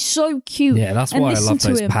 oh, he's so cute. Yeah, that's why I love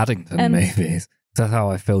those Paddington movies. That's how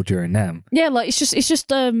I feel during them. Yeah, like it's just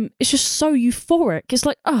so euphoric. It's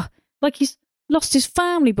like, like he's lost his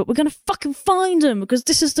family, but we're gonna fucking find him because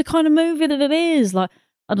this is the kind of movie that it is. Like,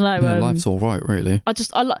 I don't know. Yeah, life's all right, really. I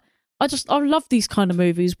love these kind of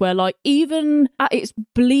movies where, like, even at its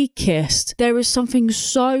bleakest, there is something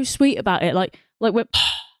so sweet about it. Like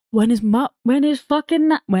when is Nana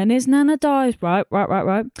dies, right.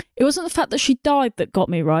 It wasn't the fact that she died that got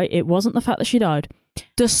me, right? It wasn't the fact that she died.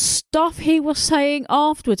 The stuff he was saying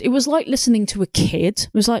afterwards, it was like listening to a kid.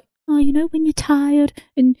 It was like, oh, you know, when you're tired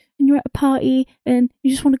and you're at a party and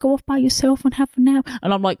you just want to go off by yourself and have a nap.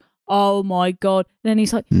 And I'm like, oh my God. And then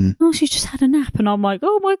he's like, oh, she's just had a nap. And I'm like,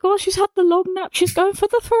 oh my God, she's had the long nap. She's going for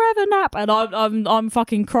the forever nap. And I'm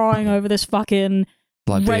fucking crying over this fucking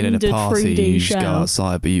like being in a party, 3D you just shell. go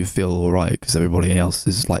outside, but you feel all right because everybody else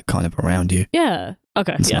is like kind of around you. Yeah.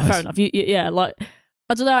 Okay. That's nice. Fair enough. Yeah. Like,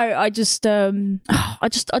 I don't know. I just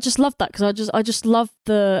love that because I just love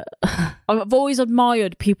the. I've always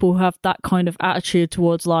admired people who have that kind of attitude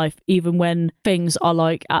towards life, even when things are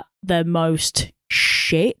like at their most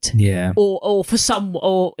shit. Yeah. Or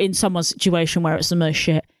in someone's situation where it's the most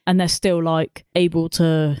shit, and they're still like able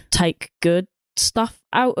to take good stuff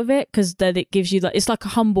out of it, because then it gives you that. It's like a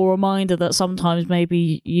humble reminder that sometimes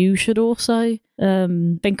maybe you should also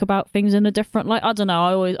think about things in a different light. I don't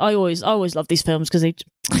know. I always love these films because they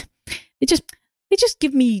just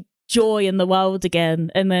give me joy in the world again.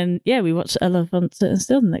 And then we watched Elephant Sitting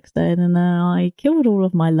Still the next day, and then I killed all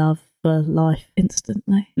of my love for life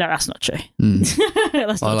instantly. No, that's not true.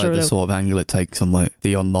 That's not I like true. the sort of angle it takes on like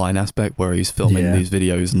the online aspect where he's filming these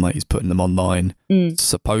videos and like he's putting them online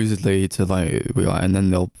supposedly to and then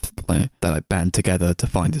they'll band together to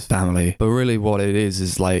find his family. But really what it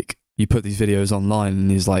is like you put these videos online and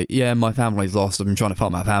he's like, yeah, my family's lost. I've been trying to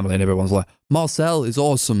find my family, and everyone's like, Marcel is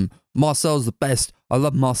awesome. Marcel's the best. I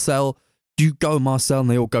love Marcel. You go, Marcel, and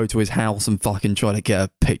they all go to his house and fucking try to get a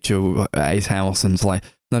picture at his house, and it's like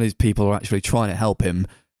none of these people are actually trying to help him.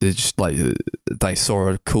 They're just like they saw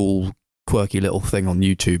a cool, quirky little thing on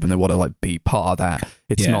YouTube and they want to like be part of that.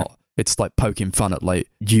 It's not. It's like poking fun at like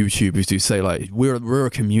YouTubers who say like we're a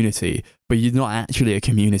community, but you're not actually a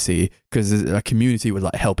community, because a community would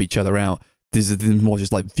like help each other out. There's more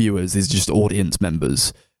just like viewers. There's just audience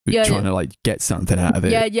members who are trying to like get something out of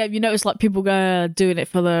it. Yeah. You notice like people go doing it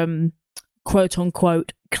for the quote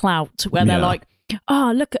unquote clout, where they're like,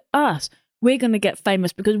 oh, look at us. We're going to get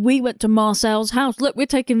famous because we went to Marcel's house. Look, we're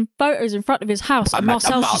taking photos in front of his house. And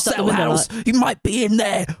Marcel's just at the window house. You might be in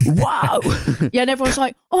there. Wow. And everyone's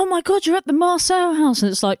like, oh my God, you're at the Marcel house.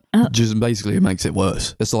 And it's like... just basically it makes it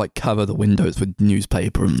worse. It's like cover the windows with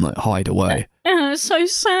newspaper and like hide away. Yeah, it's so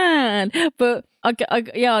sad. But I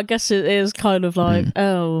guess it is kind of like,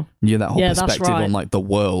 that whole perspective on like the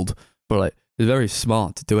world. But like, it's very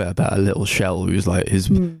smart to do it about a little shell who's like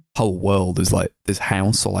his whole world is like this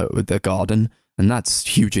house or like with their garden, and that's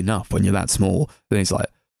huge enough when you're that small. Then he's like,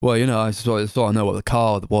 well, you know, I know what the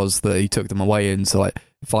car was that he took them away in. So like,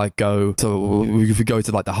 if we go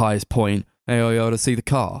to like the highest point, hey, you able to see the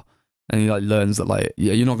car? And he like learns that like,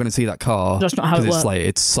 yeah, you're not going to see that car. That's not how it works. It's like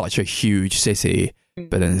it's such a huge city.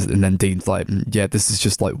 But then Dean's like, yeah, this is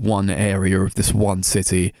just like one area of this one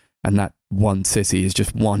city. And that one city is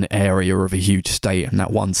just one area of a huge state, and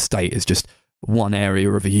that one state is just one area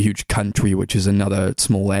of a huge country, which is another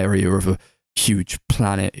small area of a huge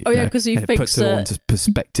planet. Oh yeah, because he puts it all into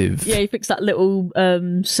perspective. Yeah, he fixed that little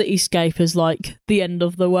cityscape as like the end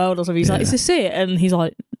of the world or something. He's like, is this it? And he's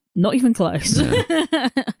like, not even close. Yeah.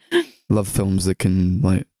 Love films that can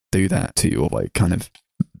like do that to you, or like kind of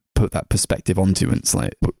put that perspective onto you. And it's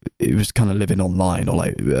like it was kind of living online, or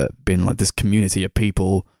like being like this community of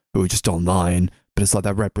people who are just online, but it's like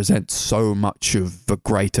that represents so much of a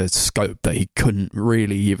greater scope that he couldn't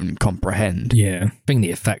really even comprehend. Yeah, I think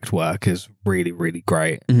the effect work is really, really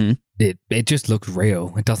great. Mm-hmm. It just looks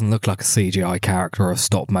real. It doesn't look like a CGI character or a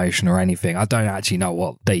stop motion or anything. I don't actually know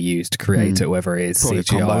what they use to create it, whether it is probably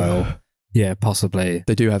CGI or... Yeah, possibly.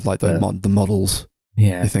 They do have like the models.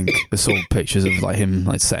 Yeah. I think the sort of pictures of like him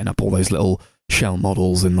like setting up all those little shell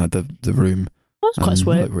models in like the room. That's quite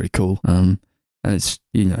sweet. Look really cool. And it's,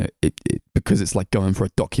 you know, it because it's like going for a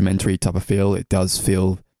documentary type of feel, it does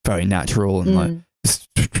feel very natural and like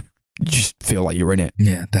you just feel like you're in it.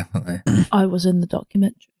 Yeah, definitely. I was in the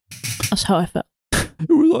documentary. That's how I felt. It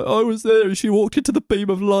was like I was there and she walked into the beam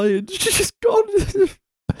of light and she's just gone.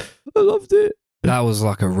 I loved it. That was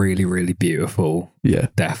like a really, really beautiful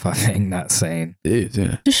death, I think, that scene. It is,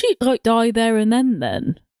 yeah. Does she like die there and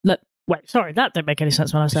then? Like, wait, sorry, that didn't make any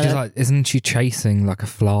sense when I said she's it. Like, isn't she chasing like a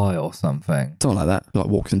fly or something? Something like that. Like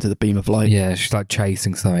walks into the beam of light. Yeah, she's like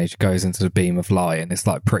chasing something. She goes into the beam of light and it's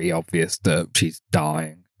like pretty obvious that she's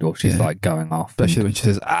dying or she's like going off. Especially when she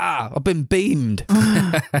says, I've been beamed.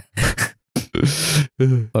 Like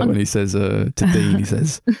when he says to Dean, he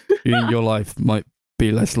says, your life might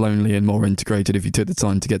be less lonely and more integrated if you took the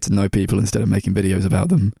time to get to know people instead of making videos about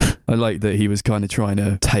them. I like that he was kind of trying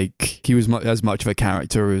to he was as much of a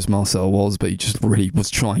character as Marcel was, but he just really was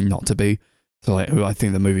trying not to be. So like, I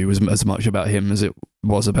think the movie was as much about him as it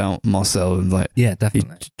was about Marcel, and like, yeah,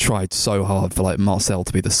 definitely. He tried so hard for like Marcel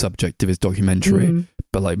to be the subject of his documentary,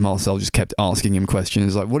 but like Marcel just kept asking him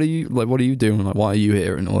questions like, "What are you doing? Like, why are you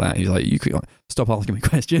here?" and all that. He's like, "You could stop asking me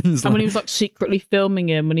questions." And when he was like secretly filming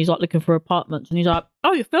him, when he's like looking for apartments, and he's like,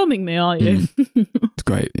 "Oh, you're filming me, are you?" It's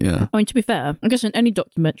great, yeah. I mean, to be fair, I guess in any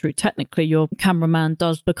documentary, technically your cameraman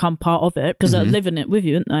does become part of it because they're living it with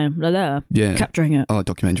you, aren't they? They're there, capturing it. I like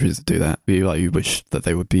documentaries that do that. You wish that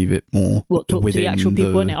they would be a bit more talk to the actual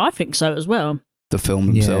people in it. I think so as well. The film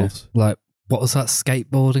themselves, like. What was that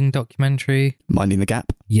skateboarding documentary? Minding the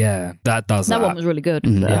Gap? Yeah, that does that. That one was really good.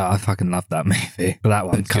 Yeah, I fucking love that movie. But that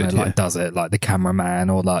one kind of like does it, like the cameraman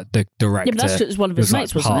or like the director. Yeah, but that's just one of his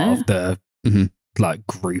mates, like, wasn't it? Part of the like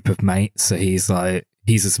group of mates. So he's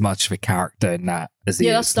as much of a character in that as he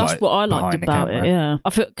is. That's what I liked about it. Yeah, I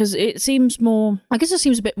feel because it seems more. I guess it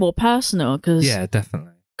seems a bit more personal. Yeah,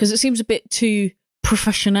 definitely. Because it seems a bit too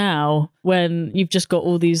professional when you've just got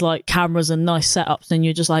all these like cameras and nice setups and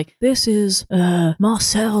you're just like, this is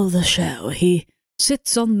Marcel the Shell, he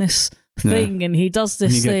sits on this thing and he does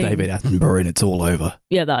this thing. You get David Attenborough and it's all over.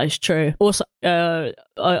 Yeah, that is true. Also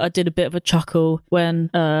I did a bit of a chuckle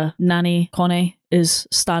when Nanny Connie is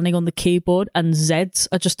standing on the keyboard and Zeds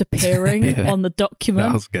are just appearing on the document.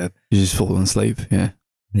 That was good. You just fall asleep.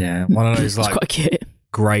 Yeah, one of those like quite cute,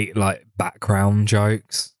 great like background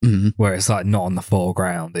jokes where it's like not on the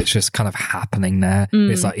foreground, it's just kind of happening there.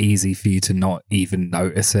 It's like easy for you to not even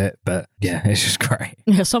notice it, but yeah, it's just great.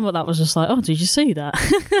 Yeah, some of that was just like, oh, did you see that?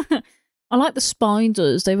 I like the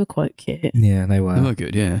spiders, they were quite cute. Yeah, they were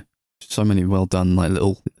good. Yeah, so many well done like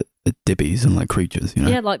little dibbies and like creatures, you know.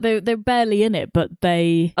 Yeah, like they're barely in it, but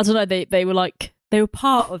I don't know, they were like, they were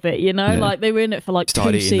part of it, you know? Like, they were in it for like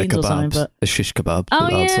started 2 scenes or something. But the shish kebab. Oh,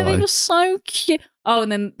 yeah, outside. They were so cute. Oh,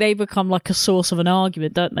 and then they become like a source of an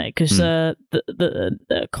argument, don't they? Because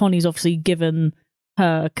Connie's obviously given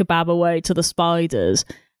her kebab away to the spiders.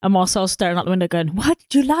 And Marcel's staring out the window going, why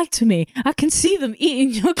did you lie to me? I can see them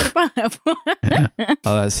eating your kebab.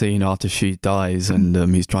 That scene after she dies and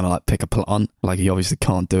he's trying to like pick a plant. Like he obviously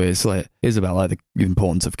can't do it. It's about like the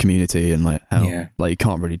importance of community and like how like you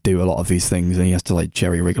can't really do a lot of these things and he has to like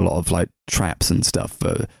jerry rig a lot of like traps and stuff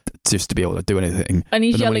just to be able to do anything.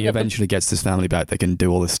 And but then when he eventually gets his family back, they can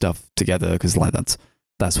do all this stuff together because like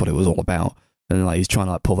that's what it was all about. And like he's trying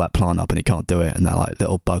to like pull that plant up and he can't do it. And that like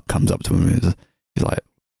little bug comes up to him and he's like,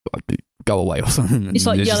 go away or something. And it's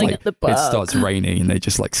like yelling at the bug. It starts raining and they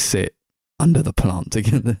just like sit under the plant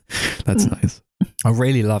together. That's nice. I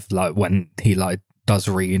really love like when he like does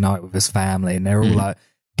reunite with his family and they're all like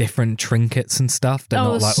different trinkets and stuff. They're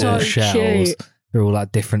not like all shells. Cute. They're all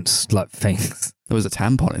like different like things. There was a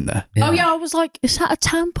tampon in there. Yeah. Oh yeah, I was like, is that a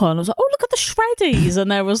tampon? I was like, oh look at the shreddies,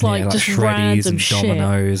 and there was like just random and shit,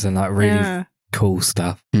 dominoes and like really cool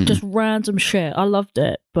stuff. Just random shit. I loved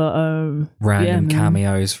it, but random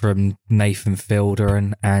cameos from Nathan Fielder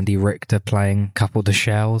and Andy Richter playing Couple de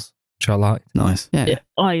Shells, which I liked. Nice. Yeah.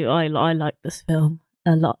 I like this film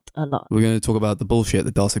a lot. We're going to talk about the bullshit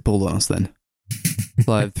that Darcy pulled on us then.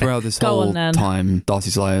 Like throughout this whole time,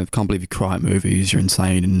 Darcy's like, I can't believe you cry at movies, you're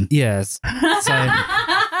insane. And yes. So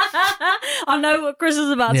I know what Chris is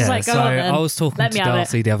about to say. Go on then. I was talking to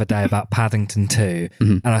Darcy the other day about Paddington 2,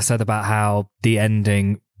 and I said about how the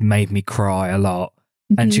ending made me cry a lot.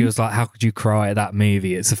 And she was like, how could you cry at that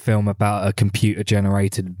movie? It's a film about a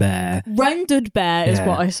computer-generated bear. Rendered bear is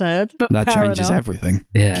what I said. But that changes everything.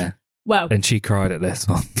 Yeah. Well. And she cried at this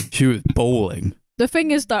one. She was bawling. The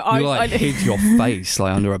thing is, though, I hid your face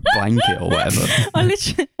like under a blanket or whatever.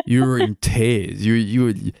 You were in tears.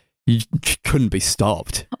 You couldn't be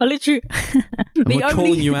stopped. I literally. And we're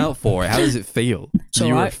calling you out for it. How does it feel? So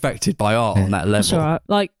you were affected by art on that level. That's all right.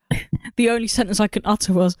 Like the only sentence I could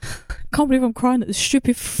utter was, "I can't believe I'm crying at this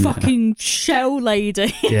stupid fucking shell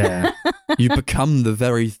lady." Yeah, you become the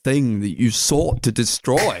very thing that you sought to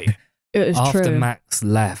destroy. After true. Max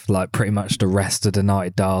left, like pretty much the rest of the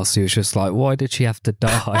night, Darcy was just like, why did she have to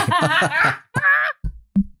die?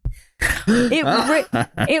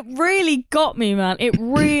 It really got me, man. It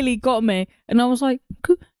really got me. And I was like,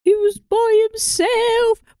 he was by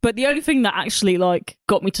himself. But the only thing that actually like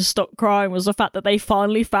got me to stop crying was the fact that they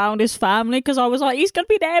finally found his family, because I was like, he's going to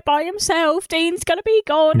be there by himself. Dean's going to be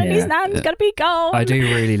gone and his nan's going to be gone. I do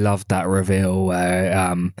really love that reveal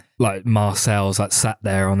where like Marcel's like sat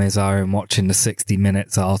there on his own watching the 60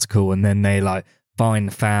 Minutes article, and then they like find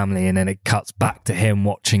the family, and then it cuts back to him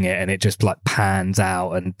watching it, and it just like pans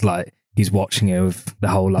out, and like he's watching it with the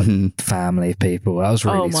whole family of people. That was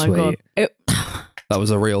really sweet. God. That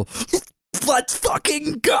was a real let's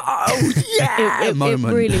fucking go, yeah, it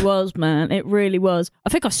really was, man. It really was. I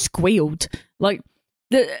think I squealed. Like,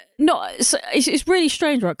 it's really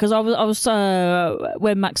strange, right? Because I was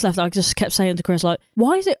when Max left, I just kept saying to Chris, like,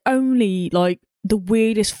 why is it only like the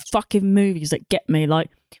weirdest fucking movies that get me? Like,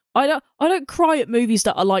 I don't cry at movies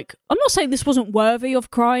that are like, I'm not saying this wasn't worthy of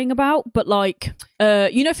crying about, but like,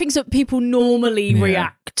 things that people normally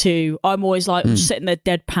react to. I'm always like sitting there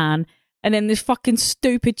deadpan. And then this fucking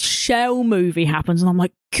stupid Shell movie happens, and I'm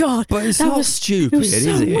like, God, but it's not stupid, is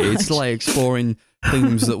it? It's like exploring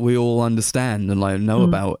themes that we all understand and like know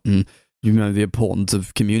about, and the importance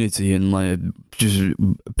of community and like just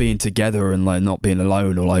being together and like not being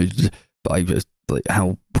alone, or like just like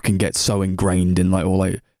how we can get so ingrained in like or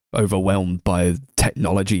like overwhelmed by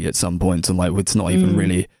technology at some point, and like it's not even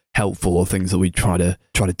really helpful, or things that we try to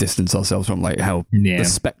distance ourselves from, like how the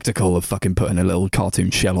spectacle of fucking putting a little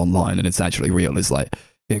cartoon shell online and it's actually real is like,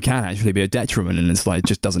 it can actually be a detriment, and it's like it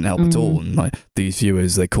just doesn't help at all. And like these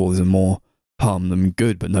viewers, they cause them more harm than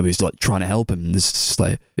good, but nobody's like trying to help him. It's just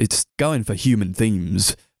like, it's going for human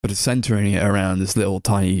themes, but it's centering it around this little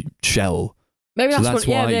tiny shell. Maybe that's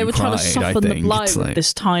why they were trying to soften the blow with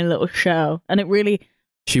this tiny little shell, and it really.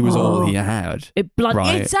 She was all he had.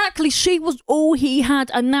 Exactly, she was all he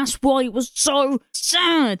had, and that's why it was so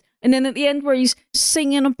sad. And then at the end, where he's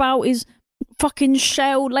singing about his fucking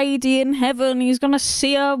shell lady in heaven, he's gonna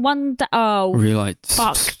see her one day. Oh, really? Like,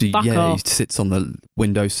 fuck he off. sits on the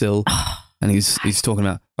windowsill, and he's talking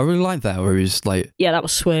about. I really like that, where he's like, yeah, that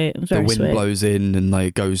was sweet. It was very the wind sweet. blows in and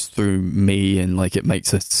like goes through me, and like it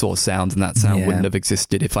makes a sort of sound, and that sound wouldn't have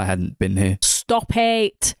existed if I hadn't been here. Stop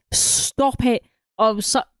it!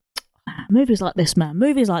 Movies like this, man.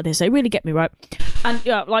 Movies like this, they really get me, right? And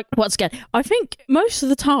like, once again, I think most of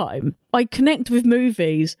the time I connect with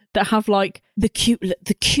movies that have like the cute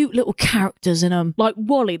little characters in them. Like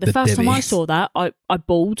WALL-E. The first time I saw that, I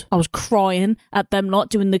bawled. I was crying at them not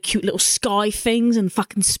doing the cute little sky things in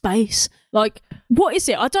fucking space. Like, what is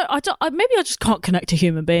it? Maybe I just can't connect to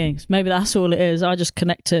human beings. Maybe that's all it is. I just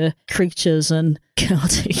connect to creatures and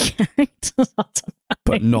chaotic characters.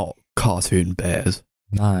 But not cartoon bears.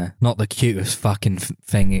 No, not the cutest fucking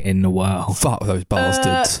thing in the world. Fuck those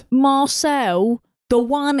bastards. Marcel, the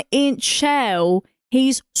 1-inch shell,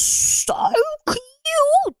 he's so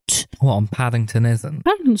cute. What, on Paddington isn't?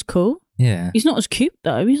 Paddington's cool. Yeah. He's not as cute,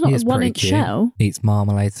 though. He's not a 1-inch shell. Eats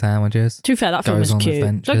marmalade sandwiches. To be fair, that film is cute.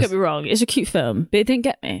 Adventures. Don't get me wrong. It's a cute film, but it didn't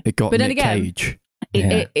get me. It got Nick Cage.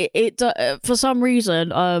 For some reason,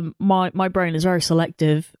 my brain is very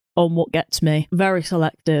selective on what gets me. Very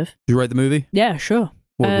selective. You rate the movie? Yeah, sure.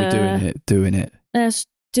 What are we doing it? Let's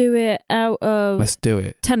do it out of... Let's do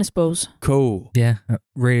it. Tennis balls. Cool. Yeah, a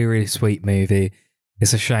really, really sweet movie.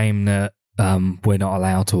 It's a shame that we're not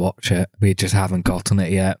allowed to watch it. We just haven't gotten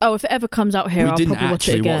it yet. Oh, if it ever comes out here, I'll probably watch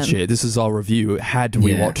it again. We didn't actually watch it. This is our review. Had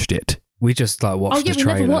we watched it? We just watched the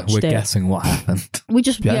trailer. We're guessing what happened. We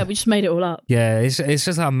just made it all up. Yeah, it's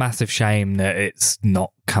just a massive shame that it's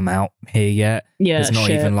not come out here yet. Yeah, there's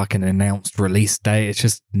not even like an announced release date. It's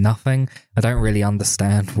just nothing. I don't really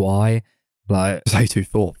understand why. Like,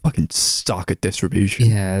 A24 fucking suck at distribution.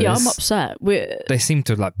 Yeah, I'm upset. They seem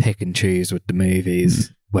to like pick and choose with the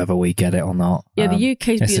movies. Whether we get it or not. Yeah, the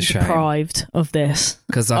UK's being deprived of this.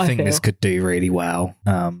 Because I think this could do really well.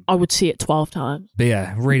 I would see it 12 times. But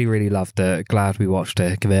yeah, really, really loved it. Glad we watched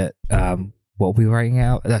it. Give it, what are we rating it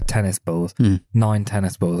out? Tennis balls. 9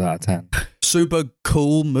 tennis balls out of 10. Super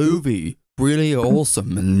cool movie. Really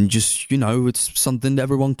awesome. And just, it's something that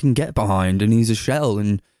everyone can get behind. And he's a shell.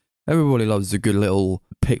 And everybody loves a good little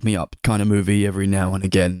pick-me-up kind of movie every now and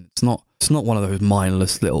again. It's not one of those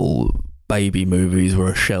mindless little... baby movies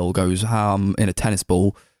where a shell goes in a tennis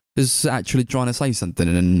ball. Is actually trying to say something,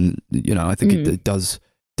 and I think it does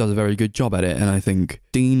a very good job at it. And I think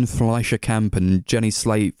Dean Fleischer-Camp and Jenny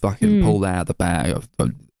Slate fucking pulled out of the bag of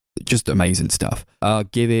just amazing stuff.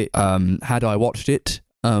 Give it had I watched it,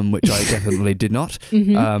 which I definitely did not.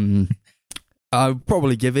 I'd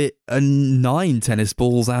probably give it a 9 tennis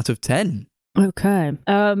balls out of 10. Okay.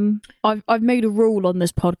 I've made a rule on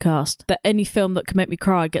this podcast that any film that can make me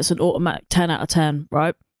cry gets an automatic 10 out of 10,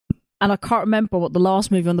 right? And I can't remember what the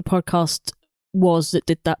last movie on the podcast was that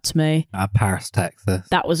did that to me. Paris, Texas.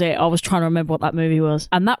 That was it. I was trying to remember what that movie was.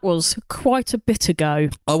 And that was quite a bit ago.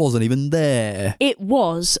 I wasn't even there. It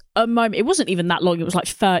was a moment. It wasn't even that long. It was like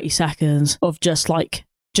 30 seconds of just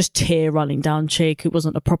tear running down cheek. It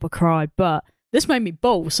wasn't a proper cry, but... this made me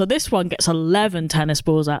bawl, so this one gets 11 tennis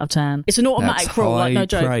balls out of 10. It's an automatic rule, like no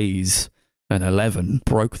joke. Praise. and 11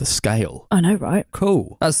 broke the scale. I know, right?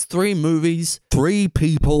 Cool. That's 3 movies, 3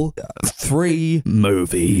 people, 3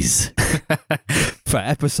 movies for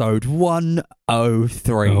episode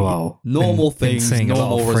 103. Wow. Normal been things, seeing normal a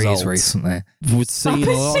lot of results. threes recently. We've seen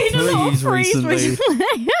a lot of threes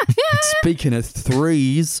recently. Speaking of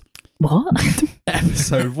threes, What?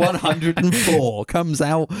 episode 104 comes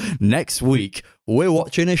out next week. We're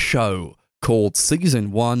watching a show called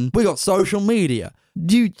Season 1. We got social media.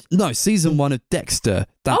 Season 1 of Dexter.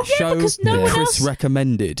 That show because no one Chris else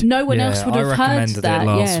recommended. No one else would have heard recommended that. it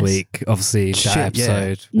last yes. week. Obviously, Shit, that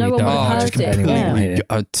episode. No we one don't would have know. heard it, Anyone yeah. here.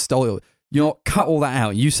 I stole it. You know what? Cut all that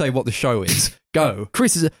out. You say what the show is. Go.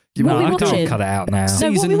 Chris is. What are we I watching? can't cut it out now. No, what are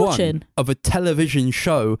Season we 1 watching? of a television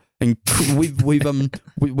show, and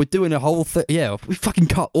we're doing a whole thing. Yeah, we fucking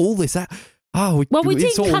cut all this out. Oh, we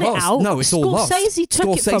it's didn't all cut it lost. out. No, it's all lost. Scorsese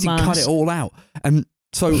took it from cut us. it all out, and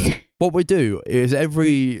so what we do is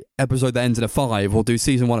every episode that ends in a 5, we'll do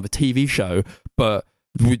season 1 of a TV show, but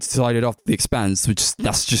we decided after The Expanse,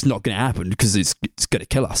 that's just not going to happen because it's going to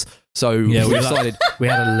kill us. So Yeah, we decided. We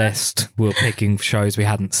had a list. We were picking shows we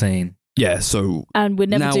hadn't seen. Yeah, so And we're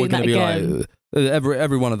never now doing we're that going to be again. like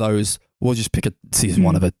every one of those. We'll just pick a season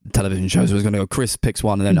 1 of a television show. So we're going to go. Chris picks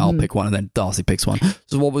one, and then I'll pick one, and then Darcy picks one.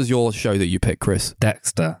 So what was your show that you picked, Chris?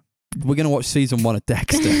 Dexter. We're going to watch season 1 of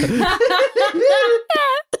Dexter.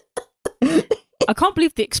 I can't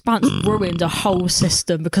believe The Expanse ruined a whole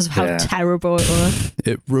system because of how terrible it was.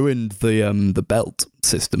 It ruined the belt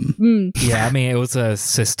system. Yeah, I mean, it was a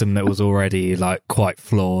system that was already like quite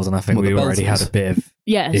flawed, and I think Well, we the already had belters. a bit of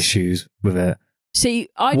Yes. issues with it. See,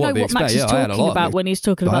 I What know do you what Max expect? is Yeah, I had a talking lot of about it. when he's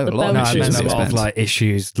talking I about had the a lot of No, I belt issues meant with a system. lot of Expanse. like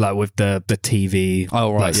issues like with the TV.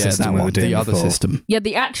 Oh, right, like, yeah, system that we were one. doing The other before. system. Yeah,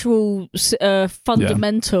 the actual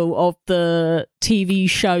fundamental of the TV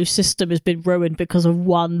show system has been ruined because of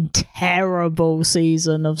one terrible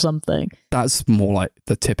season of something. That's more like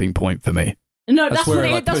the tipping point for me. No, That's that's where what it,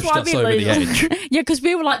 it, like, that's what I pushed mean. us over the Like, edge. yeah, because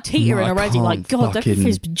we were like teetering I already. Like, can't God, that fucking-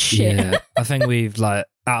 has been shit. Yeah, I think we've like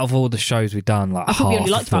out of all the shows we've done, like I thought we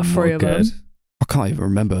only half liked about them 3 were of good. them. I can't even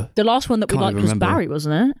remember. The last one that we Can't liked even was remember. Barry,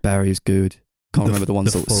 wasn't it? Barry's good. Can't remember the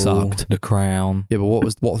ones that Fall, sucked. The Crown, Yeah, but what were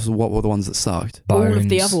the ones that sucked? All of Bones,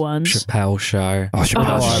 the other ones. Chappelle Show. Oh,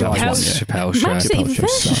 Chappelle Oh, Show. I like one, Chappelle- yeah. Chappelle Show. Max didn't even Chappelle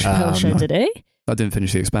finish the Chappelle Show, did he? I didn't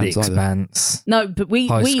finish The The Expanse either. Expanse. No, but we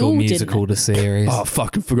High we School all Musical, didn't. the series. Oh,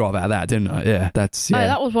 fucking forgot about that, didn't I? Yeah, that's Oh, yeah.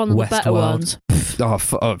 that was one of the better Westworld. ones.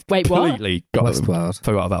 Wait, what? completely Westworld.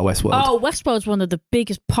 forgot about Westworld. Oh, Westworld's one of the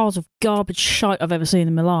biggest piles of garbage shite I've ever seen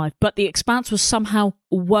in my life. But The Expanse was somehow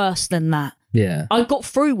worse than that. Yeah. I got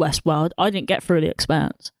through Westworld. I didn't get through The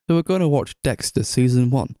Expanse. So we're going to watch Dexter season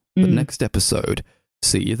 1. The next episode.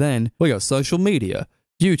 See you then. We got social media,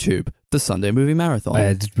 YouTube, the Sunday Movie Marathon.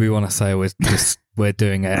 Did we want to say we're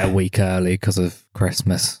doing it a week early because of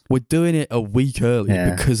Christmas? We're doing it a week early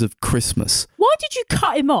Yeah. because of Christmas. Why did you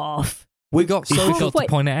cut him off? We got He social. forgot wait. to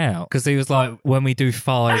point it out because he was like, when we do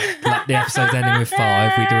 5, like the episode's ending with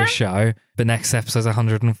 5, we do a show. The next episode's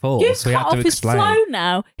 104, You so we cut have to off his explain. flow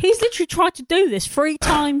now. He's literally tried to do this 3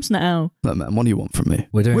 times now. Look, man, what do you want from me?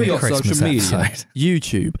 We're doing We a got Christmas social media, episode.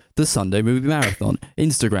 YouTube, the Sunday Movie Marathon,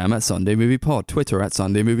 Instagram at Sunday Movie Pod, Twitter at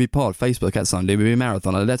Sunday Movie Pod, Facebook at Sunday Movie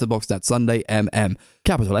Marathon, and Letterboxd at Sunday MM.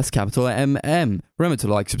 Capital S, capital MM. Remember to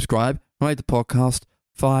like, subscribe, rate the podcast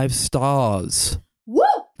 5 stars. Woo!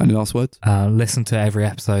 Any last words? Listen to every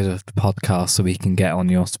episode of the podcast so we can get on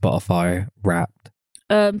your Spotify Wrapped.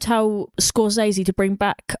 Tell Scorsese to bring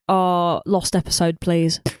back our lost episode,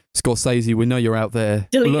 please. Scorsese, we know you're out there.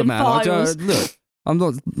 Deleting Look, man, files. look, I'm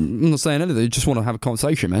not saying anything. I just want to have a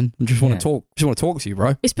conversation, man. I just want to talk. Just want to talk to you,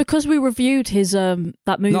 bro. It's because we reviewed his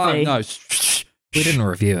that movie. No. We didn't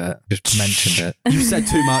review it, just mentioned it. You said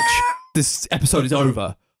too much. This episode is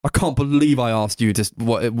over. I can't believe I asked you just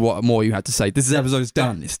what more you had to say. This episode's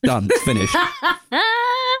done. It's done. It's finished.